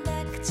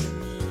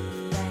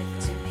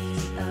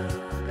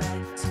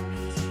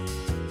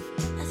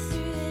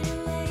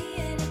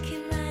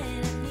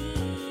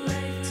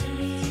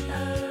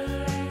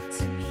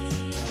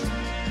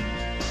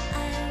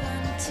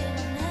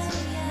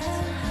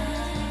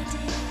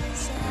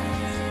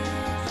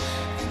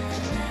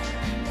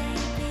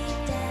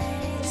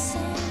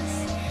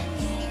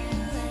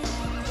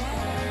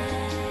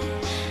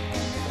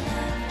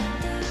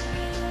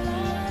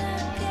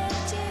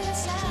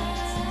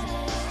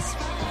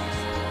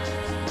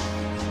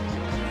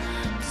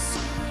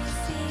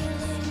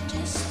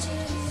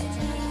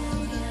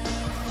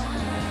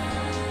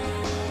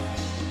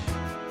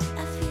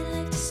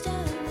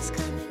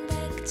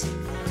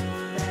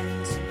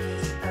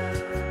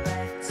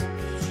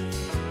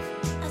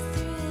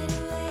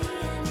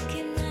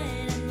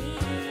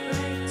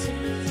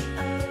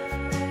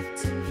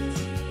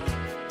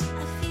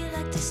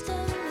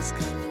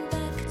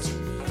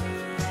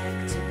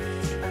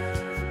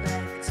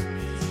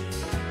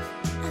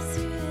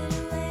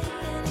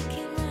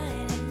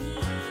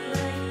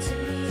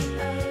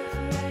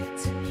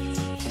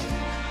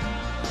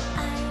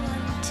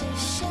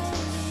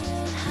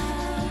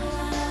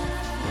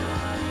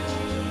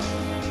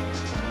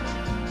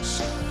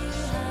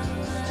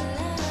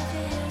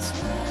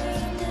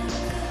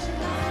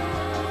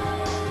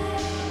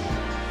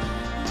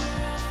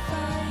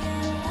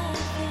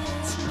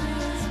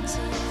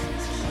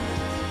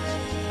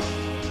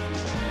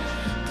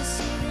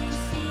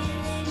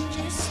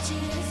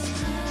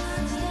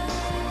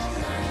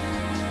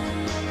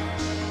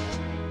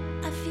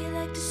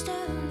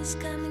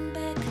is coming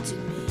back to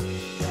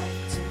me.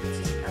 Back to me,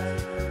 oh,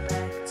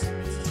 back to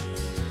me.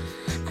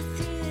 I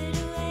threw it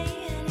away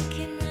and it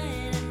came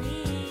right at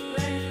me.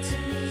 Back to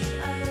me,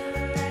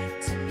 oh,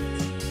 back to me.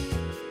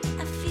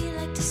 I feel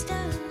like the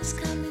stone is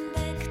coming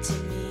back to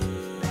me.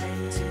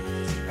 Back to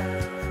me,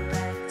 oh,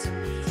 back to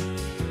me.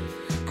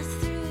 I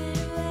threw it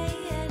away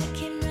and it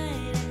came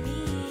right at me.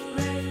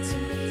 Back to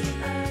me,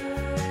 oh,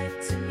 back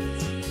to me.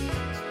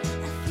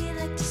 I feel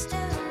like the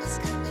stone is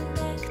coming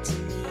back to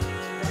me.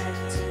 Back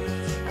to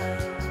me, oh,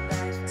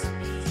 back to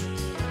me.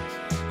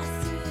 I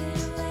threw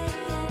it away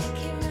and it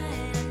came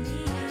right at me.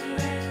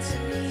 Back to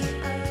me,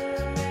 oh,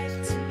 back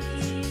to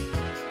me.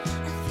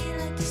 I feel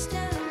like the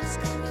stone is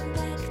coming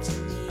back to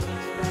me.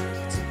 Back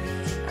to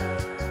me, oh,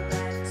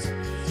 back to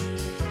me.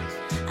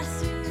 I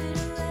threw it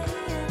away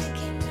and it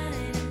came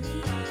right at me.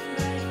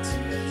 Back to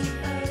me,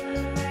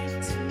 oh,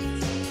 back to me.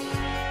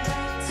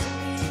 Back to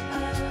me, oh, back to me. Back to me,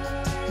 oh, back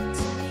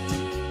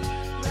to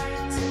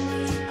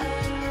me.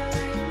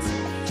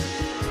 Back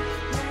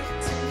to me,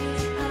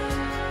 oh,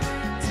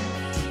 back to me. Back to me, oh, back to me.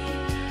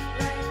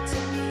 Back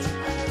to me,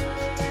 oh,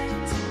 back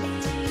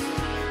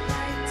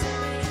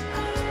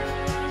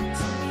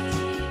to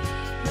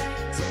me.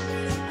 Back to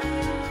me,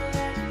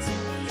 oh, back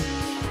to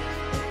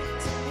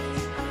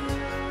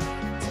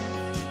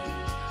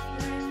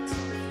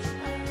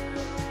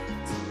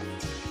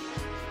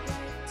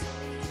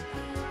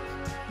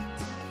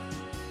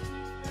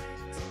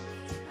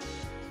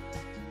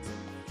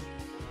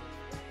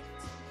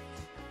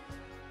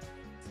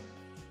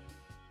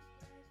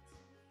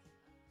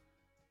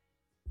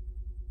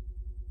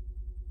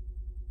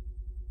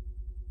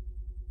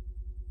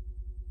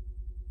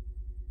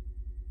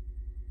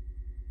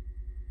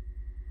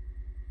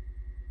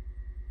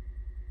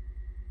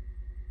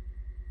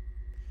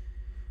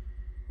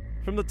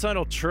From the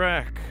title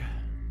track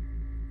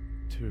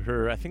to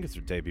her, I think it's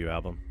her debut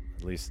album.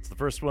 At least it's the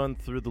first one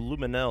through the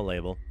Luminelle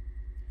label.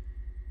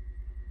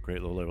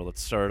 Great little label that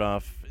started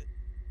off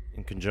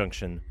in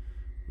conjunction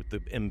with the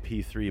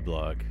MP3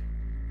 blog.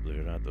 Believe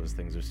it or not, those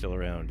things are still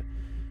around.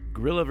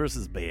 Gorilla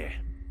vs. Bear.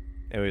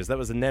 Anyways, that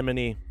was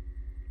Anemone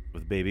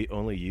with Baby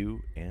Only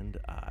You and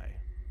I.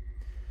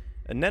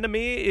 Anemone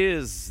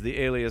is the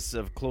alias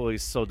of Chloe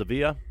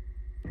Sodavia,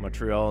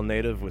 Montreal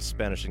native with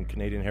Spanish and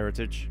Canadian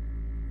heritage.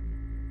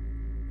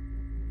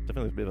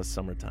 Definitely a bit of a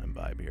summertime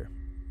vibe here.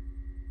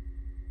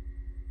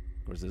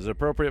 Of course, this is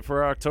appropriate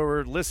for our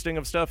October listing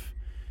of stuff.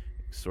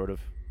 Sort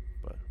of,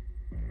 but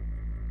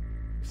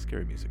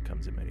scary music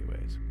comes in many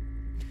ways.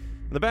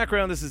 In the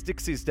background, this is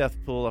Dixie's Death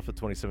Pull off of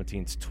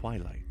 2017's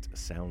Twilight, a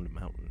Sound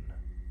Mountain.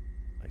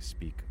 I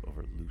speak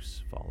over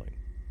loose falling.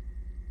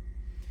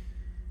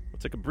 We'll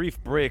take a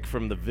brief break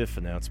from the VIF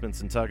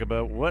announcements and talk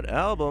about what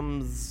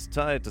albums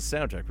tied to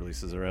soundtrack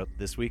releases are out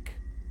this week.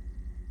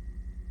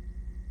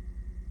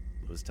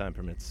 As time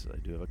permits, I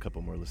do have a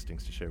couple more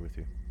listings to share with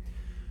you.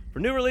 For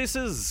new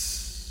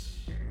releases,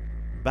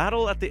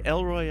 Battle at the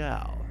El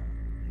Royale.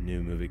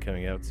 New movie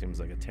coming out. Seems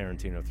like a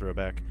Tarantino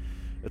throwback.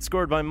 It's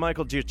scored by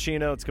Michael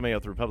Giacchino. It's coming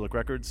out through Republic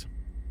Records.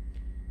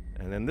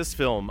 And then this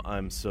film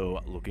I'm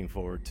so looking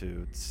forward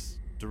to. It's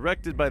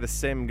directed by the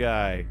same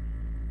guy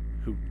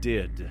who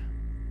did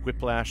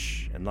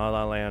Whiplash and La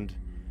La Land.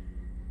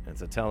 And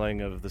it's a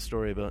telling of the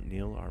story about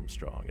Neil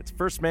Armstrong. It's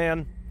First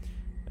Man.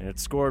 And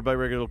it's scored by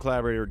regular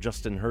collaborator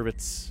Justin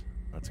Hurwitz.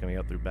 That's coming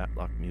out through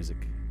Batlock Music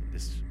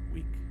this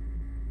week.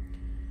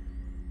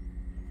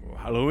 For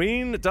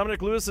Halloween,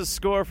 Dominic Lewis's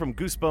score from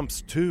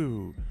Goosebumps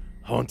 2,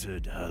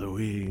 Haunted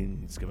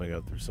Halloween. It's coming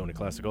out through Sony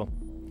Classical.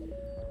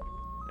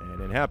 And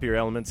in happier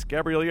elements,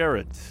 Gabriel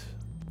Yared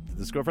did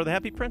the score for The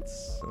Happy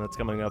Prince. And that's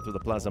coming out through the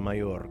Plaza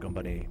Mayor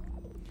Company.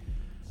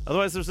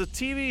 Otherwise, there's a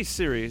TV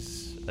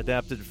series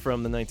adapted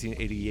from the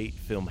 1988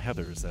 film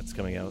Heathers that's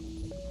coming out.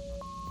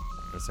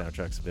 The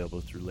soundtrack's available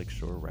through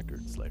Lakeshore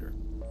Records later.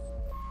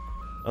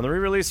 On the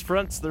re-release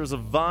front, there's a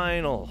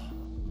vinyl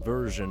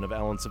version of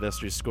Alan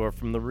Silvestri's score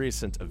from the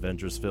recent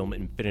Avengers film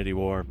Infinity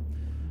War.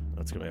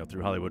 That's coming out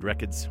through Hollywood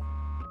Records.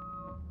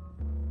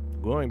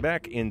 Going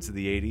back into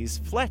the 80s,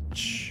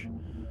 Fletch.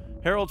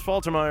 Harold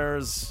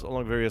Faltermeyer's, along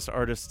with various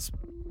artists,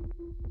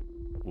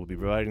 will be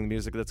providing the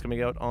music that's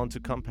coming out onto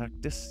compact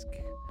disc,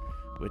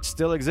 which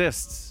still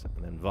exists,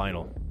 and then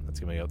vinyl. That's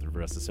coming out through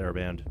Veresta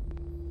Saraband.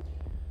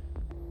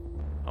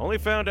 I only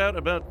found out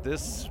about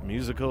this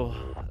musical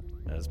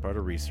as part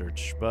of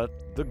research,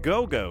 but the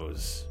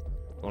Go-Go's,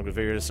 along with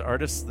various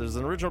artists, there's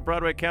an original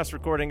Broadway cast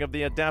recording of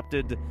the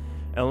adapted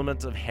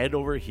element of Head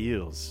Over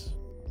Heels.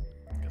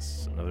 I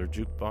guess another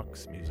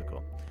jukebox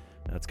musical.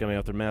 That's coming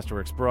out through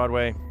Masterworks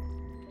Broadway.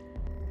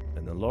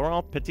 And then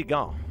Laurent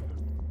Petitgon,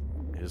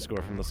 his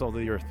score from The Soul of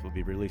the Earth, will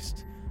be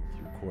released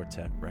through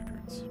Quartet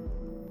Records.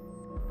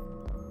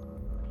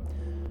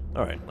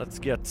 All right, let's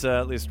get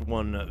at least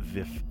one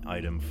VIF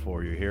item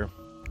for you here.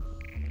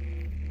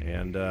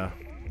 And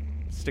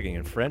sticking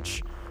in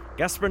French,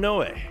 Gaspar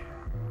Noé,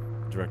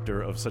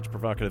 director of such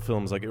provocative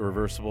films like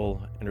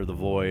Irreversible, Enter the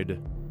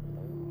Void,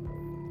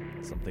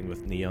 something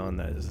with neon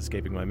that is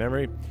escaping my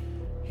memory.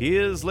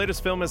 His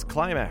latest film is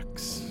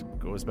Climax.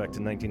 Goes back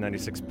to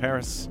 1996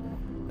 Paris,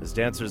 As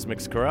dancers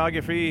mix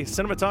choreography,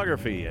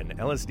 cinematography, and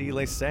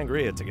LSD-laced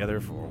sangria together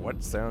for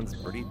what sounds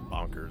pretty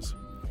bonkers.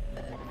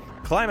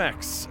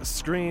 Climax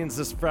screens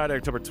this Friday,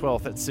 October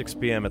 12th at 6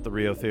 p.m. at the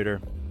Rio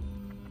Theater.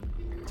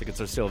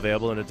 Tickets are still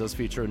available, and it does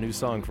feature a new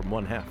song from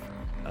one half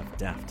of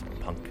Daft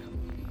Punk.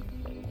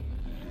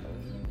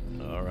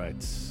 All right.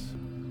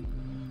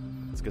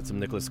 Let's get some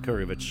Nicholas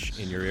Kurgovich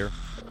in your ear.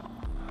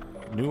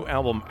 New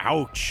album,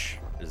 Ouch,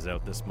 is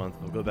out this month.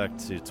 We'll go back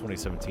to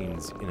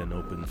 2017's In an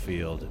Open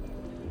Field.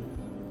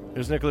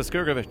 Here's Nicholas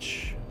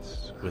Kurgovich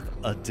with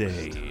A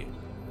Day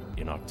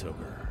in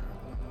October.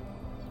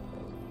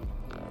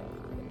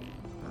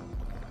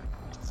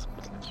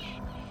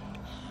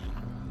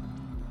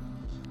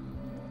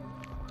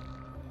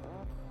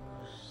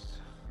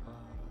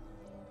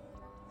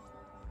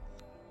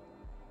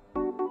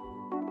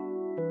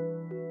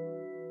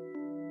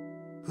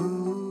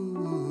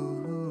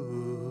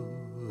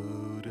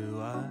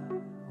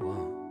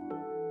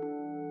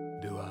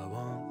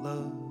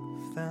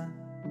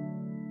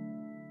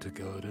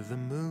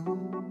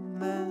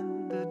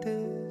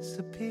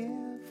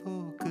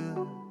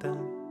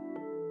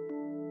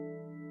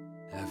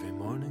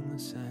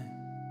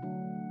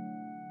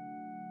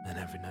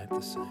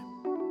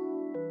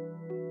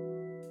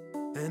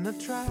 And I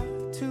try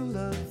to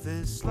love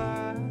this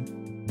life,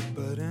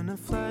 but in a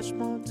flash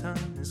more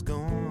time is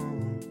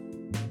gone.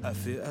 I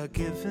feel I've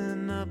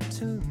given up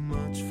too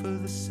much for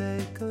the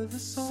sake of the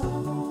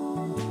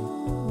song.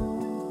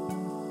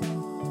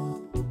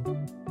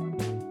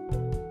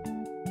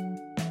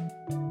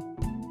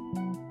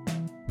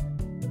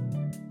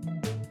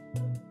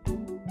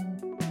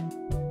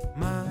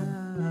 My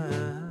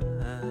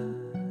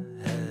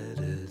head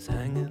is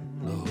hanging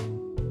low,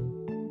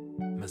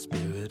 my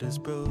spirit is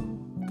broke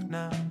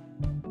now.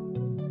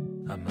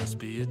 I must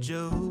be a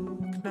joke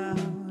now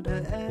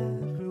to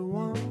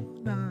everyone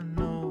I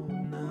know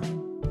now.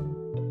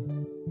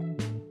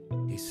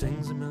 He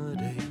sings a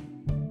melody,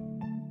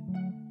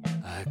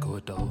 I echo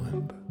a dull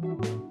whimper,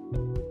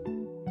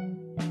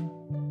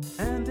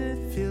 and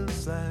it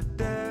feels like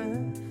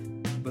death,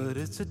 but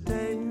it's a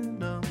day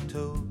in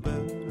October.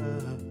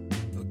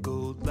 A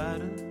gold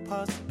lighted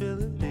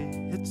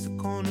possibility hits the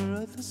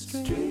corner of the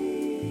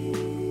street.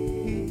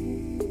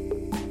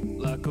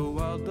 Like a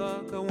wild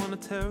dog, I wanna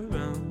tear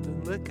around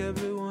and lick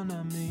everyone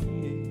I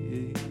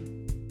meet.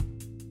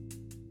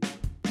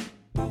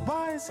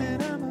 Why is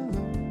it I'm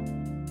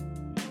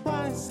alone?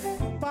 Why is it,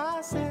 why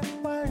is it,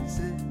 why is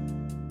it?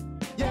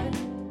 Yeah,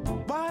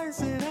 why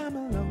is it I'm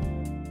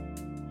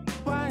alone?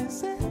 Why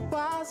is it,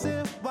 why is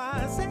it,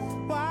 why is it,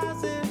 why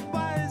is it,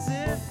 why is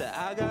it that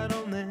I got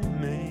only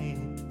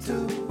me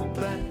to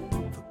blame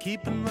for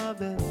keeping love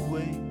that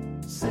way?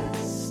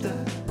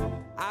 Sister,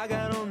 I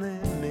got only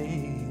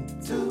me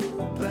to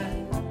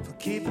blame for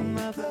keeping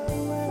love that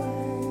way.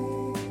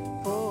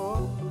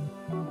 Oh.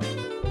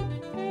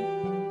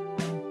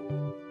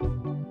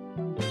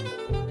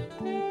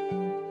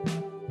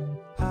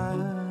 I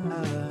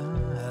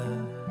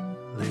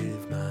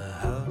leave my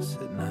house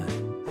at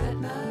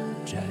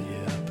night, chat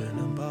you up in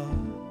a bar,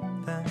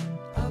 then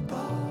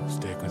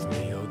stick with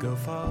me or go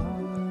far,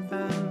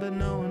 then, but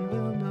no one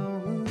will know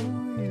who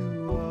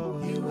you are.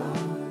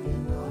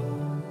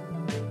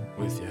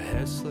 With your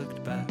hair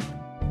slicked back,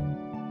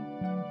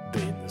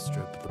 beating the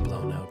strip of the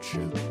blown out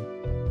shoe.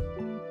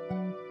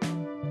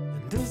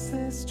 And is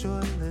this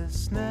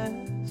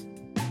joylessness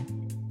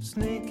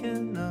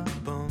sneaking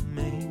up on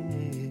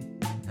me?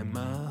 Am I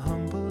a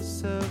humble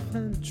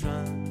servant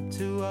trying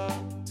too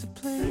hard to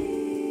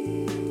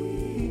please?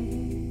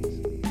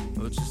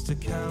 Or just a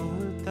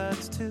coward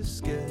that's too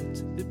scared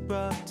to be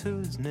brought to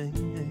his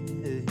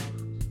knees?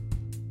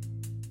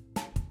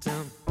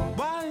 Tell me,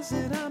 why is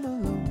it I'm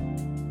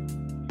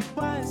alone?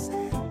 Why is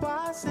it,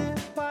 why is it,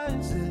 why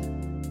is it?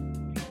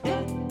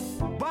 Yeah.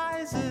 Why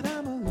is it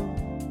I'm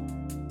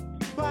alone?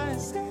 Why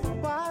is it,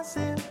 why is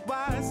it,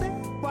 why is it,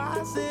 why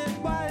is it,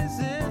 why is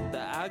it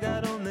that I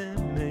got only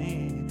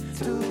me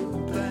to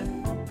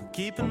blame for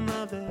keeping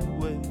love that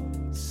way?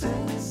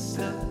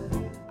 Sister,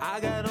 I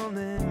got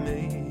only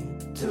me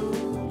to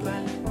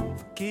blame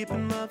for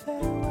keeping love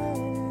that way.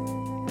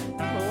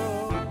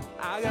 Oh,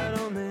 I got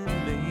only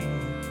me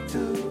to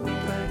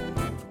blame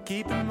for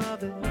keeping love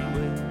that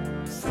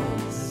way.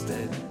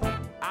 Sister,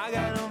 I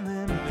got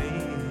only me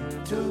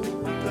to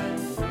blame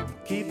for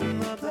keeping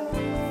love that way.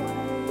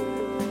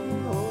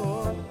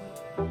 Oh,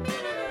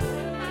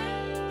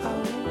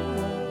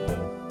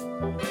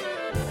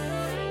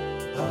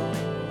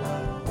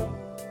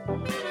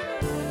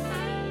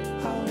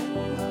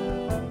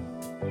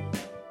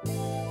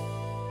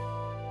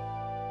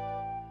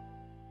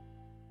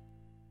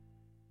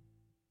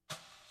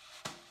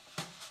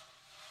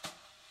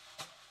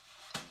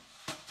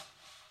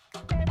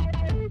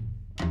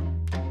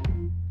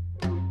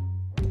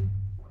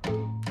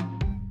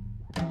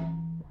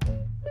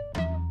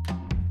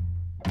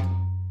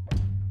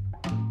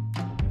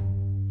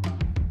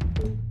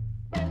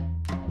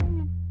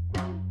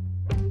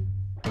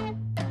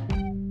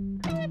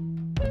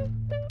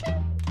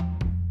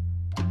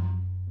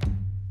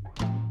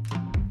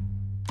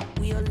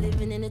 We are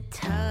living in a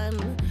time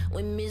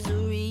when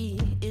misery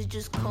is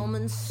just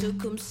common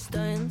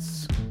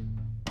circumstance.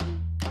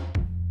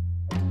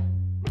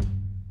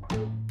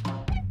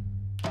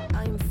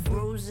 I'm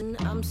frozen,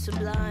 I'm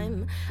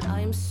sublime.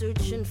 I'm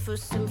searching for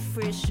some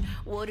fresh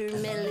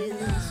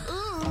watermelons.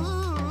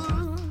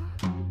 Ooh.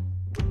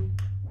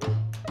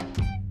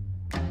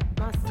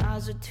 My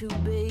thighs are too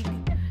big,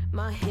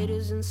 my head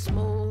isn't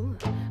small.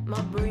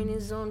 My brain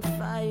is on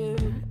fire,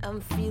 I'm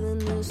feeling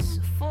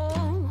this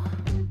fall.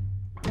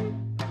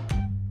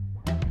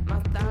 My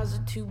thighs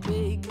are too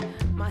big,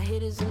 my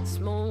head isn't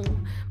small.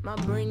 My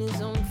brain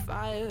is on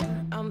fire,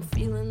 I'm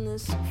feeling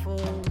this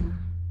fall.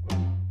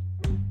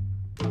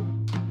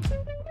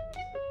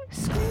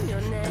 Scream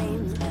your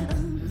name.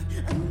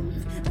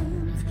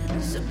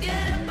 So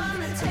get up on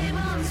the table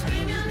and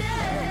scream your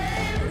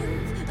name.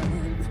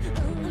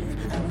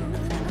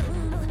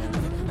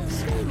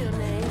 Scream your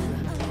name.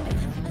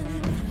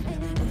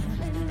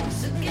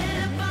 So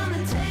get up on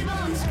the table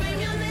and scream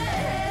your name.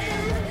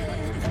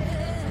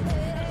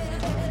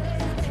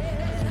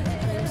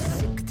 I'm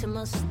sick to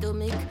my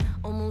stomach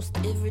almost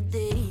every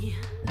day.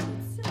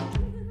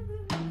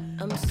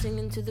 I'm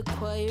singing to the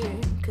choir,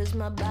 cause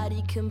my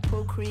body can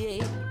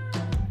procreate.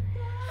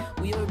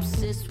 We are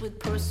obsessed with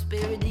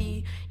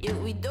prosperity, yet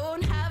we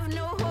don't have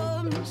no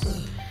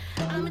homes.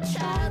 I'm a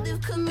child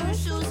of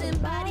commercials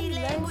and body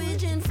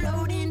language and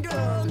floating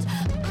drones.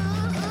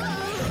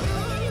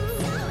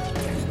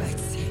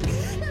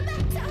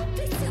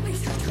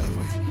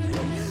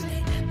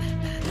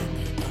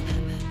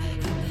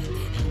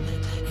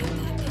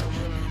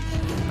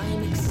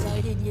 I'm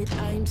excited, yet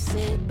I'm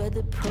sad by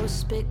the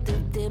prospect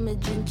of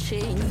damage and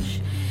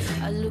change.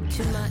 I look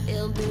to my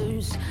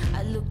elders,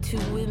 I look to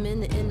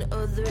women and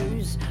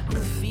others who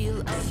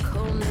feel our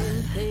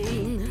common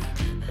pain,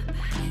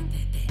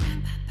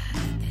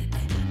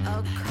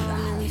 our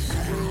common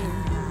strain.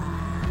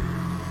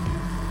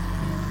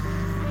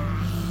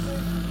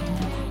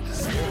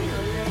 Scream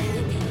your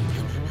name.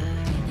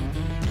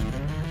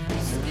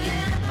 So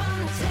get up on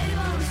the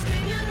table and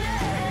scream your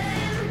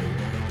name.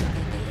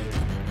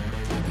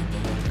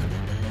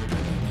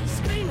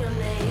 Scream your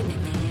name.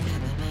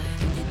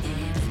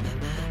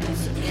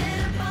 So get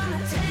up on the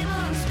table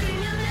and scream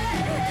your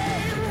name.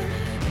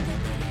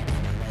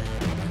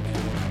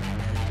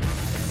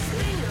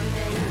 Scream your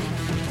name.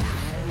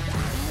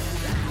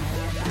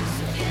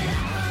 So get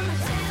up on the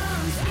table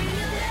and scream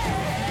your name.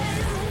 Scream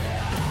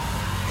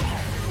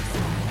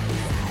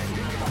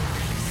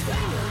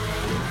your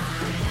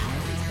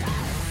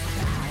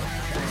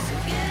name. So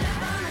get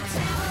up on the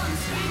table and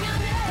scream your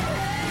name.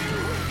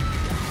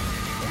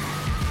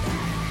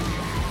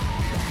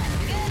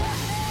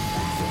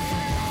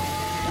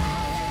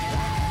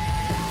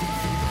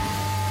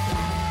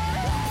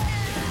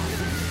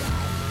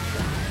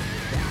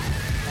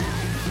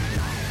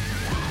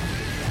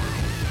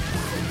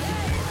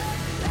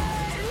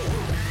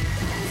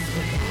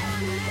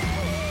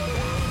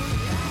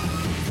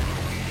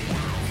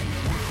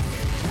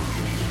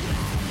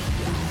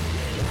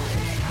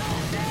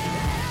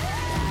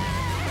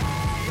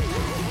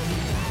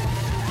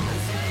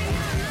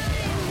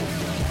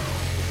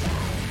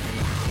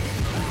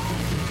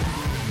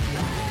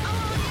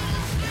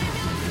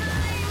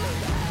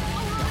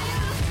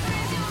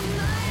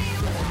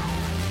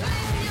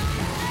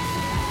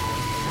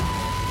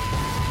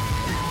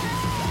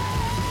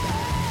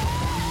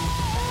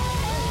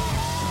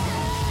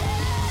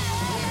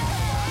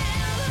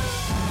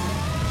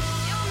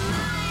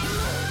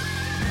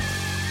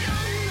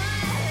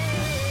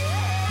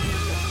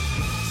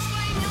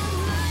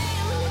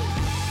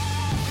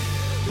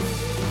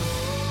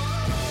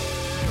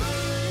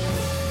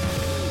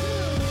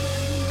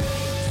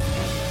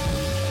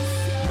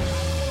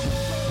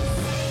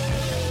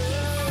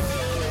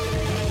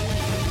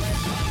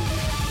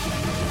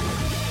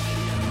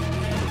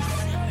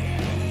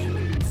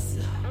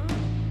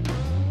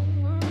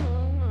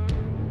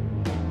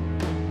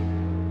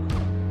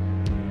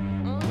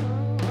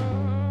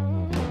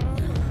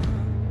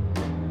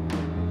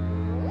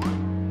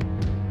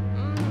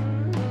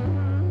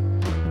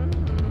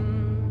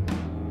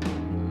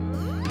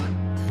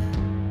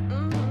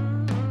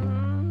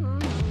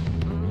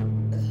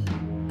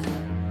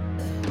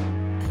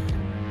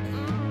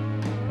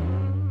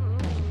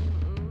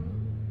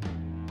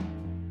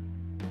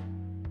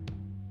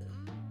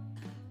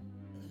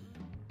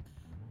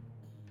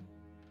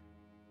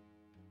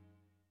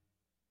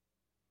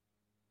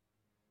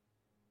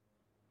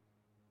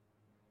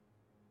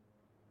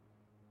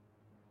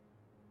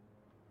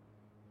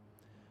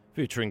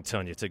 Featuring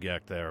Tanya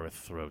Tagaq there with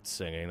throat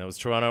singing. That was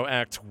Toronto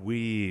act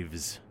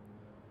Weaves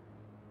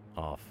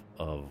off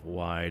of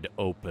Wide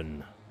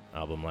Open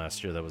album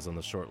last year that was on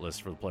the short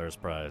list for the Players'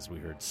 Prize. We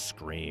heard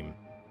Scream.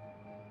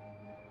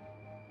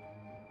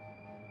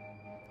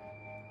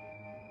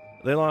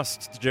 They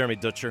lost to Jeremy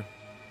Dutcher,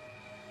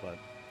 but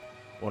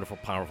wonderful,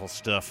 powerful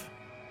stuff.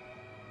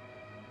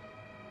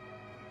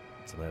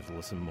 Something I have to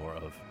listen more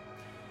of.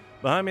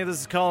 Behind me, this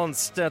is Colin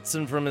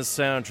Stetson from his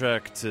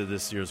soundtrack to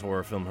this year's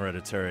horror film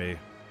Hereditary.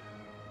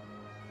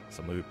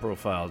 Something we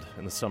profiled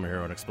in the summer here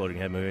on Exploding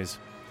Head Movies.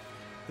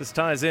 This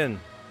ties in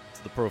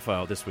to the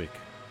profile this week.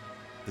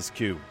 This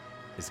cue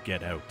is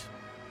Get Out.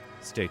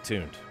 Stay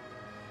tuned.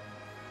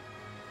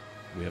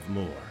 We have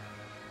more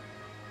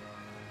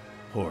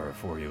horror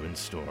for you in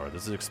store.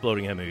 This is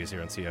Exploding Head Movies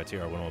here on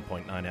CITR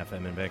 101.9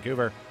 FM in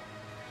Vancouver.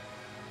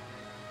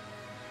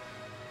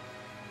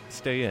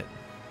 Stay in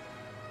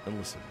and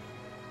listen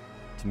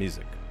to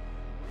music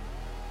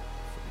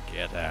from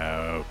Get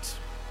Out.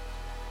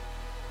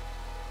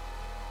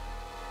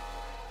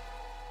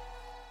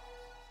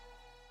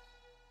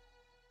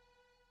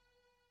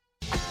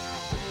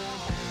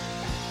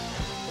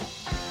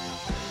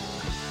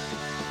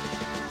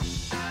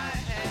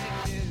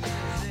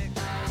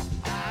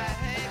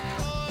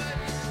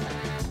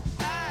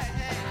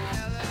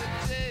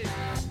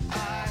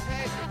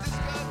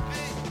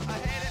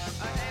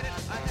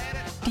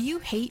 Do you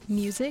hate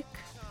music?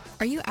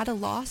 Are you at a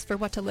loss for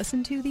what to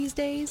listen to these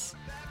days?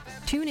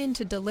 Tune in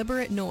to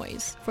Deliberate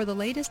Noise for the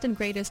latest and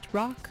greatest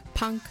rock,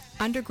 punk,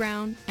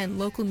 underground, and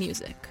local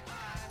music.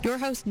 Your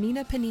host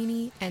Nina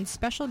Panini and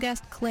special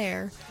guest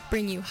Claire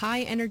bring you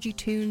high-energy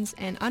tunes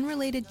and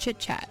unrelated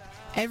chit-chat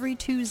every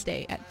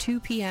Tuesday at 2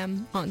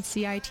 p.m. on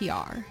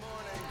CITR.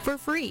 For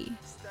free.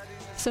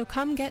 So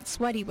come get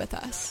sweaty with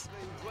us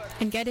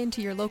and get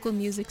into your local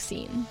music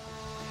scene.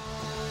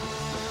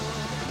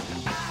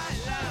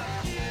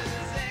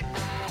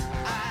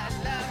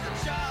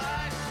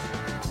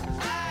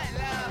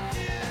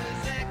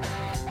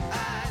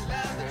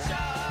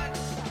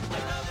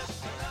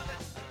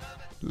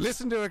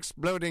 Listen to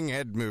Exploding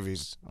Head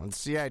Movies on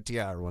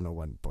CITR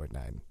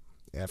 101.9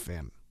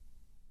 FM.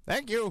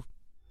 Thank you.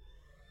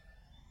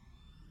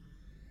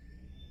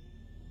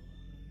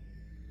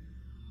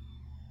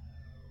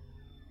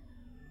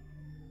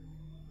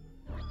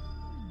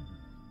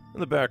 In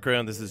the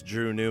background, this is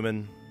Drew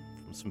Newman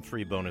from some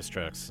free bonus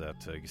tracks that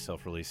he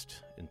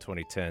self-released in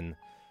 2010.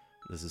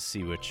 This is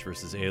Sea Witch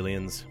vs.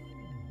 Aliens.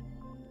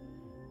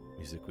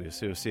 Music we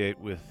associate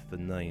with the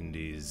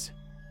 90s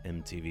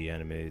MTV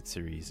animated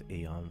series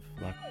Aeon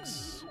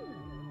Flux.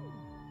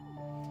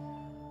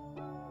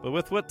 But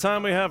with what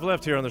time we have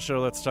left here on the show,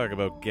 let's talk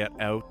about Get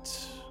Out.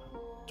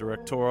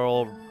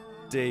 Directorial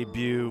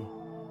debut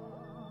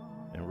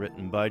and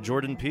written by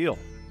Jordan Peele,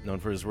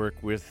 known for his work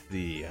with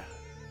the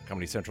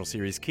Comedy Central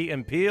series Key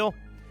and Peele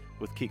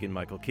with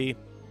Keegan-Michael Key.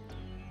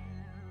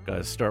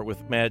 Gotta start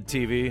with Mad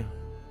TV.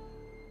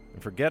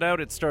 And for Get Out,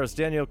 it stars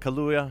Daniel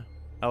Kaluuya,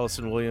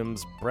 Allison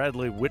Williams,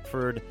 Bradley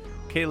Whitford,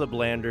 Caleb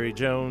Landry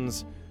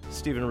Jones,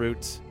 Stephen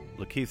Root,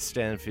 Lakeith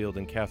Stanfield,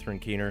 and Catherine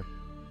Keener.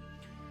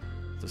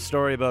 It's a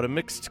story about a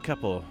mixed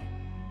couple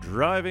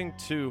driving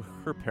to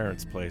her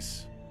parents'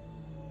 place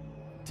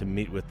to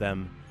meet with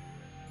them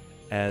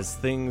as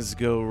things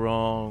go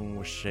wrong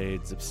with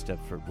shades of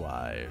Stepford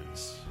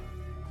Wives.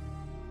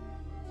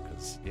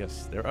 Because,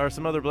 yes, there are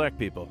some other black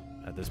people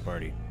at this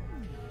party.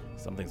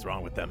 Something's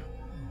wrong with them.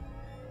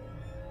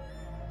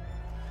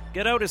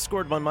 Get Out is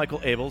scored by Michael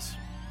Abels.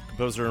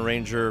 Composer and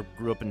arranger,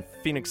 grew up in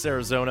Phoenix,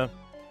 Arizona.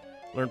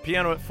 Learned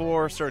piano at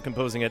 4, started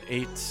composing at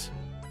 8.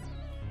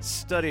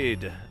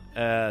 Studied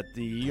at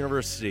the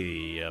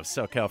University of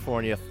South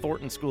California,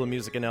 Thornton School of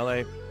Music in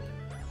LA.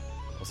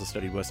 Also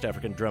studied West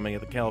African drumming at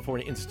the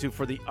California Institute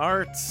for the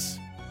Arts.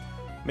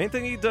 Main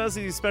thing he does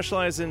is he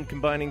specializes in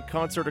combining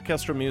concert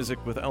orchestral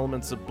music with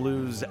elements of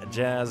blues,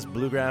 jazz,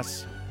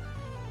 bluegrass,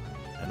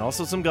 and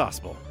also some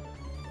gospel.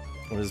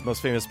 One of his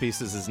most famous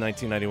pieces is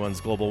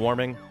 1991's Global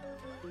Warming.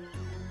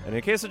 And in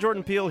the case of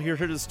Jordan Peele, here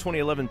his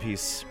 2011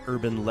 piece,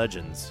 Urban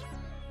Legends.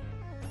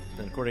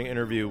 And according to an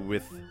interview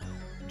with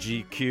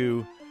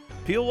GQ,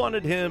 Peele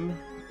wanted him,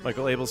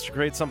 Michael Abels, to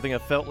create something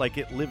that felt like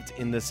it lived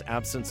in this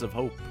absence of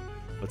hope,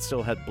 but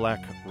still had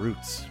black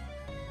roots.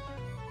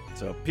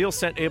 So Peele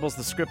sent Abels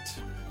the script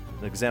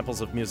and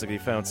examples of music he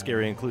found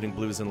scary, including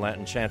blues and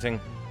Latin chanting.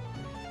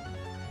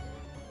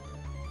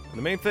 And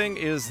the main thing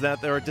is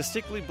that there are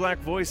distinctly black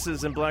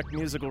voices and black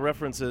musical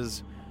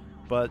references,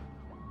 but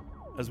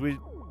as we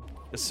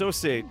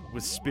associate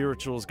with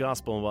spirituals,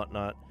 gospel, and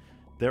whatnot,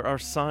 there are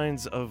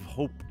signs of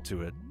hope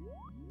to it.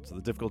 So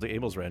the difficulty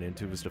Abels ran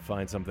into was to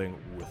find something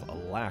with a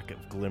lack of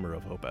glimmer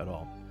of hope at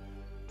all.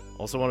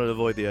 Also wanted to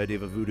avoid the idea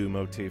of a voodoo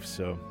motif,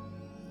 so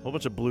a whole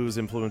bunch of blues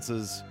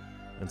influences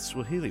and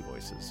Swahili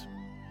voices.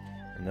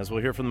 And as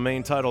we'll hear from the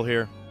main title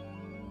here,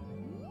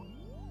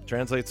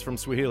 translates from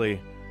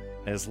Swahili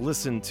as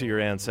 "Listen to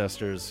your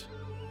ancestors,"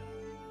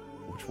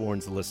 which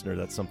warns the listener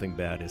that something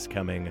bad is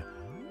coming.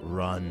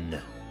 Run.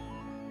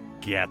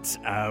 Get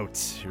out.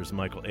 Here's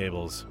Michael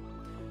Abels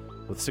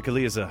with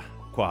Sikiliza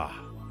Kwa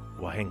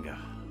Wahenga.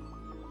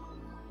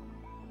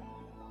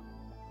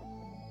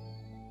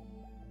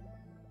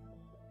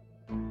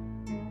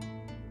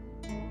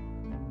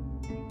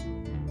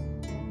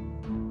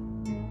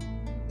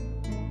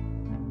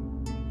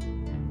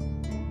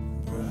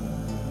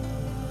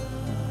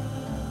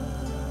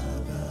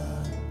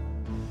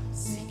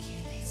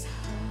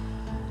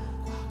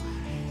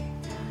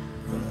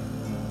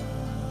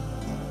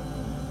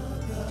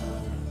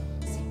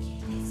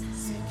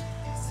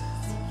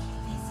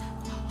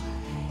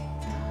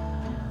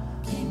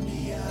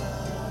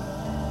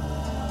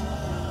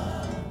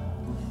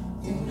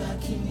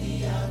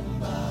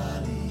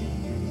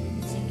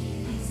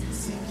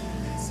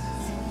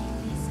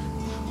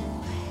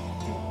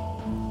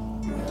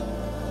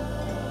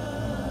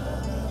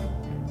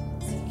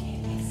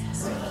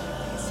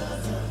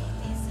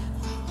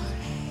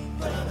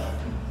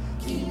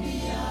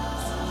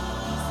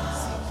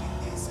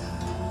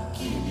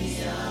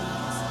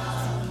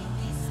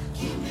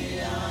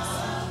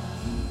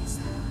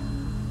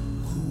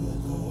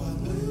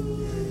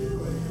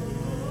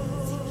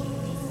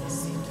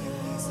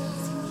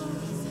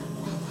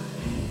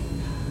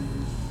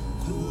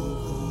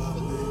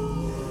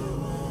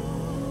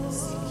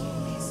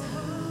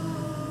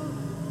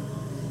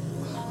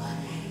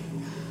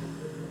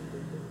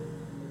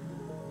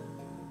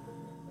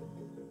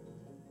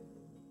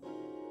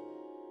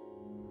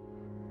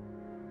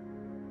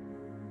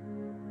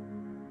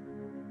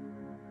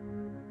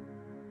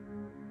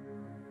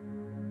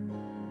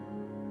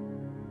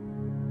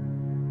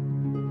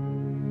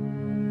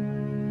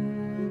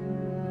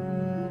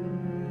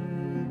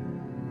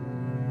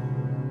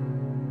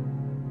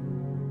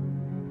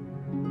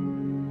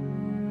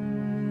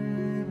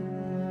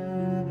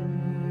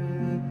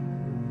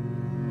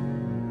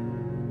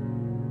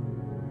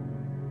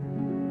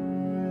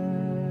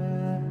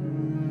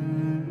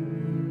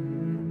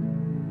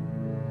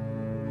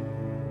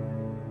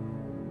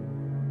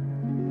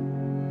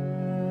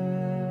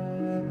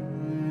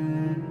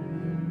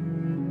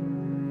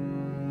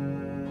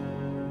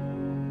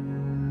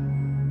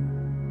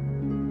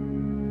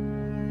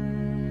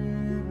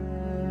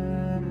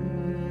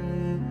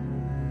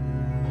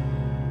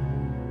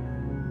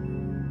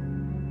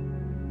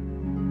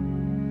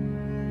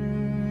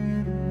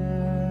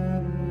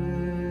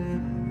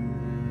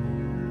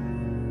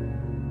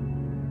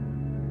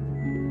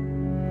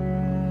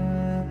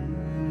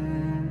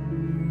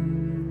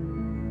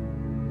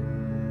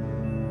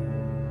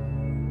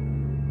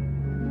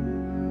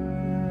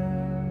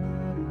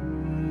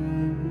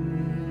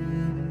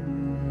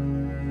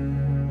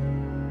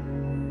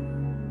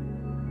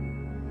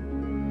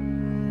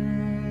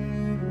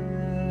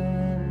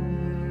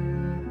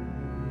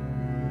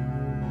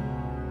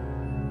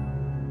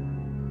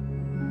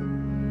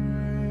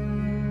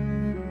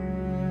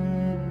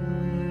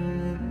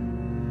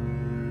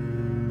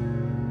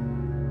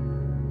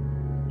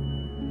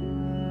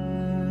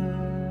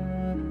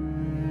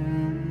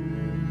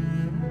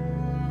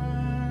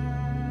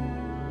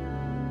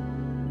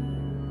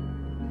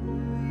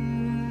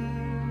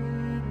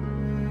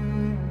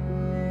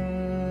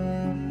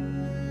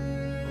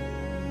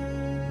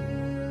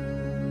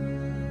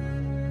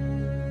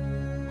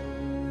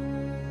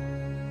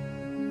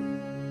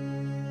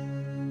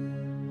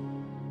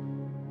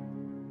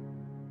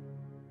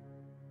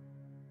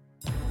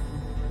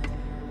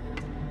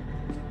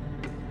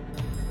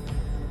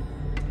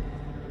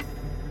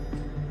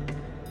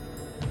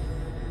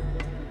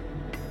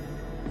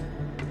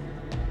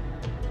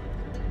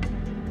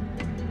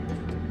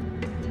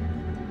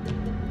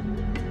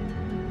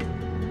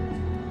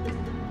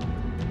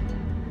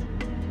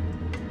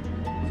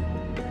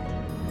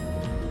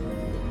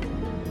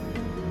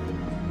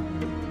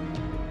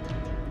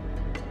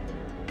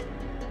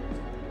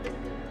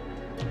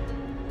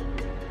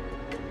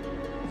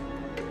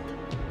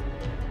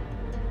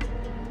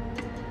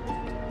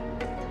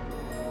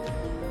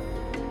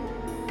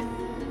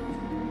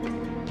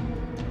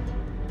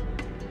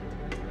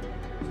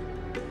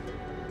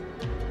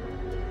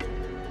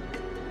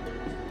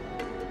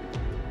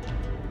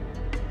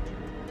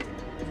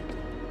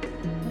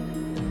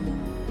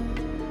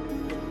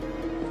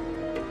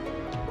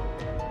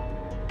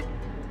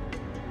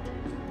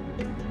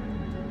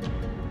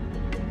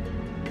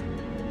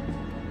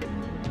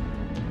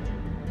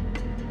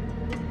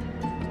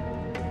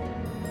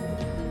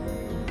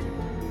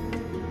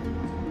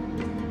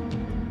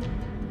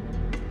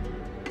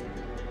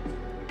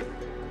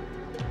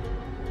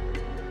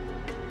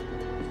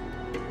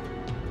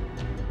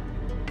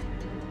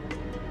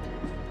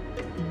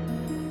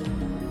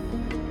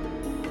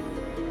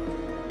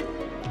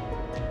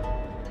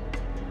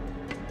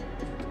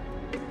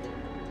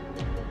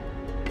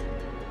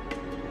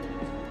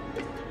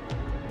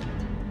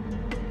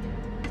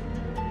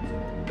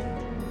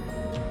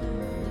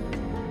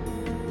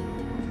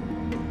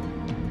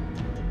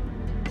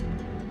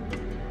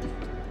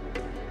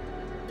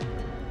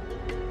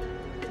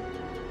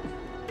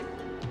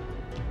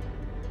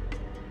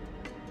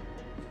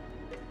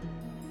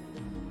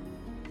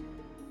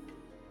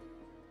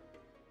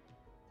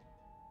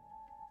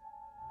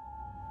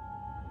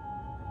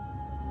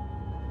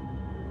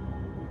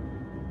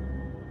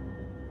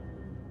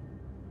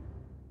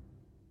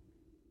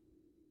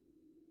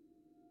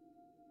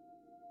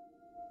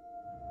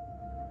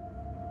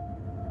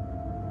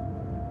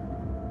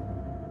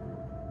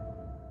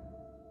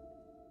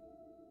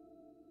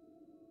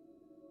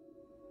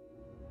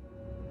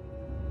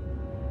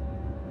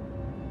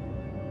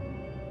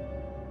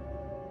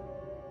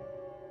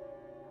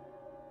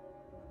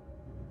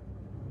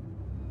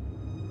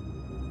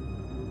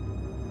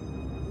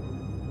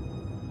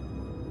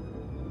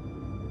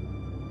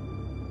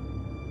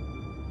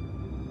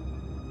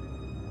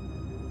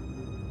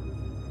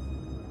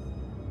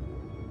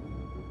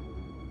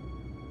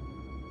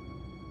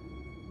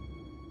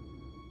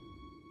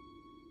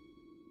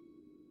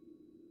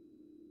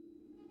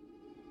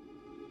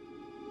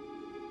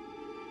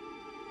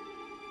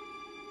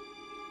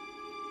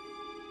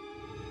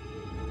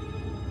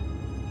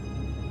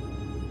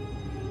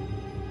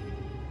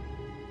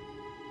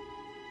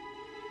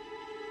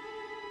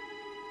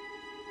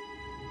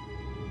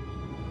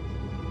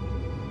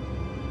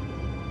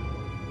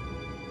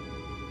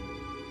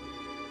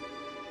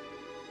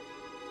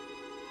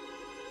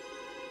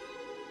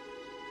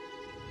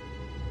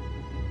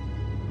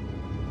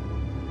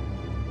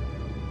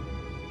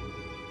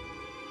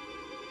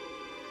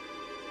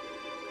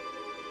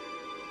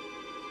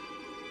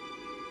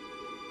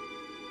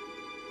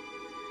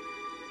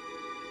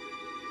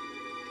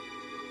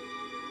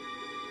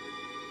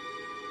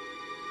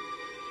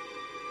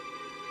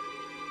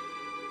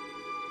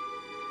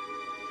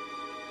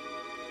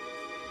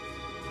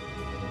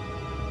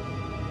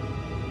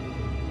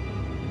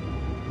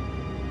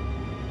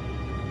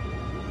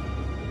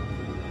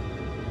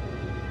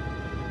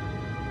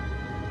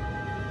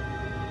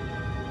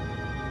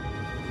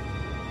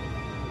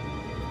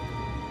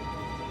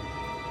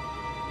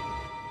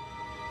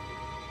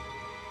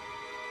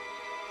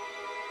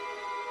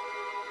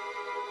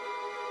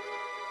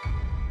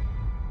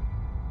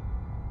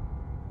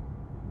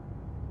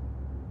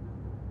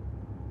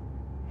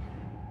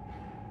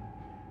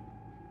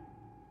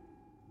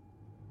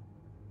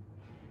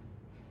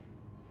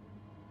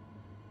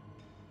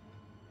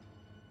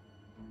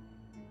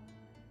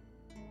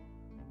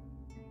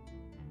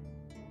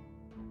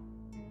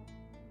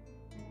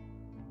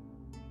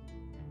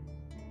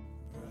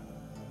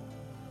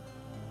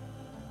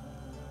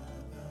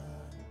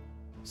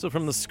 So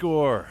from the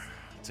score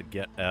to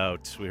Get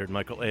Out, we heard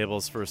Michael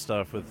Abels first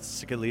off with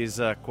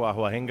Sikiliza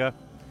Kwahuahinga.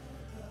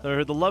 Then we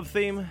heard the love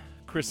theme,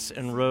 Chris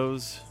and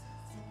Rose,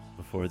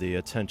 before the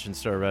attention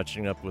started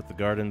ratcheting up with the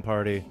garden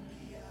party,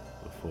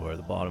 before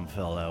the bottom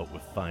fell out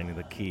with Finding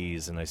the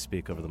Keys, and I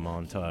speak over the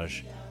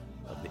montage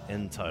of the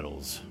end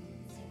titles.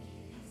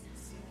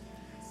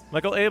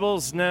 Michael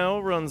Abels now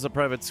runs a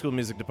private school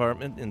music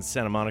department in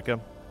Santa Monica,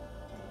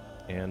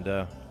 and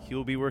he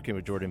will be working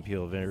with Jordan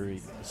Peele very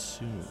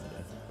soon,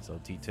 as I'll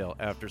detail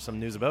after some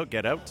news about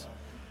Get Out,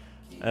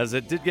 as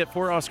it did get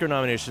 4 Oscar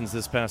nominations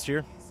this past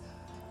year.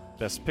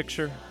 Best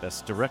Picture,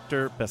 Best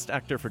Director, Best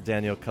Actor for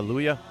Daniel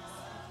Kaluuya,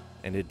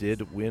 and it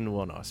did win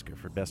 1 Oscar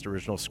for Best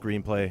Original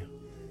Screenplay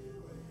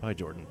by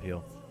Jordan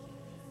Peele.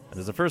 And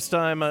as a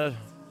first-time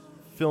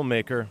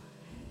filmmaker,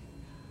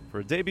 for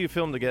a debut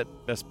film to get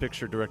Best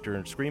Picture, Director,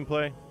 and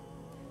Screenplay,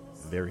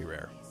 very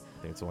rare.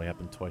 I think it's only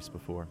happened twice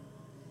before.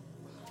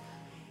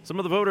 Some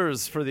of the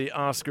voters for the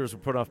Oscars were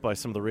put off by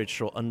some of the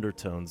racial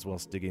undertones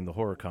whilst digging the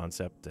horror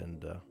concept,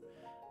 and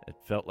it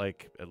felt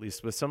like, at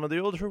least with some of the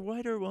older,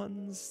 whiter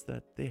ones,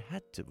 that they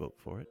had to vote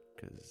for it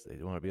because they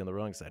didn't want to be on the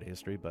wrong side of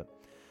history. But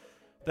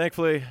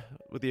thankfully,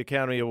 with the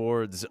Academy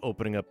Awards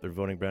opening up their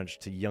voting branch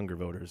to younger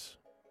voters,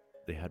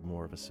 they had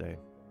more of a say.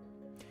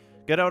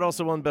 Get Out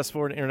also won Best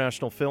Foreign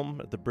International Film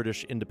at the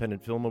British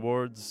Independent Film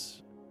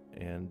Awards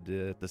and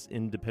at the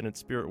Independent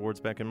Spirit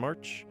Awards back in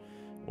March.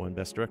 Won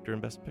Best Director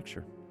and Best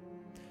Picture.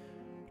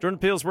 Jordan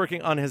Peele's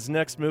working on his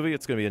next movie.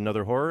 It's going to be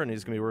another horror, and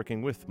he's going to be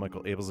working with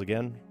Michael Abels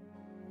again.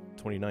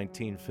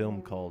 2019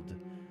 film called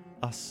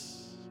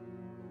Us.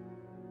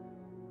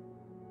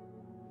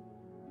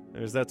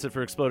 That's it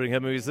for Exploding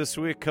Head Movies this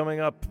week. Coming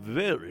up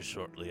very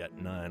shortly at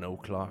 9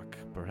 o'clock,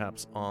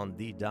 perhaps on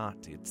the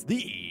dot, it's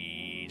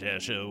the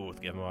Show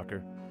with Kevin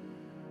Walker.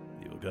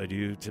 He will guide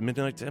you to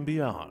midnight and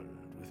beyond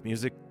with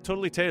music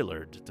totally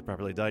tailored to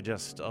properly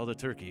digest all the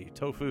turkey,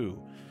 tofu,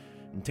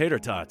 and tater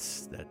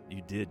tots that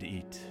you did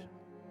eat.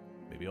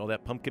 Maybe all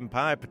that pumpkin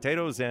pie,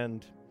 potatoes,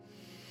 and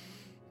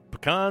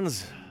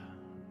pecans.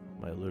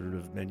 My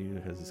alliterative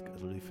menu has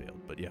utterly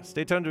failed. But yeah,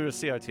 stay tuned to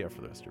CITR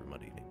for the rest of your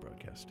Monday evening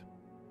broadcast.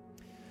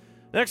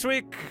 Next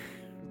week,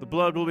 the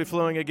blood will be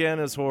flowing again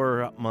as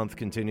Horror Month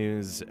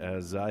continues,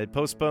 as I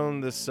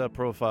postponed this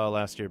profile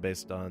last year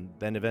based on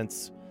then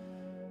events.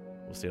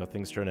 We'll see how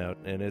things turn out.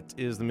 And it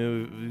is the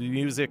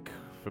music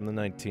from the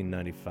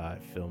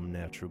 1995 film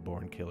Natural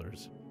Born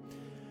Killers.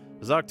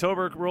 As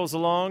October rolls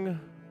along,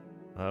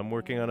 I'm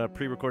working on a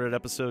pre-recorded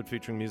episode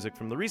featuring music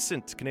from the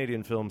recent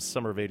Canadian film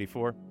Summer of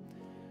 '84.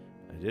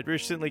 I did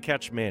recently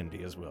catch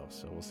Mandy as well,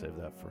 so we'll save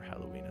that for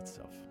Halloween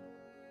itself.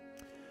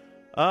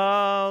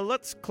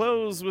 Let's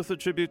close with a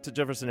tribute to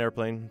Jefferson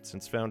Airplane,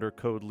 since founder,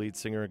 code lead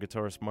singer, and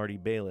guitarist Marty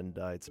Balin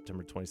died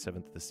September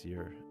 27th this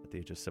year at the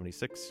age of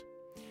 76.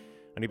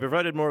 And he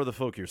provided more of the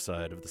folkier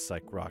side of the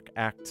psych rock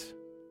act.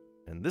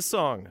 And this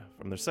song,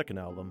 from their second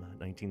album,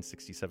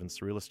 1967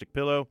 Surrealistic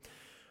Pillow,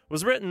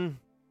 was written,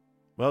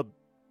 well,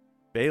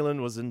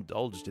 Balin was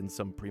indulged in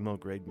some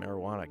primo-grade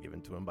marijuana given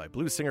to him by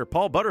blues singer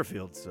Paul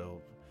Butterfield,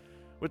 so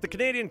with the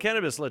Canadian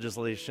cannabis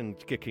legislation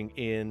kicking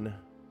in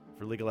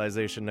for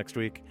legalization next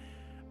week,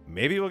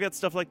 maybe we'll get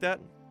stuff like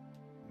that.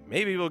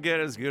 Maybe we'll get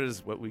as good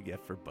as what we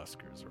get for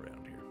buskers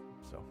around here.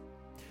 So,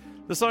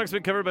 the song's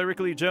been covered by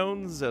Rick Lee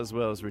Jones as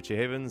well as Richie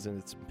Havens, and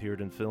it's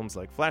appeared in films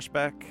like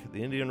Flashback,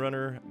 The Indian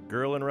Runner,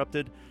 Girl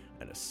Interrupted,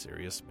 and A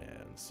Serious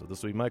Man. So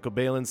this will be Michael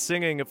Balin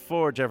singing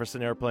for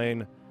Jefferson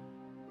Airplane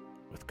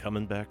with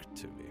Coming Back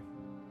to Me.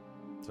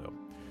 So,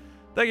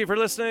 thank you for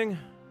listening.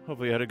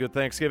 Hopefully you had a good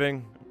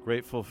Thanksgiving. I'm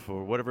grateful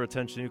for whatever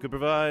attention you could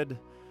provide,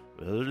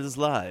 whether it is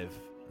live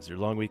as your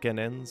long weekend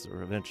ends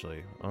or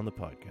eventually on the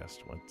podcast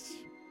once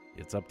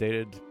it's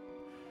updated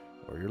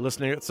or you're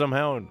listening to it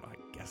somehow, and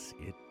I guess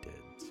it did.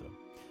 So,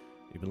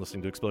 you've been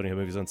listening to Exploding Head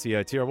Movies on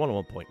CITR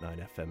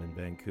 101.9 FM in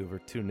Vancouver.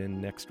 Tune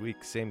in next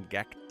week, same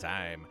GAC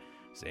time,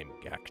 same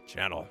GAC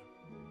channel.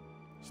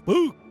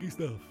 Spooky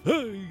stuff.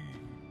 Hey!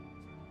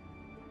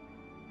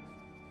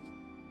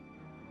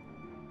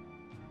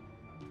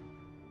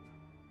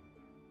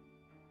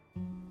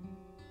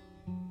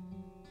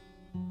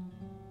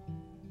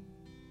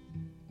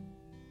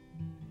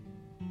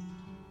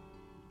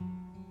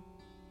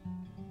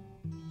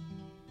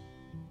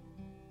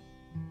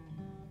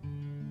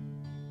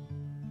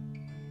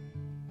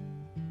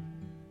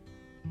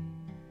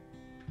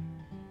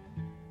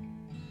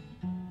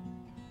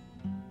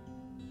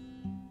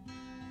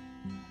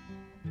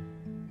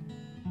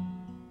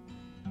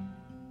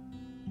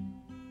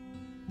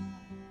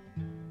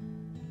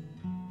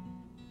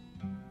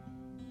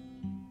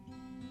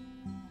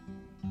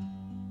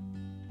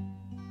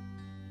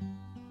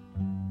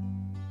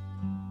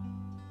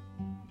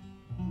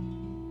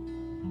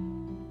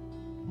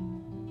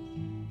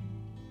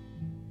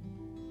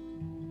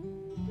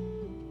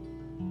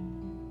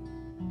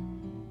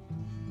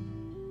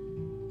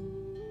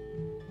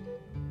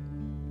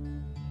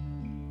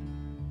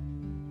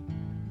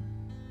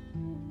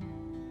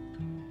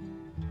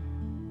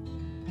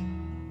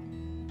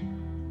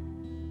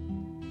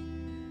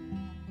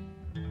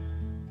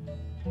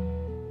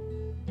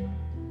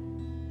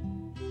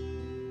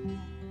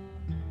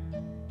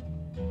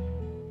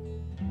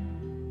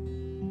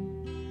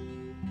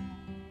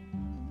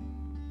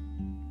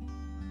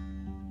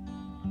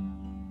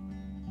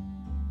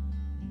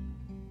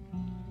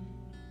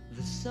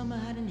 summer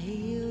had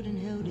inhaled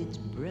and held its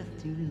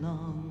breath too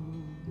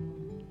long.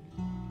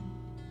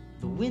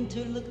 The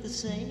winter looked the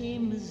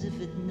same as if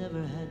it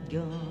never had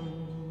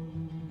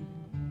gone.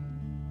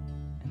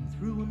 And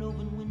through an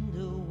open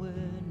window where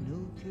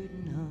no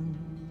curtain hung,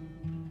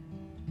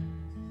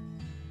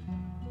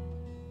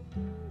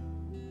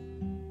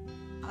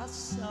 I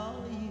saw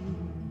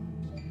you.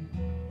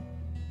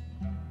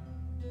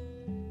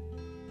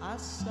 I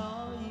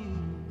saw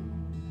you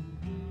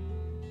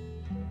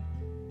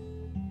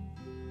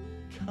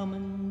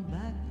coming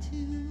back to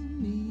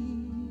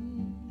me.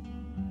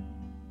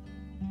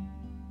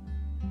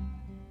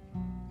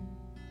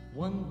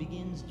 One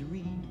begins to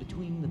read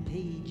between the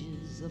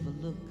pages of a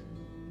look,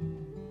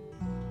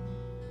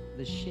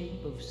 the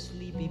shape of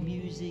sleepy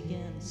music,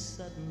 and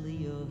suddenly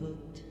you're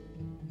hooked.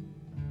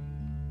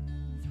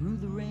 Through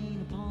the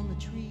rain upon the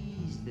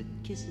trees that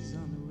kisses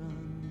on the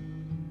run,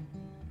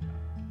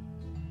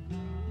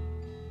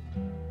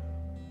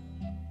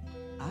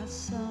 I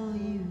saw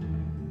you.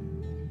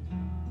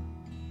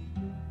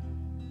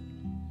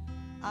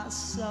 I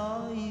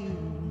saw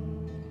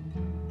you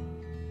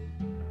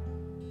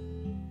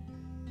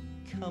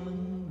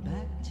coming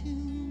back to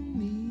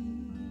me.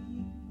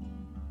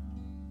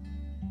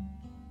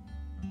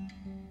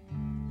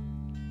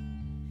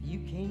 You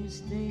came to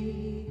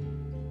stay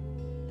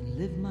and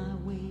live my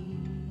way,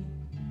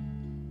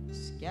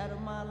 scatter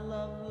my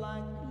love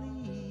like